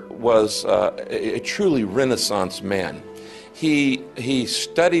Drucker was a truly Renaissance man. He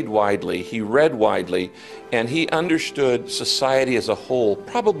studied widely, he read widely, and he understood society as a whole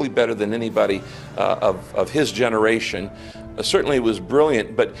probably better than anybody of his generation. Certainly was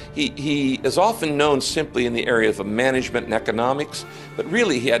brilliant, but he is often known simply in the area of management and economics, but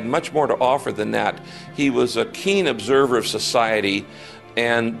really he had much more to offer than that. He was a keen observer of society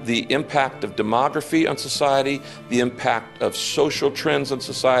and the impact of demography on society, the impact of social trends on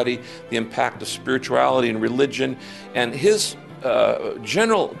society, the impact of spirituality and religion, and his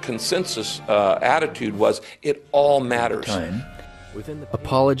general consensus attitude was, it all matters.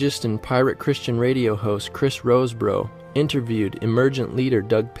 Apologist and pirate Christian radio host Chris Rosebrough interviewed emergent leader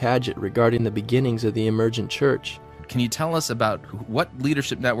Doug Padgett regarding the beginnings of the emergent church. Can you tell us about what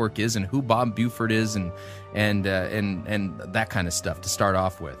Leadership Network is and who Bob Buford is and that kind of stuff to start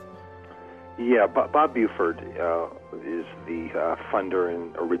off with? Yeah, Bob Buford is the funder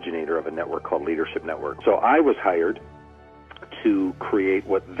and originator of a network called Leadership Network. So I was hired to create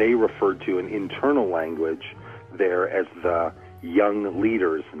what they referred to in internal language there as the Young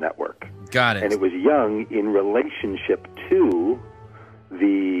Leaders Network. Got it. And it was young in relationship to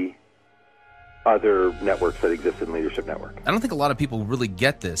the other networks that exist in Leadership Network. I don't think a lot of people really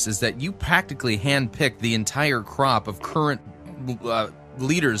get this, is that you practically handpicked the entire crop of current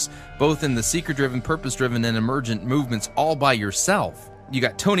leaders, both in the seeker-driven, purpose-driven, and emergent movements, all by yourself. You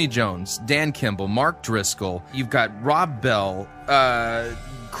got Tony Jones, Dan Kimball, Mark Driscoll, you've got Rob Bell,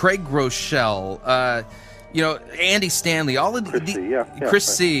 Craig Groeschel, Andy Stanley, all of Chris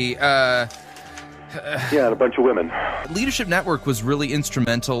C. Yeah, and a bunch of women. Leadership Network was really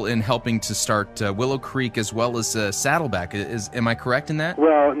instrumental in helping to start Willow Creek as well as Saddleback. Am I correct in that?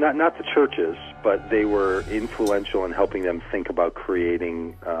 Well, not the churches, but they were influential in helping them think about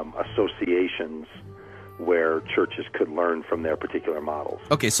creating associations where churches could learn from their particular models.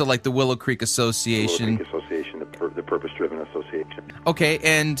 Okay, so like the Willow Creek Association. The the Purpose-Driven Association. Okay,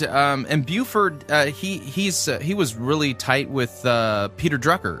 and Buford, he was really tight with Peter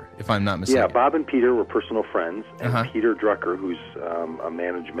Drucker, if I'm not mistaken. Yeah, Bob and Peter were personal friends, and Uh-huh. Peter Drucker, who's a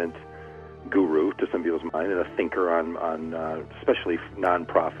management guru to some people's mind and a thinker on especially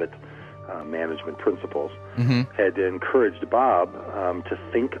nonprofit management principles, Mhm. had encouraged Bob to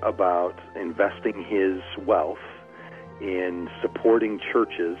think about investing his wealth in supporting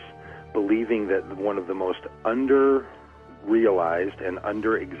churches, believing that one of the most under-realized and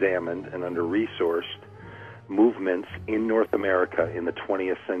under-examined and under-resourced movements in North America in the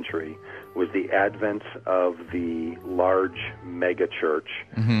 20th century was the advent of the large mega church,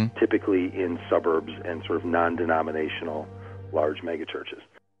 Mhm. typically in suburbs and sort of non-denominational large mega churches.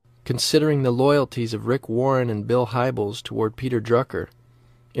 Considering the loyalties of Rick Warren and Bill Hybels toward Peter Drucker,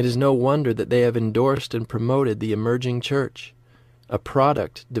 it is no wonder that they have endorsed and promoted the emerging church, a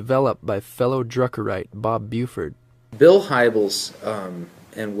product developed by fellow Druckerite Bob Buford. Bill Hybels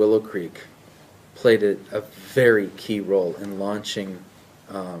and Willow Creek played a very key role in launching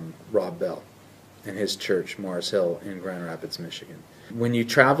Rob Bell and his church, Mars Hill, in Grand Rapids, Michigan. When you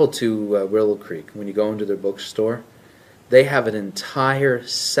travel to Willow Creek, when you go into their bookstore, they have an entire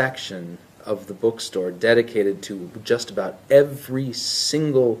section of the bookstore dedicated to just about every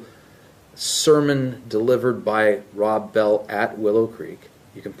single sermon delivered by Rob Bell at Willow Creek.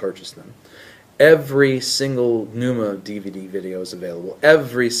 You can purchase them. Every single Pneuma DVD video is available.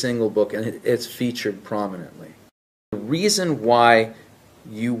 Every single book, and it's featured prominently. The reason why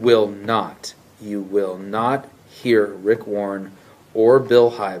you will not hear Rick Warren or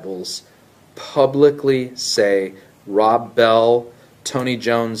Bill Hybels publicly say Rob Bell, Tony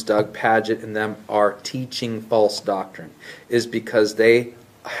Jones, Doug Padgett, and them are teaching false doctrine is because they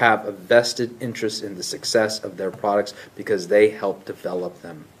have a vested interest in the success of their products because they help develop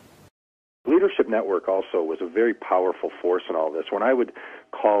them. Leadership Network also was a very powerful force in all this. When I would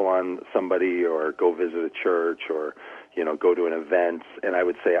call on somebody or go visit a church or, go to an event and I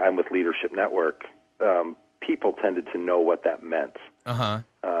would say I'm with Leadership Network, people tended to know what that meant. Uh-huh.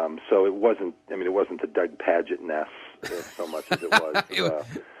 So it wasn't the Doug Padgett-ness so much as it was,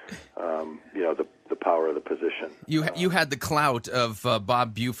 the power of the position. You had the clout of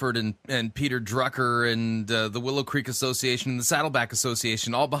Bob Buford and Peter Drucker and the Willow Creek Association and the Saddleback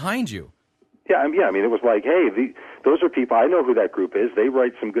Association all behind you. Yeah, it was like, hey, those are people, I know who that group is. They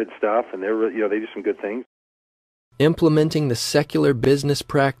write some good stuff, and they do some good things. Implementing the secular business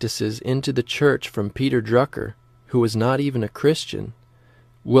practices into the church from Peter Drucker, who was not even a Christian,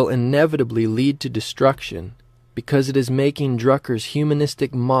 will inevitably lead to destruction because it is making Drucker's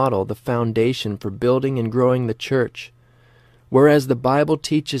humanistic model the foundation for building and growing the church, whereas the Bible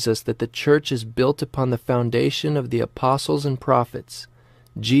teaches us that the church is built upon the foundation of the apostles and prophets,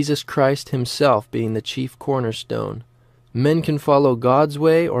 Jesus Christ himself being the chief cornerstone. Men can follow God's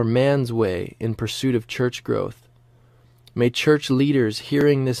way or man's way in pursuit of church growth. May church leaders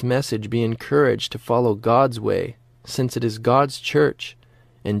hearing this message be encouraged to follow God's way, since it is God's church,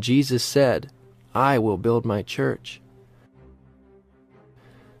 and Jesus said, I will build my church.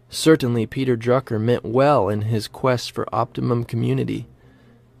 Certainly Peter Drucker meant well in his quest for optimum community,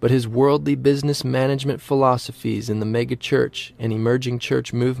 but his worldly business management philosophies in the megachurch and emerging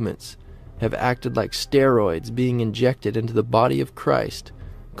church movements have acted like steroids being injected into the body of Christ,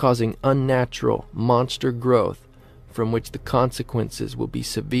 causing unnatural, monster growth from which the consequences will be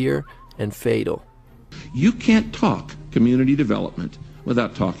severe and fatal. You can't talk community development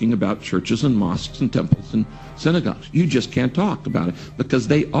without talking about churches and mosques and temples and synagogues. You just can't talk about it because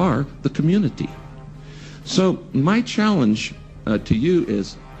they are the community. So my challenge to you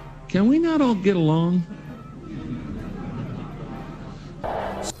is, can we not all get along?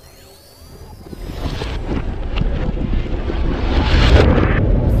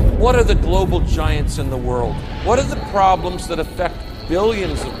 What are the global giants in the world? What are the problems that affect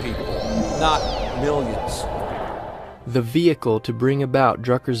billions of people, not millions? The vehicle to bring about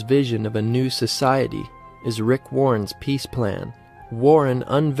Drucker's vision of a new society is Rick Warren's peace plan. Warren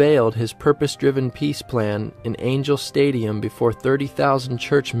unveiled his purpose-driven peace plan in Angel Stadium before 30,000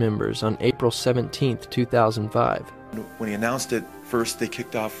 church members on April 17, 2005. When he announced it, first they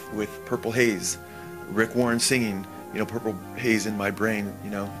kicked off with Purple Haze, Rick Warren singing, Purple Haze in My Brain,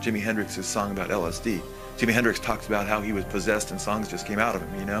 Jimi Hendrix's song about LSD. Jimi Hendrix talks about how he was possessed and songs just came out of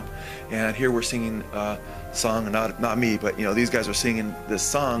him, And here we're singing a song, and not me, but these guys are singing this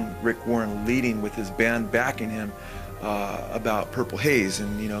song, Rick Warren leading with his band backing him about Purple Haze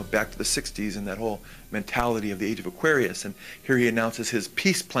and back to the 60s and that whole mentality of the age of Aquarius. And here he announces his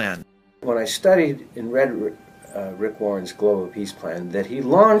peace plan. When I studied and read Rick Warren's Global Peace Plan that he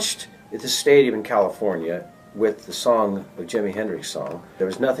launched at the stadium in California with the song of Jimi Hendrix song. There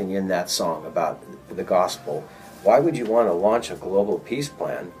was nothing in that song about the gospel. Why would you want to launch a global peace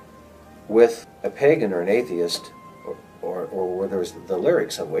plan with a pagan or an atheist, or where there's the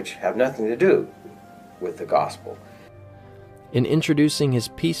lyrics of which have nothing to do with the gospel? In introducing his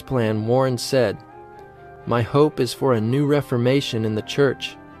peace plan, Warren said, "My hope is for a new reformation in the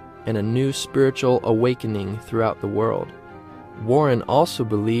church and a new spiritual awakening throughout the world." Warren also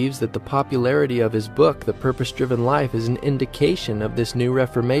believes that the popularity of his book, The Purpose-Driven Life, is an indication of this new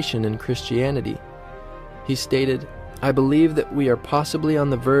reformation in Christianity. He stated, "I believe that we are possibly on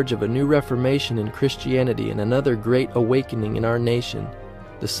the verge of a new reformation in Christianity and another great awakening in our nation.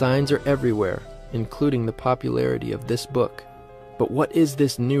 The signs are everywhere, including the popularity of this book. But what is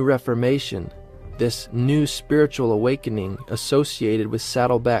this new reformation, this new spiritual awakening associated with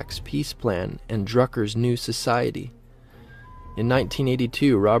Saddleback's peace plan and Drucker's new society?" In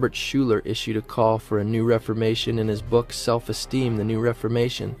 1982, Robert Schuller issued a call for a new reformation in his book Self-Esteem, The New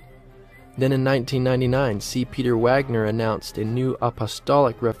Reformation. Then in 1999, C. Peter Wagner announced a new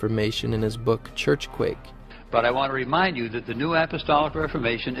apostolic reformation in his book Churchquake. But I want to remind you that the New Apostolic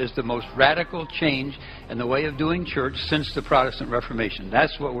Reformation is the most radical change in the way of doing church since the Protestant Reformation.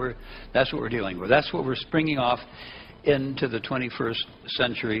 That's what we're dealing with. That's what we're springing off into the 21st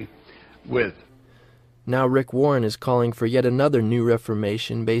century with. Now Rick Warren is calling for yet another new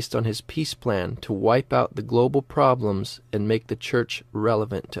reformation based on his peace plan to wipe out the global problems and make the church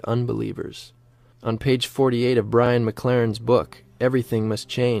relevant to unbelievers. On page 48 of Brian McLaren's book, Everything Must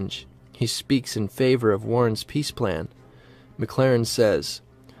Change, he speaks in favor of Warren's peace plan. McLaren says,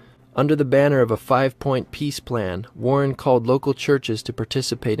 "Under the banner of a 5-point peace plan, Warren called local churches to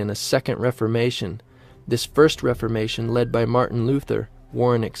participate in a second Reformation. This first Reformation, led by Martin Luther,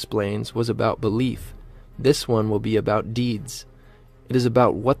 Warren explains, was about belief. This one will be about deeds. It is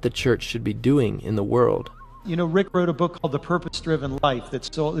about what the church should be doing in the world." You know, Rick wrote a book called The Purpose-Driven Life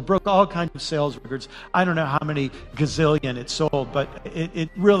that sold, it broke all kinds of sales records. I don't know how many gazillion it sold, but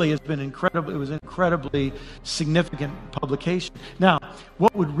it really has been incredible. It was an incredibly significant publication. Now,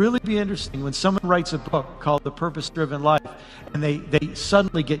 what would really be interesting when someone writes a book called The Purpose-Driven Life and they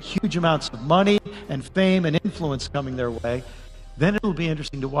suddenly get huge amounts of money and fame and influence coming their way, then it'll be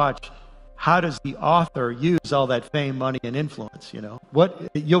interesting to watch. How does the author use all that fame, money, and influence, you know?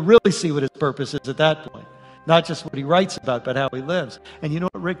 You'll really see what his purpose is at that point. Not just what he writes about, but how he lives. And you know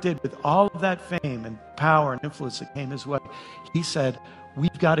what Rick did with all of that fame and power and influence that came his way? He said,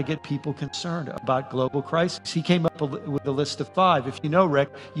 we've got to get people concerned about global crisis. He came up with a list of 5. If you know Rick,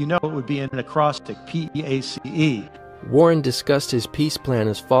 you know it would be in an acrostic, PEACE. Warren discussed his peace plan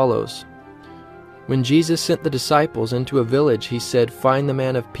as follows. When Jesus sent the disciples into a village, he said, "Find the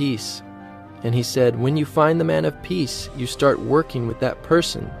man of peace." And he said, when you find the man of peace, you start working with that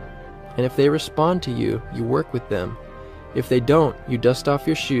person. And if they respond to you, you work with them. If they don't, you dust off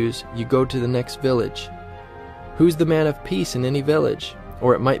your shoes, you go to the next village. Who's the man of peace in any village?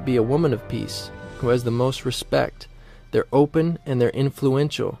 Or it might be a woman of peace, who has the most respect. They're open and they're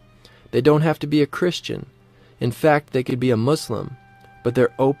influential. They don't have to be a Christian. In fact, they could be a Muslim. But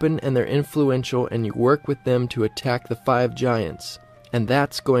they're open and they're influential, and you work with them to attack the 5 giants. And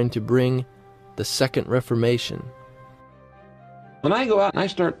that's going to bring the second Reformation. When I go out and I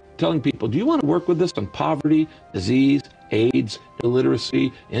start telling people, do you want to work with us on poverty, disease, AIDS,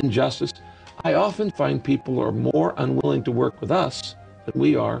 illiteracy, injustice? I often find people are more unwilling to work with us than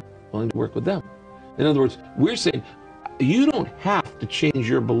we are willing to work with them. In other words, we're saying, you don't have to change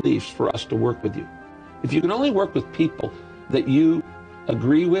your beliefs for us to work with you. If you can only work with people that you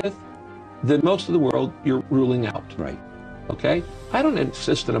agree with, then most of the world you're ruling out. Right. Okay? I don't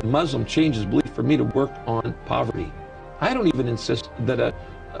insist that a Muslim change his belief for me to work on poverty. I don't even insist that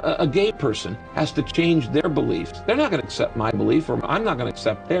a gay person has to change their beliefs. They're not going to accept my belief, or I'm not going to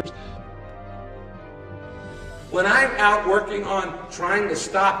accept theirs. When I'm out working on trying to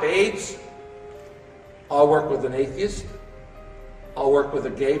stop AIDS, I'll work with an atheist. I'll work with a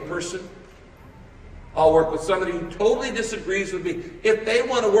gay person. I'll work with somebody who totally disagrees with me. If they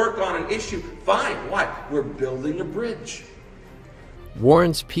want to work on an issue, fine. Why? We're building a bridge.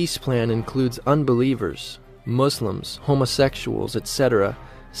 Warren's peace plan includes unbelievers, Muslims, homosexuals, etc.,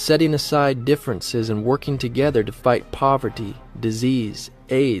 setting aside differences and working together to fight poverty, disease,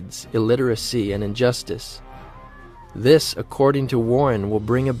 AIDS, illiteracy, and injustice. This, according to Warren, will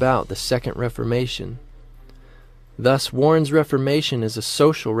bring about the Second Reformation. Thus, Warren's Reformation is a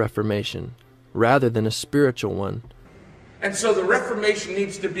social reformation, rather than a spiritual one. And so the Reformation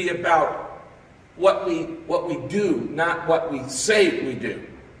needs to be about what we do, not what we say we do.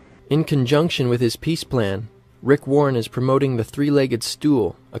 In conjunction with his peace plan, Rick Warren is promoting the three-legged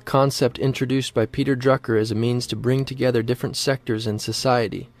stool, a concept introduced by Peter Drucker as a means to bring together different sectors in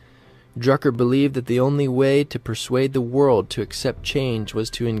society. Drucker believed that the only way to persuade the world to accept change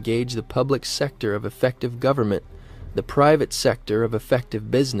was to engage the public sector of effective government, the private sector of effective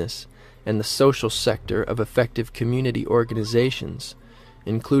business, and the social sector of effective community organizations,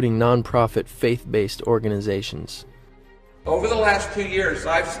 including nonprofit faith-based organizations. Over the last 2 years,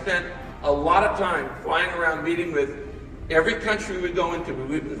 I've spent a lot of time flying around meeting with every country we go into. We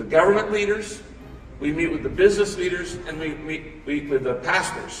meet with the government leaders, we meet with the business leaders, and we meet with the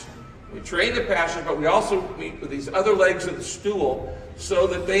pastors. We train the pastors, but we also meet with these other legs of the stool so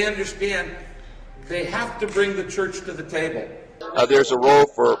that they understand they have to bring the church to the table. There's a role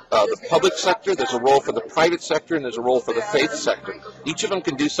for the public sector, there's a role for the private sector, and there's a role for the faith sector. Each of them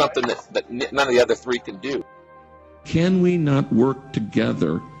can do something that none of the other three can do. Can we not work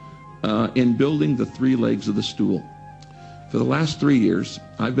together in building the three legs of the stool? For the last 3 years,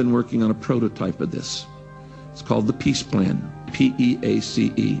 I've been working on a prototype of this. It's called the Peace Plan,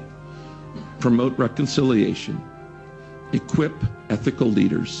 P-E-A-C-E. Promote reconciliation, equip ethical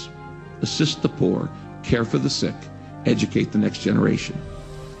leaders, assist the poor, care for the sick, educate the next generation.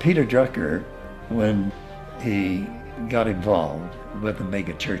 Peter Drucker, when he got involved with the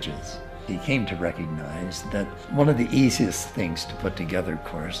mega churches, he came to recognize that one of the easiest things to put together, of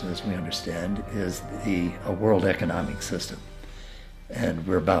course, as we understand, is a world economic system. And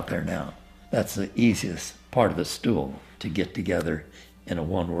we're about there now. That's the easiest part of the stool, to get together in a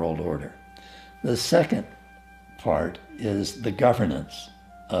one world order. The second part is the governance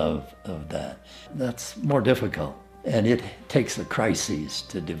of that. That's more difficult, and it takes the crises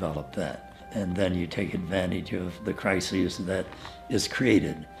to develop that. And then you take advantage of the crises that is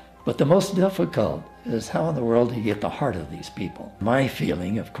created. But the most difficult is how in the world do you get the heart of these people? My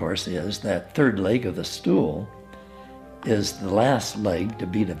feeling, of course, is that third leg of the stool is the last leg to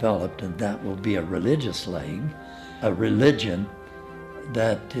be developed, and that will be a religious leg, a religion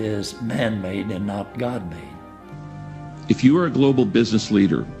that is man-made and not God-made. If you are a global business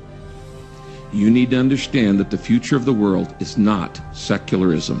leader, you need to understand that the future of the world is not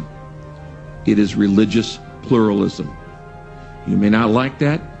secularism. It is religious pluralism. You may not like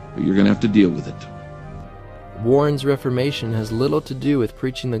that, but you're going to have to deal with it. Warren's Reformation has little to do with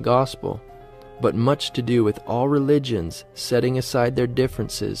preaching the gospel, but much to do with all religions setting aside their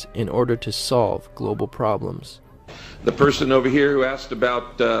differences in order to solve global problems. The person over here who asked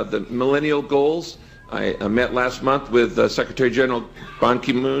about the millennial goals, I met last month with Secretary General Ban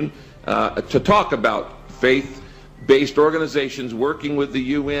Ki-moon to talk about faith-based organizations working with the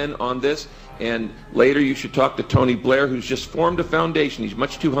UN on this. And later you should talk to Tony Blair, who's just formed a foundation. He's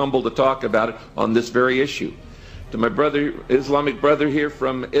much too humble to talk about it on this very issue. To my brother, Islamic brother here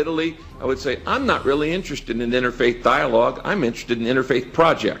from Italy, I would say, I'm not really interested in interfaith dialogue. I'm interested in interfaith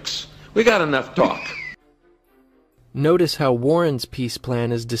projects. We got enough talk. Notice how Warren's peace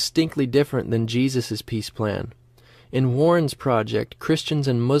plan is distinctly different than Jesus' peace plan. In Warren's project, Christians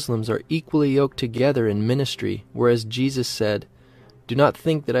and Muslims are equally yoked together in ministry, whereas Jesus said, "Do not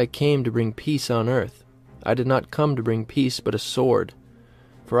think that I came to bring peace on earth. I did not come to bring peace, but a sword.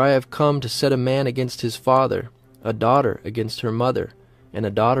 For I have come to set a man against his father, a daughter against her mother, and a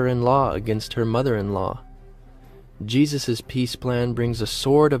daughter-in-law against her mother-in-law." Jesus' peace plan brings a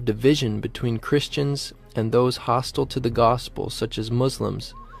sword of division between Christians and those hostile to the gospel, such as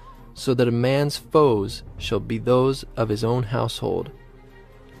Muslims, so that a man's foes shall be those of his own household.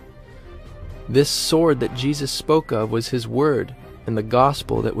 This sword that Jesus spoke of was his word, and the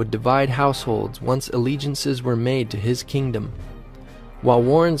gospel that would divide households once allegiances were made to his kingdom. While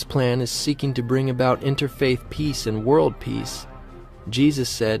Warren's plan is seeking to bring about interfaith peace and world peace, Jesus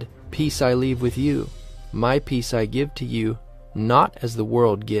said, "Peace I leave with you. My peace I give to you, not as the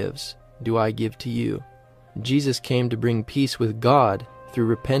world gives, do I give to you." Jesus came to bring peace with God through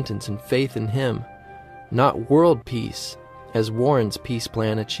repentance and faith in Him, not world peace, as Warren's peace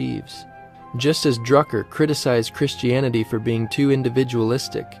plan achieves. Just as Drucker criticized Christianity for being too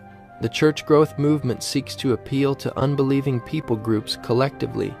individualistic, the church growth movement seeks to appeal to unbelieving people groups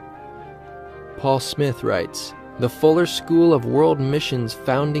collectively. Paul Smith writes, "The Fuller School of World Missions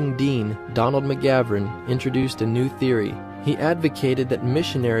founding dean, Donald McGavran, introduced a new theory. He advocated that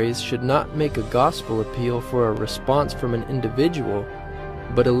missionaries should not make a gospel appeal for a response from an individual,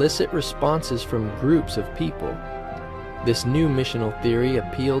 but elicit responses from groups of people. This new missional theory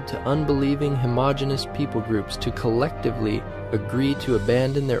appealed to unbelieving homogeneous people groups to collectively agree to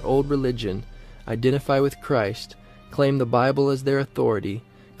abandon their old religion, identify with Christ, claim the Bible as their authority,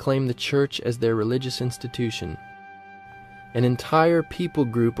 claim the church as their religious institution." An entire people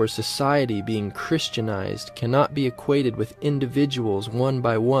group or society being Christianized cannot be equated with individuals one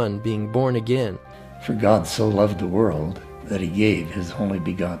by one being born again. For God so loved the world that he gave his only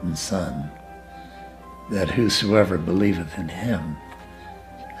begotten Son, that whosoever believeth in him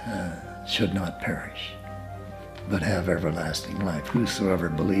should not perish, but have everlasting life. Whosoever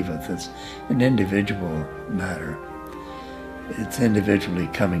believeth is an individual matter. It's individually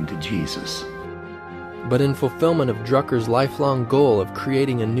coming to Jesus. But in fulfillment of Drucker's lifelong goal of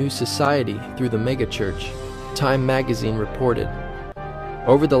creating a new society through the megachurch, Time magazine reported,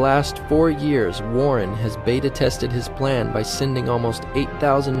 over the last 4 years, Warren has beta tested his plan by sending almost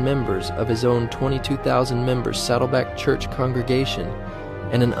 8,000 members of his own 22,000-member Saddleback Church congregation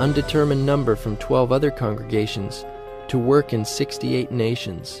and an undetermined number from 12 other congregations to work in 68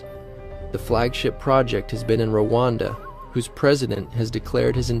 nations. The flagship project has been in Rwanda, whose president has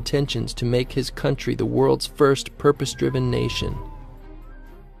declared his intentions to make his country the world's first purpose-driven nation.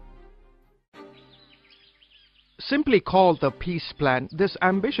 Simply called the Peace Plan, this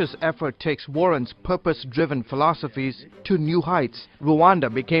ambitious effort takes Warren's purpose-driven philosophies to new heights.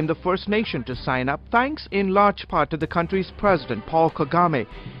 Rwanda became the first nation to sign up, thanks in large part to the country's president, Paul Kagame,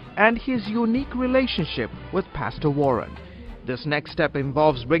 and his unique relationship with Pastor Warren. This next step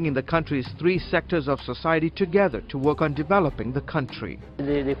involves bringing the country's 3 sectors of society together to work on developing the country.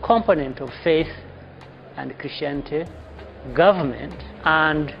 The component of faith and Christianity, government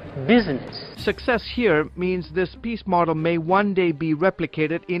and business. Success here means this peace model may one day be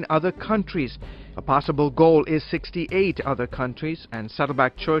replicated in other countries. A possible goal is 68 other countries, and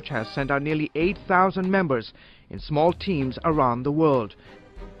Saddleback Church has sent out nearly 8,000 members in small teams around the world.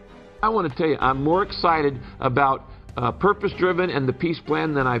 I want to tell you, I'm more excited about purpose-driven and the peace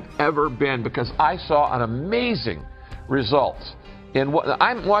plan than I've ever been, because I saw an amazing results. In what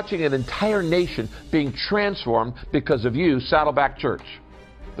I'm watching an entire nation being transformed because of you, Saddleback Church.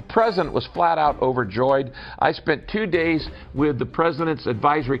 The president was flat out overjoyed. I spent 2 days with the president's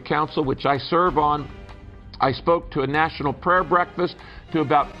advisory council, which I serve on. I spoke to a national prayer breakfast to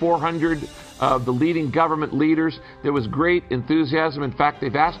about 400 of the leading government leaders. There was great enthusiasm. In fact,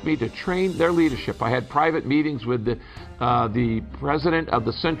 they've asked me to train their leadership. I had private meetings with the president of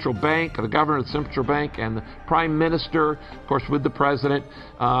the central bank, the governor of the central bank, and the prime minister, of course, with the president.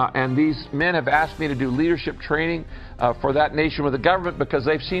 And these men have asked me to do leadership training for that nation with the government, because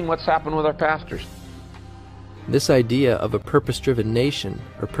they've seen what's happened with our pastors. This idea of a purpose-driven nation,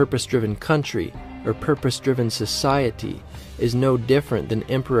 or purpose-driven country, or purpose-driven society is no different than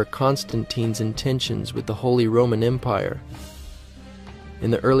Emperor Constantine's intentions with the Holy Roman Empire.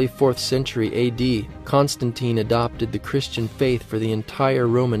 In the early 4th century AD, Constantine adopted the Christian faith for the entire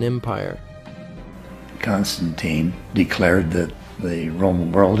Roman Empire. Constantine declared that the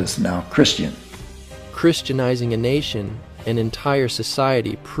Roman world is now Christian. Christianizing a nation, an entire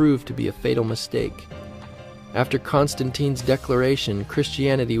society, proved to be a fatal mistake. After Constantine's declaration,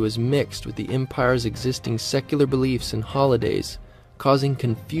 Christianity was mixed with the empire's existing secular beliefs and holidays, causing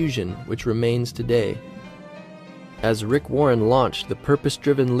confusion which remains today. As Rick Warren launched the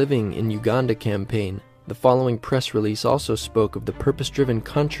Purpose-Driven Living in Uganda campaign, the following press release also spoke of the purpose-driven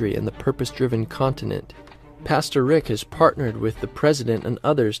country and the purpose-driven continent. Pastor Rick has partnered with the president and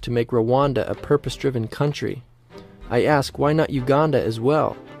others to make Rwanda a purpose-driven country. I ask, why not Uganda as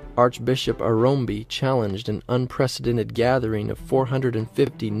well? Archbishop Arombi challenged an unprecedented gathering of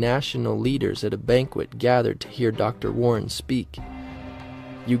 450 national leaders at a banquet gathered to hear Dr. Warren speak.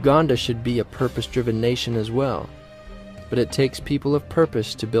 Uganda should be a purpose-driven nation as well, but it takes people of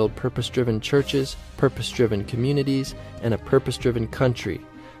purpose to build purpose-driven churches, purpose-driven communities, and a purpose-driven country.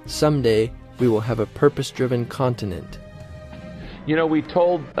 Someday, we will have a purpose-driven continent. You know, we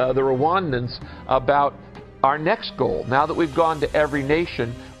told the Rwandans about our next goal. Now that we've gone to every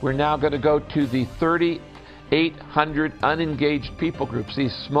nation, we're now going to go to the 3,800 unengaged people groups,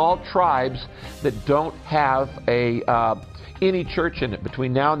 these small tribes that don't have any church in it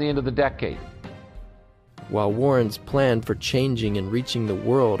between now and the end of the decade. While Warren's plan for changing and reaching the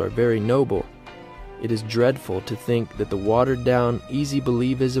world are very noble, it is dreadful to think that the watered-down,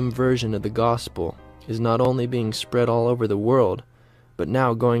 easy-believism version of the gospel is not only being spread all over the world, but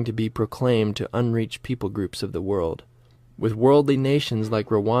now going to be proclaimed to unreached people groups of the world. With worldly nations like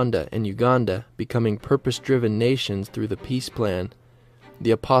Rwanda and Uganda becoming purpose-driven nations through the peace plan,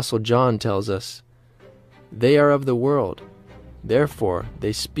 the Apostle John tells us, "They are of the world, therefore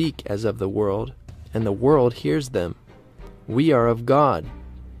they speak as of the world, and the world hears them. We are of God.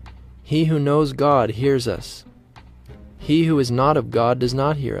 He who knows God hears us. He who is not of God does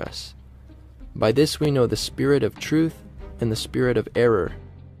not hear us. By this we know the spirit of truth and the spirit of error."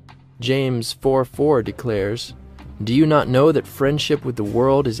 James 4:4 declares, Do you not know that friendship with the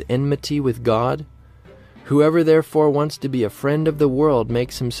world is enmity with God? Whoever therefore wants to be a friend of the world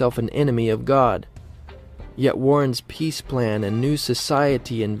makes himself an enemy of God. Yet Warren's peace plan and new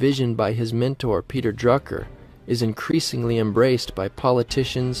society envisioned by his mentor Peter Drucker is increasingly embraced by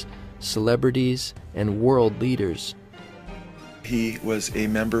politicians, celebrities, and world leaders. He was a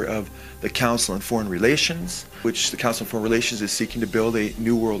member of the Council on Foreign Relations, which the Council on Foreign Relations is seeking to build a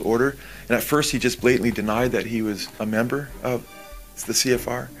new world order. And at first he just blatantly denied that he was a member of the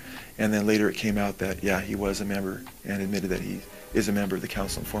CFR. And then later it came out that, yeah, he was a member and admitted that he is a member of the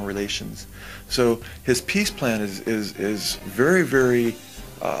Council on Foreign Relations. So his peace plan is very, very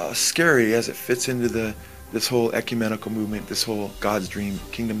scary as it fits into this whole ecumenical movement, this whole God's dream,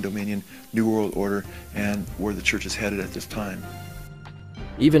 kingdom dominion, new world order, and where the church is headed at this time.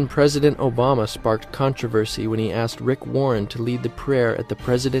 Even President Obama sparked controversy when he asked Rick Warren to lead the prayer at the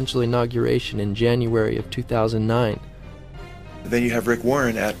presidential inauguration in January of 2009. Then you have Rick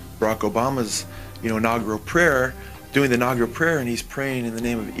Warren at Barack Obama's inaugural prayer, doing the inaugural prayer, and he's praying in the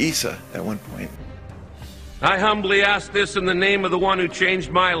name of Isa at one point. I humbly ask this in the name of the one who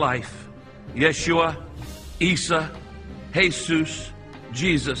changed my life, Yeshua, Isa, Jesus,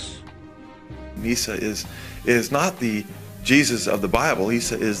 Jesus. Isa is not the Jesus of the Bible.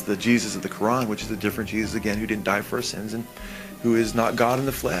 Isa is the Jesus of the Quran, which is a different Jesus, again, who didn't die for our sins and who is not God in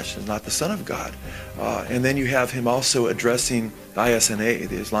the flesh, is not the Son of God. And then you have him also addressing the ISNA,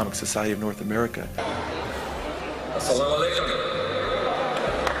 the Islamic Society of North America,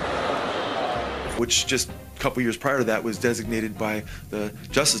 which just a couple years prior to that was designated by the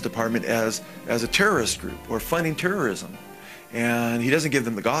Justice Department as a terrorist group or funding terrorism. And he doesn't give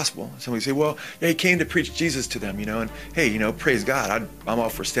them the gospel. Somebody say, well, yeah, he came to preach Jesus to them, and hey, praise God, I'm all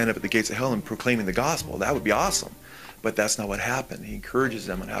for standing up at the gates of hell and proclaiming the gospel. That would be awesome. But that's not what happened. He encourages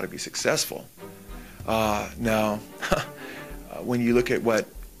them on how to be successful. Now, when you look at what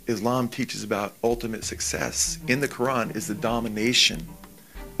Islam teaches about ultimate success, in the Quran is the domination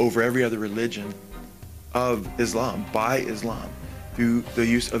over every other religion of Islam, by Islam, through the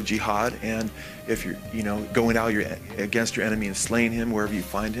use of jihad, and if you're going out against your enemy and slaying him wherever you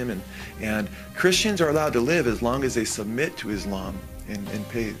find him, and Christians are allowed to live as long as they submit to Islam and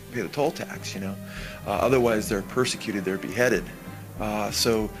pay the toll tax. Otherwise they're persecuted, they're beheaded.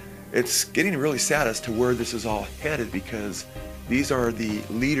 So it's getting really sad as to where this is all headed, because these are the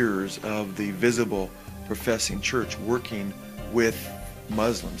leaders of the visible professing church working with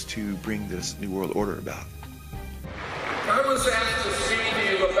Muslims to bring this new world order about. I was asked to speak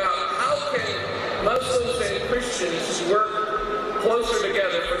to you about how can Muslims and Christians work closer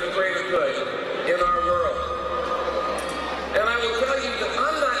together for the greater good in our world. And I will tell you that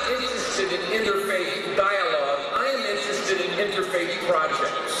I'm not interested in interfaith dialogue. I am interested in interfaith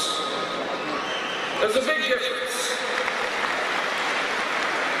projects. There's a big difference.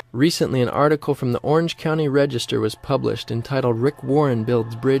 Recently, an article from the Orange County Register was published entitled "Rick Warren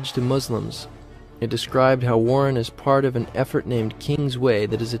Builds Bridge to Muslims." It described how Warren is part of an effort named King's Way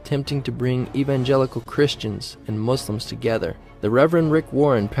that is attempting to bring evangelical Christians and Muslims together. The Reverend Rick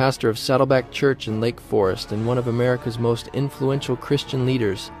Warren, pastor of Saddleback Church in Lake Forest and one of America's most influential Christian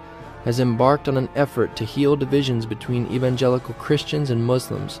leaders, has embarked on an effort to heal divisions between evangelical Christians and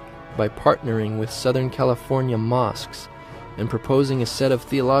Muslims by partnering with Southern California mosques and proposing a set of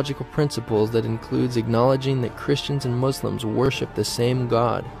theological principles that includes acknowledging that Christians and Muslims worship the same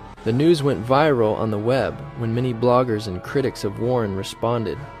God. The news went viral on the web when many bloggers and critics of Warren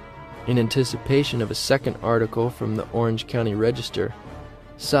responded. In anticipation of a second article from the Orange County Register,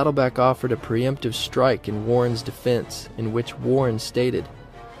 Saddleback offered a preemptive strike in Warren's defense, in which Warren stated,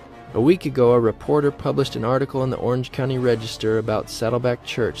 "A week ago, a reporter published an article in the Orange County Register about Saddleback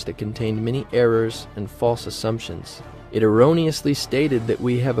Church that contained many errors and false assumptions. It erroneously stated that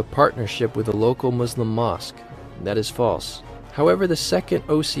we have a partnership with a local Muslim mosque. That is false. However, the second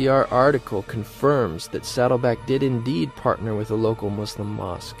OCR article confirms that Saddleback did indeed partner with a local Muslim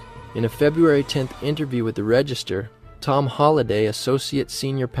mosque. In a February 10th interview with the Register, Tom Holliday, associate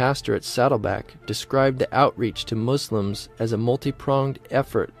senior pastor at Saddleback, described the outreach to Muslims as a multi-pronged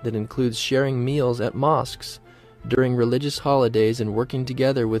effort that includes sharing meals at mosques during religious holidays and working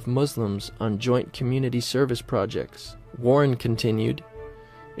together with Muslims on joint community service projects. Warren continued,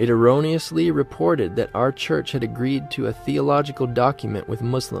 "It erroneously reported that our church had agreed to a theological document with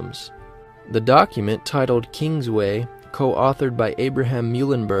Muslims. The document, titled King's Way, co-authored by Abraham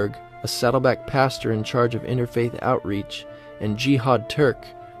Muhlenberg, a Saddleback pastor in charge of interfaith outreach, and Jihad Turk,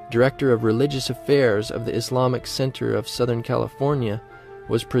 director of religious affairs of the Islamic Center of Southern California,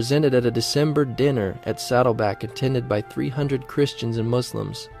 was presented at a December dinner at Saddleback attended by 300 Christians and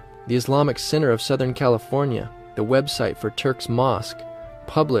Muslims. The Islamic Center of Southern California, the website for Turk's mosque,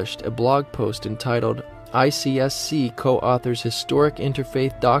 published a blog post entitled ICSC Co-Authors Historic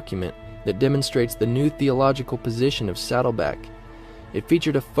Interfaith Document that demonstrates the new theological position of Saddleback. It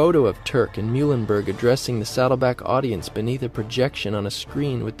featured a photo of Turk and Muhlenberg addressing the Saddleback audience beneath a projection on a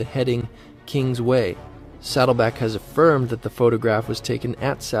screen with the heading King's Way. Saddleback has affirmed that the photograph was taken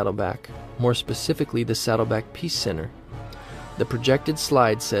at Saddleback, more specifically the Saddleback Peace Center. The projected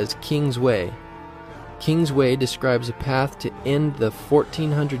slide says King's Way. King's Way describes a path to end the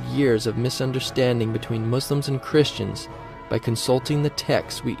 1400 years of misunderstanding between Muslims and Christians by consulting the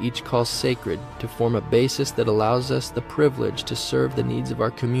texts we each call sacred to form a basis that allows us the privilege to serve the needs of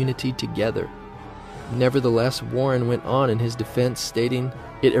our community together. Nevertheless, Warren went on in his defense, stating,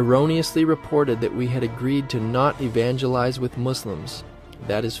 "It erroneously reported that we had agreed to not evangelize with Muslims.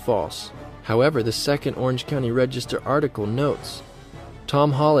 That is false." However, the second Orange County Register article notes,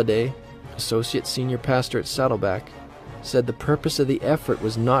 Tom Holliday, associate senior pastor at Saddleback, said the purpose of the effort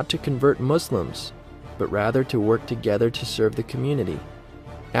was not to convert Muslims, but rather to work together to serve the community.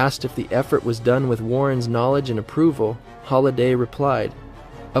 Asked if the effort was done with Warren's knowledge and approval, Holliday replied,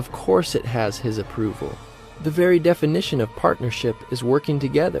 "Of course it has his approval. The very definition of partnership is working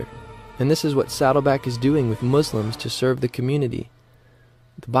together, and this is what Saddleback is doing with Muslims to serve the community.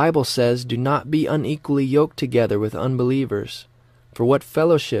 The Bible says, 'Do not be unequally yoked together with unbelievers. For what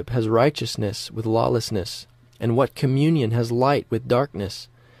fellowship has righteousness with lawlessness? And what communion has light with darkness?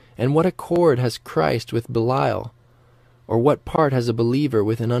 And what accord has Christ with Belial? Or what part has a believer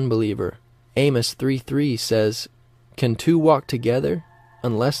with an unbeliever?' Amos 3:3 says, 'Can two walk together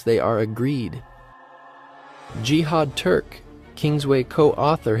unless they are agreed?'" Jihad Turk, Kingsway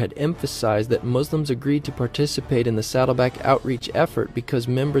co-author, had emphasized that Muslims agreed to participate in the Saddleback outreach effort because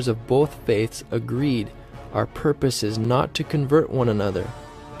members of both faiths agreed our purpose is not to convert one another,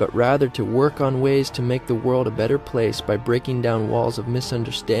 but rather to work on ways to make the world a better place by breaking down walls of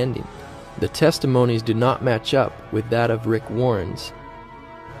misunderstanding. The testimonies do not match up with that of Rick Warren's.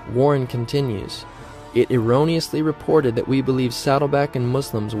 Warren continues, "It erroneously reported that we believe Saddleback and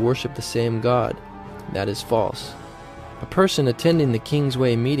Muslims worship the same God. That is false. A person attending the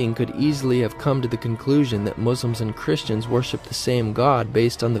Kingsway meeting could easily have come to the conclusion that Muslims and Christians worship the same God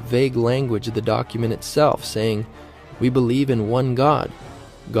based on the vague language of the document itself, saying, 'We believe in one God.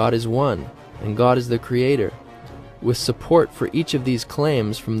 God is one, and God is the Creator,' with support for each of these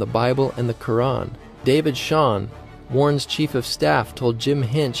claims from the Bible and the Quran." David Shawn, Warren's chief of staff, told Jim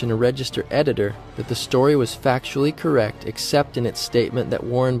Hinch and a Register editor that the story was factually correct except in its statement that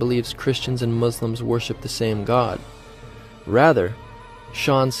Warren believes Christians and Muslims worship the same God. Rather,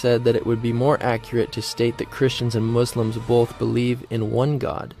 Shawn said that it would be more accurate to state that Christians and Muslims both believe in one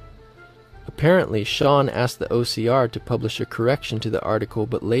God. Apparently, Shawn asked the OCR to publish a correction to the article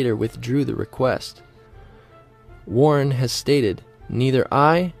but later withdrew the request. Warren has stated, "Neither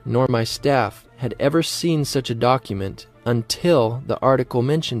I nor my staff had ever seen such a document until the article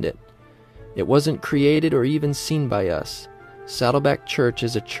mentioned it. It wasn't created or even seen by us. Saddleback Church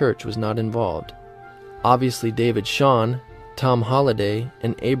as a church was not involved." Obviously, David Shawn, Tom Holliday,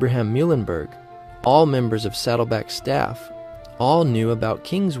 and Abraham Muhlenberg, all members of Saddleback staff, all knew about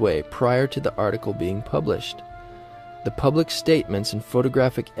Kingsway prior to the article being published. The public statements and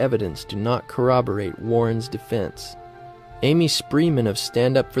photographic evidence do not corroborate Warren's defense. Amy Spreeman of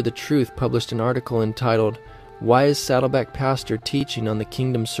Stand Up for the Truth published an article entitled, "Why is Saddleback Pastor Teaching on the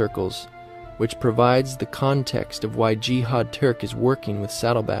Kingdom Circles?" which provides the context of why Jihad Turk is working with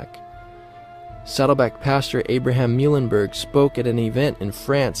Saddleback. Saddleback pastor Abraham Muhlenberg spoke at an event in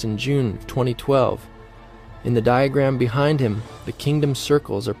France in June of 2012. In the diagram behind him, the Kingdom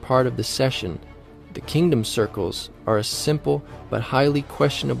Circles are part of the session. The Kingdom Circles are a simple but highly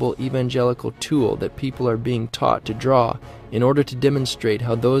questionable evangelical tool that people are being taught to draw in order to demonstrate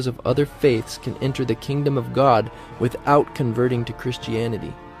how those of other faiths can enter the kingdom of God without converting to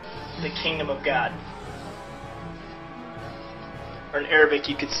Christianity. The kingdom of God. Or in Arabic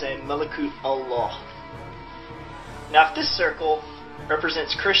you could say Malakut Allah. Now if this circle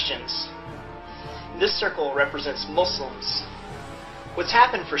represents Christians, this circle represents Muslims, what's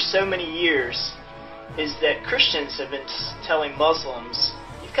happened for so many years is that Christians have been telling Muslims,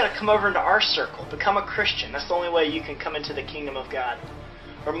 you've got to come over into our circle, become a Christian. That's the only way you can come into the kingdom of God.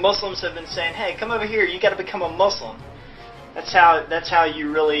 Or Muslims have been saying, hey, come over here, you got to become a Muslim. That's how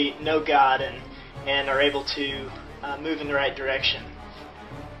you really know God and are able to move in the right direction.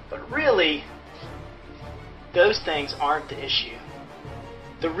 But really, those things aren't the issue.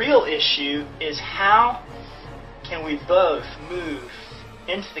 The real issue is how can we both move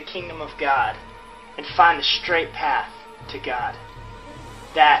into the kingdom of God and find the straight path to God?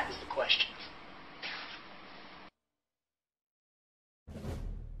 That is the question.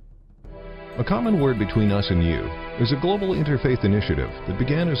 A Common Word Between Us and You is a global interfaith initiative that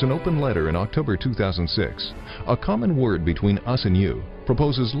began as an open letter in October 2006. A Common Word Between Us and You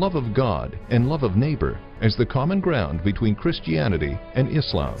proposes love of God and love of neighbor as the common ground between Christianity and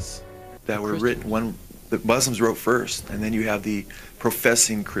Islam. That were written, one that Muslims wrote first, and then you have the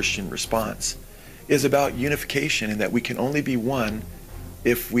professing Christian response, is about unification and that we can only be one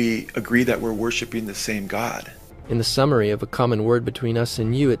if we agree that we're worshiping the same God. In the summary of A Common Word Between Us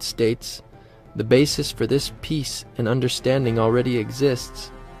and You, it states, "The basis for this peace and understanding already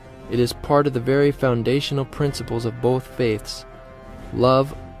exists. It is part of the very foundational principles of both faiths,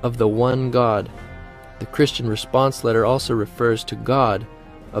 love of the one God." The Christian response letter also refers to God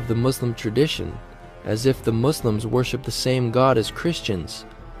of the Muslim tradition, as if the Muslims worship the same God as Christians.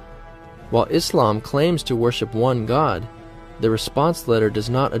 While Islam claims to worship one God, the response letter does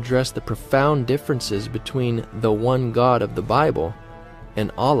not address the profound differences between the one God of the Bible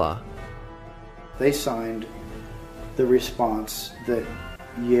and Allah. They signed the response that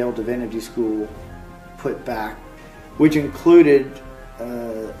Yale Divinity School put back, which included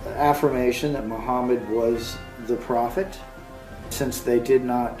affirmation that Muhammad was the prophet. Since they did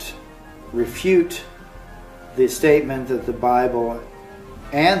not refute the statement that the Bible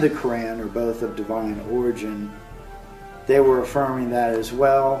and the Quran are both of divine origin, they were affirming that as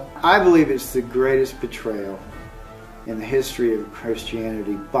well. I believe it's the greatest betrayal in the history of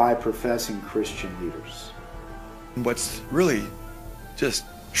Christianity by professing Christian leaders. What's really just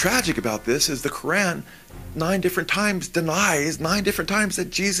tragic about this is the Quran 9 different times denies 9 different times that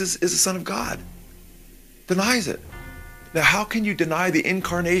Jesus is the Son of God. Denies it. Now how can you deny the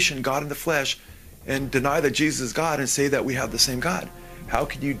incarnation, God in the flesh, and deny that Jesus is God and say that we have the same God? How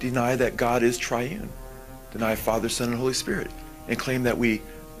can you deny that God is triune? Deny Father, Son, and Holy Spirit and claim that we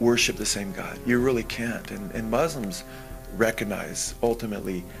worship the same God? You really can't. And Muslims recognize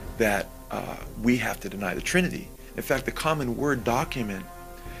ultimately that we have to deny the Trinity. In fact, the Common Word document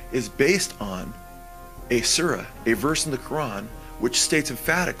is based on a surah, a verse in the Quran, which states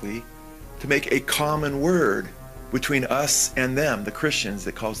emphatically to make a common word between us and them, the Christians,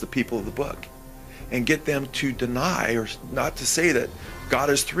 that calls the people of the book, and get them to deny or not to say that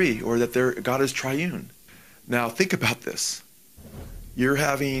God is three or that God is triune. Now think about this. You're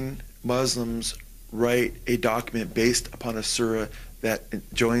having Muslims write a document based upon a surah that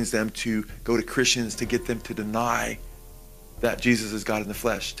joins them to go to Christians to get them to deny that Jesus is God in the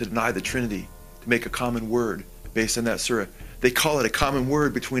flesh, to deny the Trinity, to make a common word based on that surah. They call it a common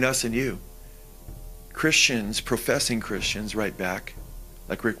word between us and you. Christians, professing Christians, write back,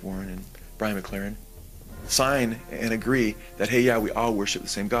 like Rick Warren and Brian McLaren, sign and agree that, hey, yeah, we all worship the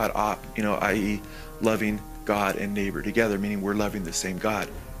same God, i.e. loving God and neighbor together, meaning we're loving the same God.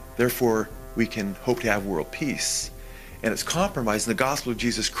 Therefore, we can hope to have world peace. And it's compromised in the gospel of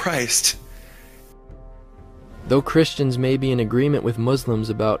Jesus Christ. Though Christians may be in agreement with Muslims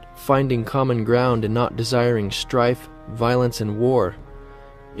about finding common ground and not desiring strife, violence, and war,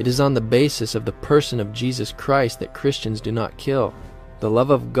 it is on the basis of the person of Jesus Christ that Christians do not kill. The love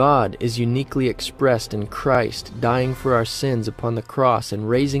of God is uniquely expressed in Christ dying for our sins upon the cross and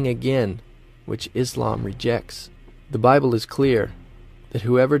rising again, which Islam rejects. The Bible is clear that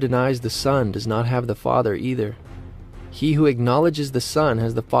whoever denies the Son does not have the Father either. He who acknowledges the Son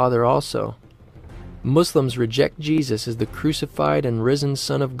has the Father also. Muslims reject Jesus as the crucified and risen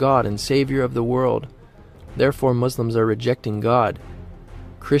Son of God and Savior of the world. Therefore, Muslims are rejecting God.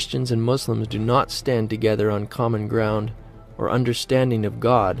 Christians and Muslims do not stand together on common ground or understanding of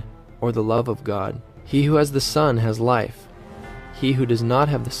God or the love of God. He who has the Son has life. He who does not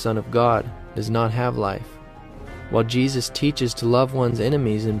have the Son of God does not have life. While Jesus teaches to love one's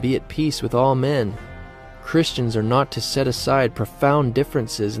enemies and be at peace with all men, Christians are not to set aside profound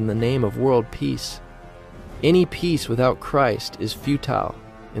differences in the name of world peace. Any peace without Christ is futile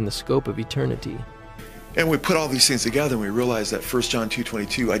in the scope of eternity. And we put all these things together and we realize that 1 John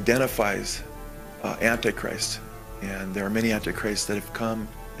 2:22 identifies Antichrist. And there are many Antichrists that have come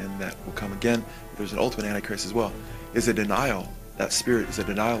and that will come again. There's an ultimate Antichrist as well. Is a denial. That spirit is a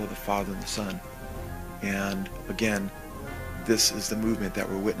denial of the Father and the Son. And again, this is the movement that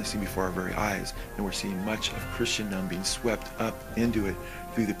we're witnessing before our very eyes. And we're seeing much of Christendom being swept up into it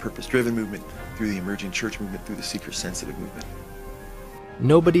through the purpose-driven movement, through the emerging church movement, through the seeker-sensitive movement.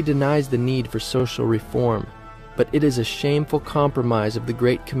 Nobody denies the need for social reform, but it is a shameful compromise of the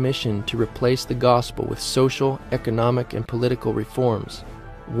Great Commission to replace the gospel with social, economic, and political reforms.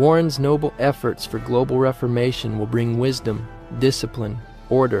 Warren's noble efforts for global reformation will bring wisdom, discipline,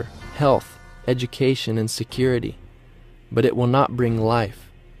 order, health, education, and security, but it will not bring life.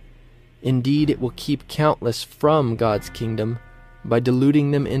 Indeed, it will keep countless from God's kingdom by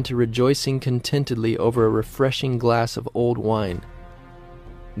deluding them into rejoicing contentedly over a refreshing glass of old wine.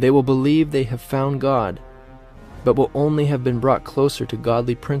 They will believe they have found God, but will only have been brought closer to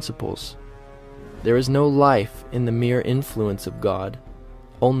godly principles. There is no life in the mere influence of God,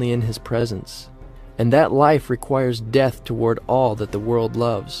 only in His presence, and that life requires death toward all that the world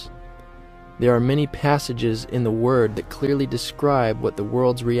loves. There are many passages in the Word that clearly describe what the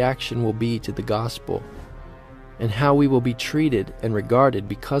world's reaction will be to the gospel, and how we will be treated and regarded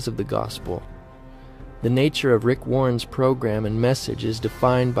because of the gospel. The nature of Rick Warren's program and message is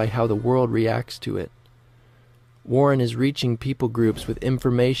defined by how the world reacts to it. Warren is reaching people groups with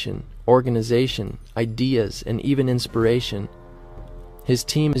information, organization, ideas, and even inspiration. His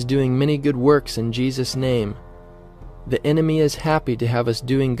team is doing many good works in Jesus' name. The enemy is happy to have us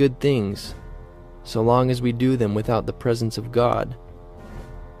doing good things, so long as we do them without the presence of God.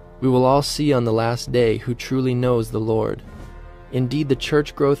 We will all see on the last day who truly knows the Lord. Indeed, the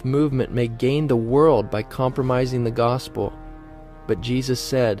church growth movement may gain the world by compromising the gospel, but Jesus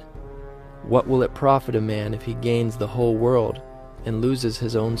said, "What will it profit a man if he gains the whole world and loses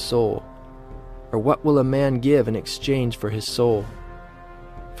his own soul? Or what will a man give in exchange for his soul?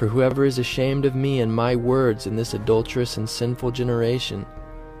 For whoever is ashamed of me and my words in this adulterous and sinful generation,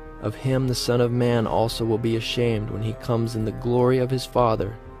 of him the Son of Man also will be ashamed when he comes in the glory of his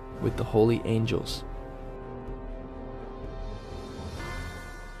Father with the holy angels."